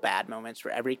several bad moments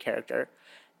for every character.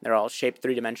 They're all shaped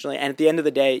 3-dimensionally. And at the end of the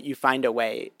day, you find a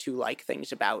way to like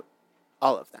things about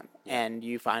all of them. And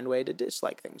you find a way to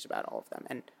dislike things about all of them.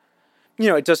 And,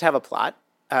 it does have a plot.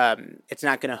 It's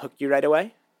not going to hook you right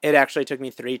away. It actually took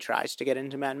me 3 tries to get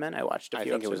into Mad Men. I watched a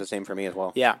few episodes. It was the same for me as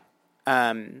well. Yeah.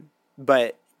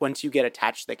 But once you get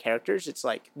attached to the characters, it's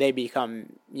like they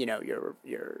become, your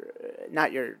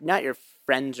not your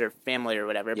friends or family or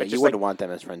whatever. Yeah, but you just wouldn't want them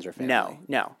as friends or family.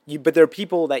 No. But they're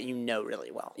people that you know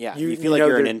really well. Yeah, you feel like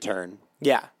you're an intern.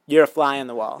 Yeah, you're a fly on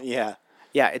the wall. Yeah.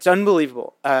 Yeah, it's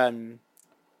unbelievable.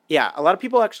 Yeah, a lot of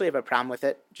people actually have a problem with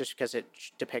it just because it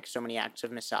depicts so many acts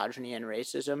of misogyny and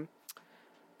racism.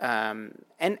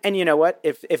 And you know what?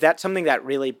 If that's something that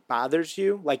really bothers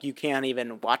you, like you can't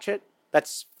even watch it,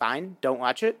 that's fine. Don't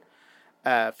watch it.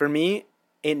 For me,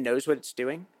 it knows what it's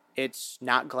doing. It's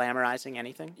not glamorizing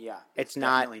anything. Yeah, It's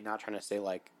definitely not trying to say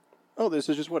like, oh, this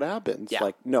is just what happens. Yeah.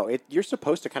 Like, no, you're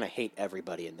supposed to kind of hate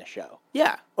everybody in the show.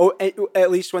 Yeah. Oh, at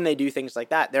least when they do things like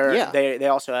that, Yeah. they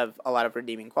also have a lot of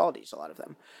redeeming qualities. A lot of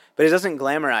them, but it doesn't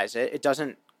glamorize it. It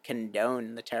doesn't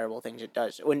condone the terrible things it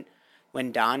does.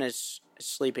 When Don is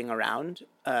sleeping around,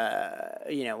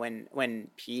 when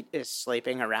Pete is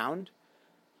sleeping around,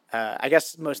 I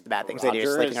guess most of the bad things they do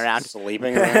is sleeping around.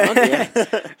 Sleeping around.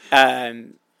 Yeah.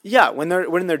 Yeah.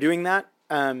 When they're doing that,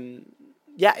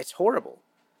 yeah, it's horrible.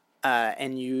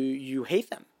 And you hate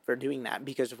them for doing that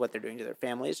because of what they're doing to their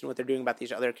families and what they're doing about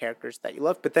these other characters that you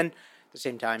love. But then at the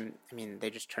same time, I mean, they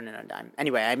just turn it on a dime.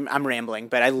 Anyway, I'm rambling,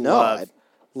 but I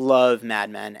love Mad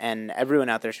Men, and everyone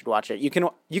out there should watch it. You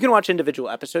can watch individual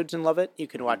episodes and love it. You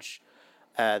can watch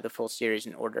the full series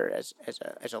in order as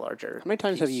a larger. How many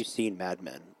times piece. have you seen Mad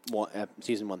Men,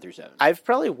 season 1 through 7? I've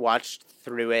probably watched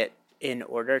through it in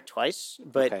order twice,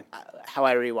 but Okay. How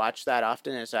I rewatch that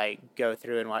often is I go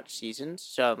through and watch seasons.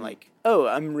 So I'm like, oh,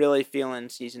 I'm really feeling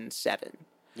season 7.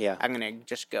 Yeah. I'm gonna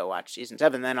just go watch season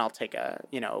 7. Then I'll take a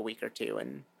week or two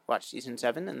and watch season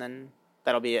 7, and then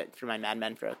that'll be it for my Mad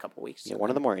Men for a couple weeks. Yeah,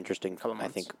 one of the more interesting, Couple I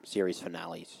months. think, series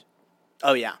finales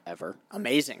Oh yeah, ever.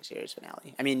 amazing series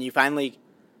finale. I mean, you finally.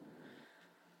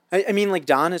 I mean, like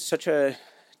Don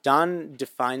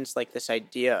defines like this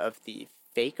idea of the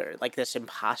faker, like this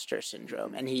imposter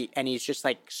syndrome, and he's just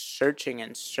like searching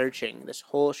and searching this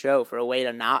whole show for a way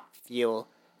to not feel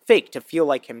fake, to feel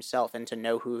like himself, and to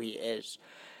know who he is.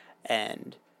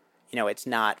 And it's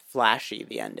not flashy,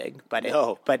 the ending, but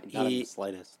Not in he the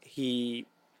slightest.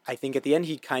 I think at the end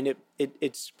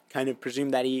it's kind of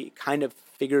presumed that he kind of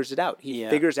figures it out. He Yeah.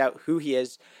 figures out who he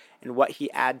is and what he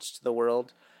adds to the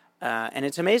world, and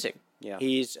it's amazing. Yeah.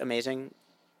 He's amazing.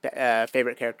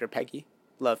 Favorite character, Peggy.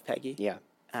 Love Peggy. Yeah,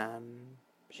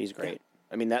 she's great.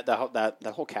 I mean that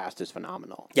whole cast is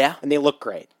phenomenal. Yeah. and they look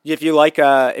great. If you like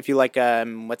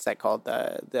what's that called,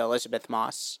 the Elizabeth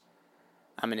Moss,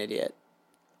 I'm an idiot.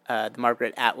 The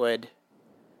Margaret Atwood.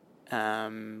 Why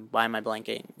am I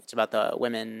blanking? It's about the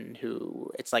women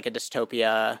who. It's like a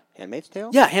dystopia. Handmaid's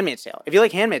Tale. Yeah, Handmaid's Tale. If you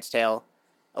like Handmaid's Tale,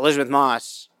 Elizabeth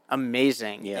Moss,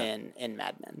 amazing Yeah. in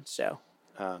Mad Men. So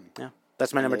Um, yeah,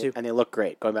 that's my number 2. and they look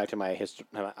great. Going back to my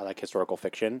I like historical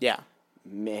fiction. Yeah,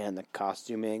 Man, the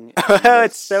costuming.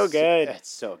 It's so good. It's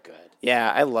so good.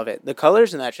 yeah, I love it. The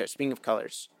colors in that show. Speaking of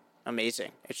colors,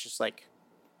 amazing. It's just like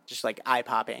eye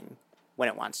popping when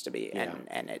it wants to be,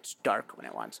 and it's dark when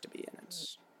it wants to be, and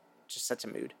it's just sets a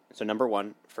mood. So number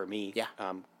 1 for me. Yeah.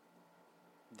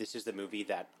 This is the movie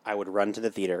that I would run to the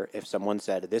theater if someone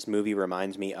said this movie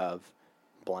reminds me of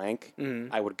blank.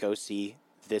 Mm-hmm. I would go see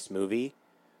this movie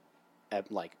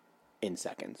in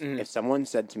seconds. Mm-hmm. If someone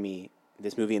said to me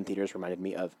this movie in theaters reminded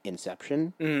me of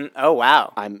Inception, Oh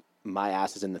wow! my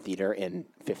ass is in the theater in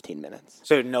 15 minutes.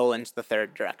 So Nolan's the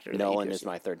third director. that you Nolan go is see.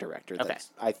 my third director. Okay.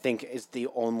 That's, I think, is the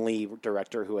only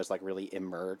director who has like really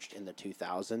emerged in the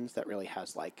 2000s that really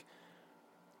has like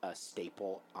a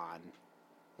staple on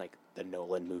like the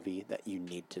Nolan movie that you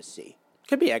need to see.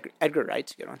 Could be Edgar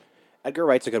Wright's a good one. Edgar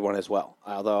Wright's a good one as well.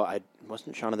 Although I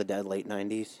wasn't Shaun of the Dead late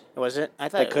 90s. Was it? I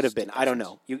thought It could was have been. I don't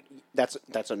 2000s. know.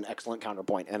 That's an excellent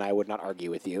counterpoint, and I would not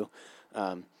argue with you.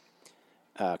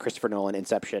 Christopher Nolan,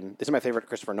 Inception. This is my favorite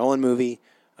Christopher Nolan movie.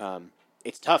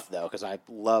 It's tough though because I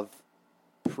love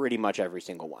pretty much every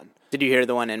single one. Did you hear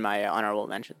the one in my honorable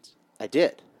mentions? I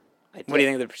did. What do you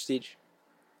think of The Prestige?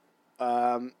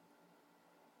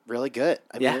 Really good.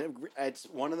 I Yeah. mean, it's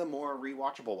one of the more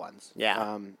rewatchable ones.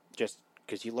 Yeah. Just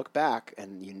because you look back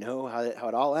and you know how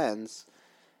it all ends,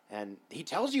 and he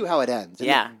tells you how it ends. In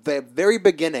Yeah. the very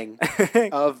beginning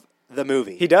of the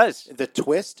movie. He does. The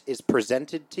twist is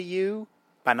presented to you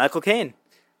By Michael Caine.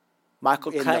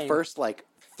 Michael in Caine. the first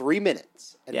 3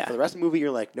 minutes, and Yeah. for the rest of the movie, you're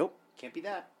like, nope, can't be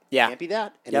that. Yeah. Can't be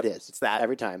that, and Yep, it is. it's that.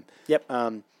 every time. Yep.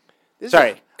 This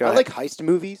Sorry, is, go I ahead. like heist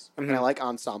movies and I Mhm. like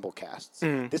ensemble casts.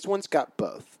 Mhm. This one's got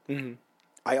both. Mhm.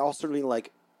 I also really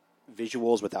like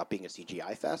visuals without being a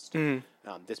CGI fest. Mhm.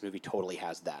 This movie totally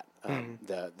has that.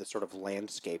 The sort of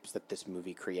landscapes that this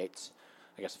movie creates,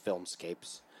 I guess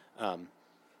filmscapes,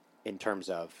 in terms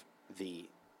of the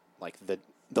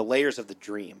layers of the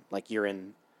dream. Like you're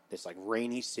in this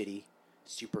rainy city,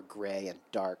 super gray and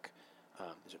dark.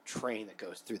 There's a train that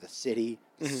goes through the city.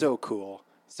 So cool.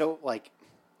 So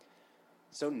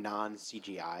so non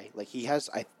CGI. Like he has,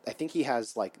 I think he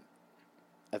has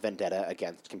a vendetta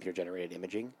against computer generated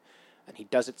imaging. and he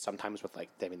does it sometimes with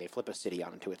they flip a city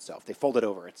onto itself. They fold it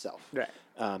over itself. Right.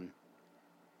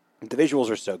 The visuals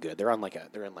are so good. They're in like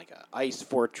a ice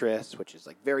fortress, which is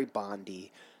like very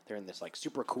Bondy. They're in this like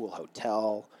super cool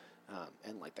hotel,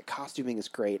 and like the costuming is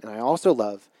great. And I also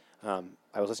love.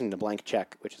 I was listening to Blank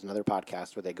Check, which is another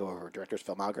podcast where they go over directors'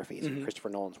 filmographies. And Christopher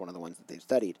Nolan's one of the ones that they've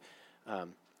studied.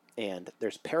 And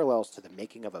there's parallels to the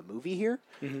making of a movie here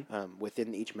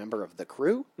within each member of the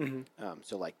crew.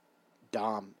 So like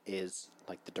Dom is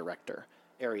like the director,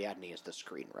 Ariadne is the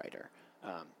screenwriter,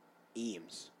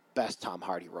 Eames, best Tom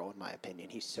Hardy role in my opinion.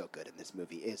 He's so good in this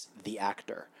movie. Is the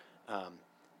actor.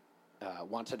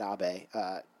 Watanabe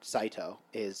Saito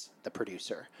is the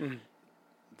producer.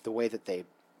 The way that they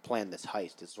plan this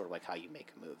heist is sort of like how you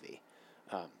make a movie,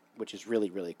 which is really,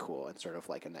 really cool and sort of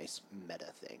like a nice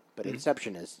meta thing. But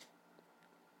Inception is,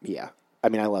 I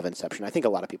mean, I love Inception. I think a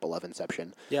lot of people love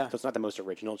Inception. Yeah. So it's not the most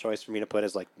original choice for me to put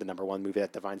as like the number one movie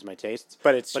that defines my tastes.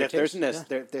 But if there's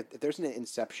an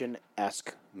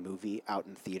Inception-esque movie out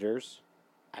in theaters,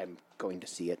 I'm going to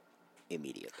see it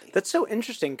immediately. That's so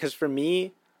interesting because for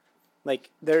me,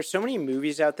 like, there are so many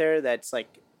movies out there that's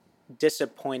like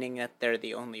disappointing that they're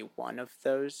the only one of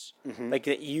those. Like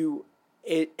that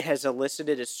it has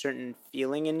elicited a certain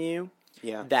feeling in you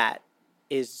that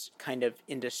is kind of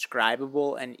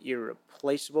indescribable and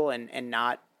irreplaceable and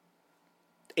not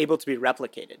able to be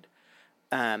replicated.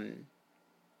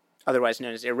 Otherwise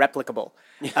known as irreplicable.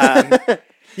 And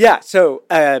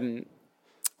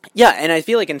I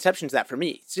feel like Inception's that for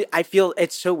me. See, I feel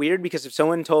it's so weird because if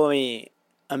someone told me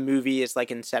a movie is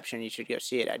like Inception, you should go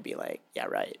see it, I'd be like, yeah,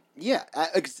 right. Yeah,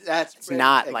 It's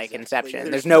not like Inception.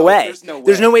 There's no way.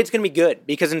 There's no way it's going to be good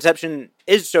because Inception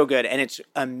is so good, and it's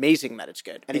amazing that it's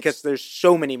good because there's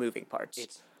so many moving parts.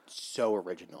 It's so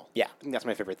original. Yeah. I think that's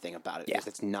my favorite thing about it. Yeah. Is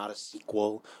it's not a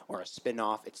sequel or a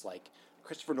spin-off. It's like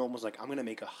Christopher Nolan was like, I'm going to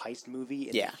make a heist movie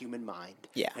in the human mind.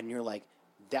 Yeah. And you're like,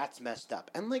 that's messed up.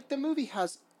 And like the movie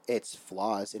has its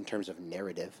flaws in terms of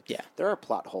narrative. Yeah. There are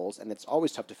plot holes, and it's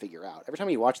always tough to figure out. Every time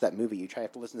you watch that movie, you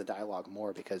have to listen to dialogue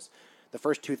more because the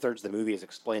first 2/3 of the movie is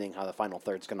explaining how the final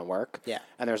third's going to work. Yeah.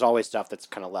 And there's always stuff that's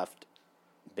kind of left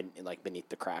beneath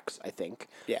the cracks, I think.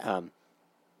 Yeah.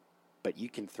 But you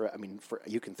can throw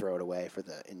it away for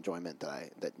the enjoyment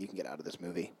that you can get out of this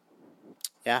movie.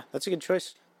 Yeah, that's a good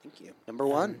choice. Thank you. Number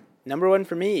one. Number one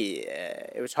for me,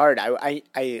 it was hard. I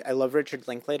love Richard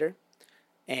Linklater,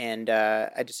 and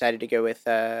I decided to go with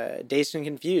Dazed and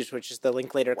Confused, which is the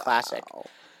Linklater classic.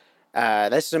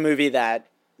 This is a movie that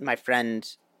my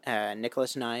friend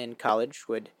Nicholas and I in college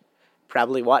would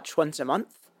probably watch once a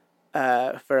month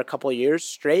for a couple years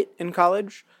straight in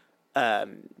college,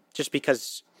 just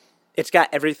because it's got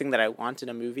everything that I want in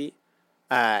a movie.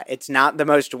 It's not the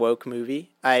most woke movie.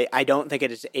 I don't think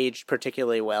it has aged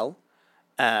particularly well.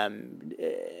 Matthew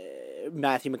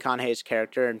McConaughey's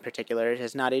character in particular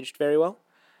has not aged very well.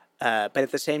 But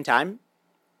at the same time,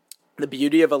 the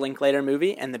beauty of a Linklater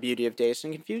movie and the beauty of Dazed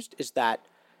and Confused is that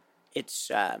it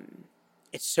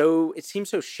seems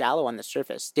so shallow on the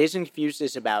surface. Dazed and Confused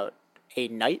is about a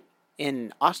night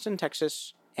in Austin,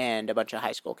 Texas, and a bunch of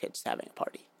high school kids having a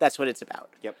party. That's what it's about.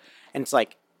 Yep. And it's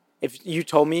like, if you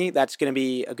told me that's going to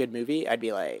be a good movie, I'd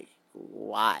be like,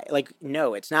 why? Like,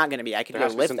 no, it's not going to be. I could go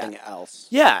live something that. else.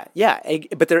 Yeah.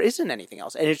 But there isn't anything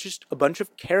else. And it's just a bunch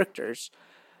of characters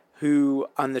who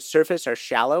on the surface are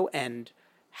shallow and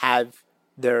have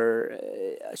their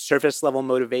surface level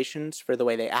motivations for the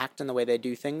way they act and the way they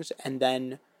do things. And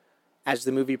then as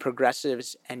the movie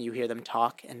progresses and you hear them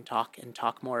talk and talk and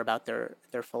talk more about their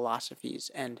philosophies,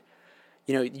 and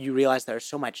you realize there's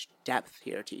so much depth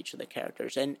here to each of the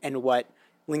characters, and what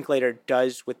Linklater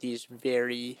does with these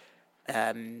very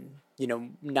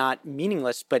not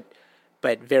meaningless but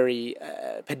very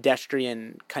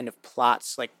pedestrian kind of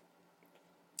plots, like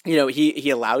he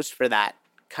allows for that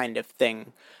kind of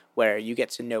thing where you get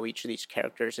to know each of these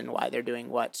characters and why they're doing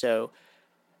what. So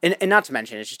and not to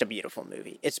mention, it's just a beautiful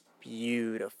movie. It's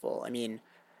beautiful. I mean,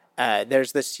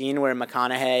 there's this scene where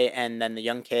McConaughey and then the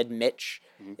young kid Mitch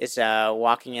is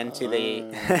walking into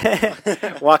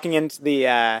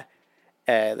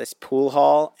this pool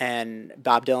hall, and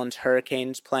Bob Dylan's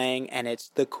Hurricane's playing, and it's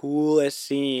the coolest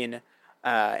scene.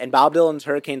 And Bob Dylan's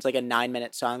Hurricane's like a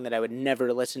 9-minute song that I would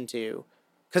never listen to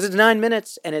because it's 9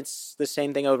 minutes and it's the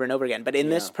same thing over and over again. But in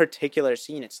this particular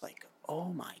scene, it's like, oh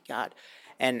my God.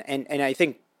 And I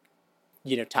think,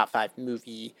 top 5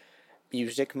 movie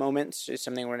music moments is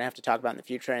something we're going to have to talk about in the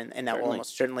future, and that Certainly. will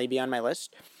almost certainly be on my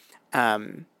list. I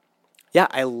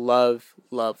love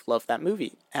that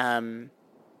movie. Like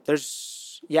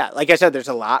I said, there's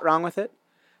a lot wrong with it.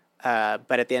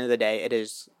 But at the end of the day, it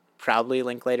is proudly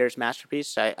Linklater's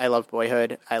masterpiece. I love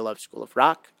Boyhood. I love School of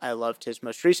Rock. I loved his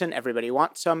most recent, Everybody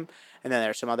Wants Some. And then there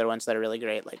are some other ones that are really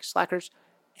great, like Slackers.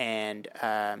 And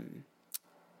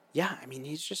yeah, I mean,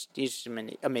 he's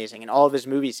amazing. And all of his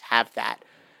movies have that,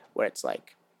 where it's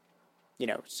like, you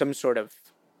know, some sort of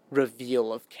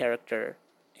reveal of character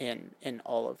in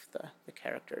all of the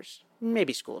characters.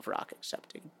 Maybe School of Rock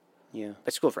excepting. Yeah.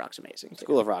 But School of Rock's amazing.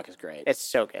 School of Rock is great. It's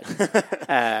so good.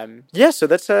 Yeah, so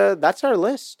that's our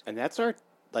list. And that's our,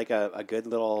 like, a good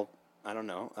little, I don't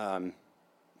know,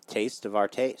 taste of our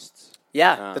tastes.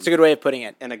 Yeah, that's a good way of putting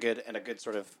it. And a good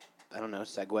sort of, I don't know,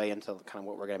 segue into kind of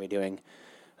what we're going to be doing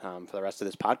for the rest of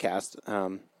this podcast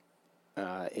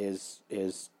is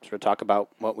sort of talk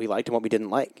about what we liked and what we didn't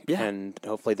like. Yeah. And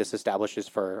hopefully this establishes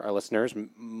for our listeners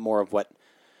more of what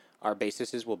our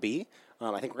bases will be.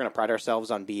 I think we're going to pride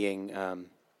ourselves on being,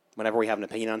 whenever we have an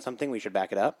opinion on something, we should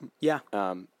back it up. Yeah.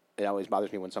 It always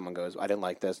bothers me when someone goes, I didn't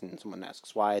like this, and someone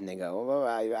asks why, and they go, well,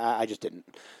 I just didn't.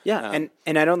 Yeah,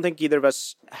 and I don't think either of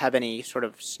us have any sort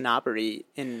of snobbery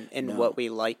in what we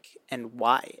like and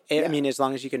why. I mean, as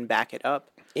long as you can back it up.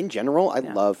 In general, I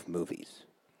love movies.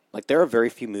 Like, there are very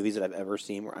few movies that I've ever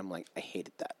seen where I'm like, I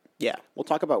hated that. Yeah. We'll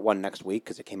talk about one next week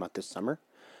because it came out this summer.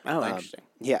 Oh, interesting.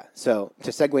 Yeah, so to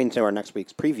segue into our next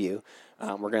week's preview,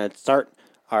 we're going to start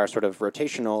our sort of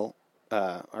rotational,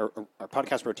 our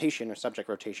podcast rotation or subject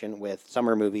rotation with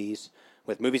summer movies,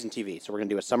 with movies and TV. So we're going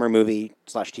to do a summer movie /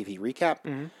 TV recap.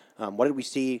 Mm-hmm. What did we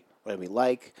see? What did we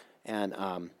like? And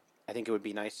I think it would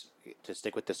be nice to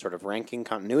stick with this sort of ranking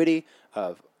continuity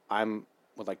of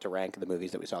would like to rank the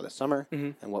movies that we saw this summer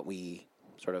and what we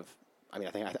sort of, I mean,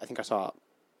 I think I saw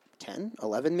 10,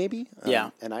 11 maybe.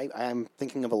 Yeah. And I'm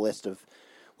thinking of a list of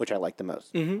which I like the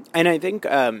most. Mm-hmm. And I think,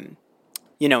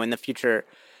 you know, in the future,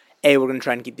 we're going to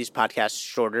try and keep these podcasts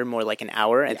shorter, more like an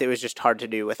hour. Yeah. It was just hard to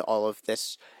do with all of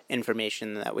this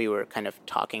information that we were kind of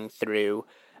talking through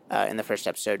in the first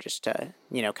episode, just to,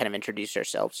 you know, kind of introduce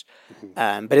ourselves.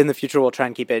 Mm-hmm. But in the future, we'll try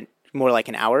and keep it more like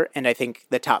an hour. And I think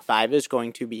the top 5 is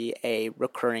going to be a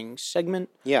recurring segment.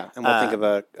 Yeah, and we'll think of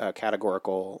a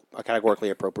categorically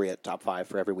appropriate top 5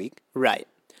 for every week. Right.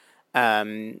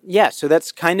 Yeah, so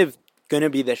that's kind of going to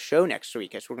be the show next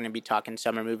week, as we're going to be talking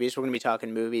summer movies. We're going to be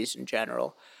talking movies in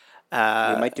general. We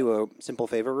might do a Simple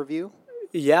Favor review.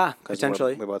 Yeah,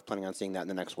 potentially. We're both planning on seeing that in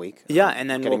the next week. Yeah, and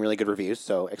then getting really good reviews,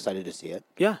 so excited to see it.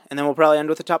 Yeah, and then we'll probably end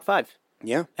with the top 5.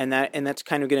 Yeah, and that's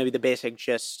kind of going to be the basic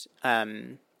gist.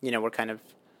 You know, we're kind of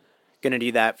going to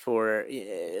do that for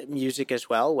music as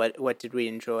well. What did we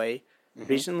enjoy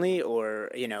recently,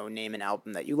 or, you know, name an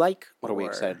album that you like. What are we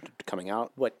excited coming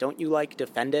out? What don't you like?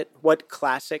 Defend it. What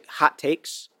classic hot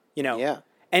takes? You know, yeah.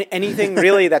 Anything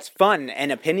really that's fun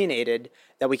and opinionated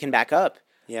that we can back up.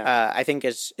 Yeah, I think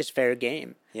is fair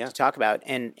game to talk about,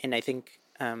 and I think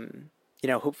you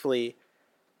know, hopefully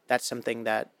that's something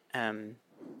that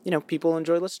you know, people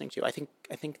enjoy listening to. I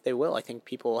think they will. I think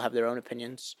people will have their own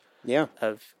opinions. Yeah.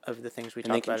 Of the things we talk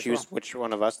about. And they can choose which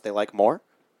one of us they like more.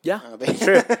 Yeah, that's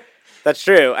true. That's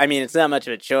true. I mean, it's not much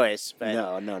of a choice, but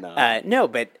no. No,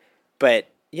 but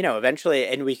you know, eventually,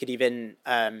 and we could even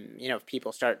you know, if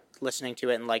people start listening to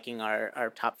it and liking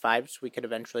our top 5s, we could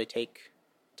eventually take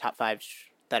top 5s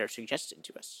that are suggested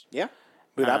to us. Yeah.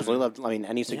 We'd absolutely love. I mean,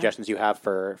 any suggestions you have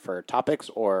for topics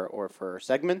or for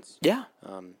segments? Yeah.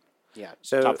 Yeah.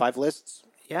 So top 5 lists.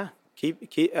 Yeah.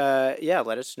 Keep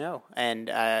let us know, and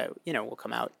you know, we'll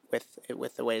come out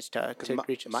with the ways to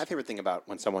reach us. My favorite thing about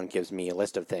when someone gives me a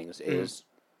list of things is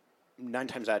 9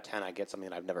 times out of 10 I get something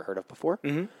that I've never heard of before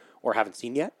or haven't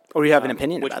seen yet, or you have an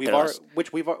opinion about it.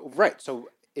 Which we've right. So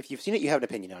if you've seen it, you have an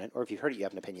opinion on it, or if you've heard it, you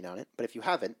have an opinion on it. But if you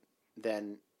haven't,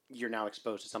 then you're now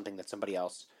exposed to something that somebody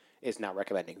else is now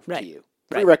recommending to you.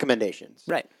 3 recommendations.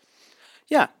 Right.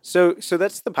 Yeah. So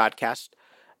that's the podcast.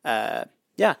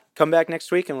 Yeah. Come back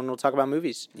next week and we'll talk about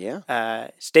movies. Yeah.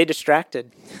 Stay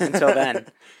distracted until then.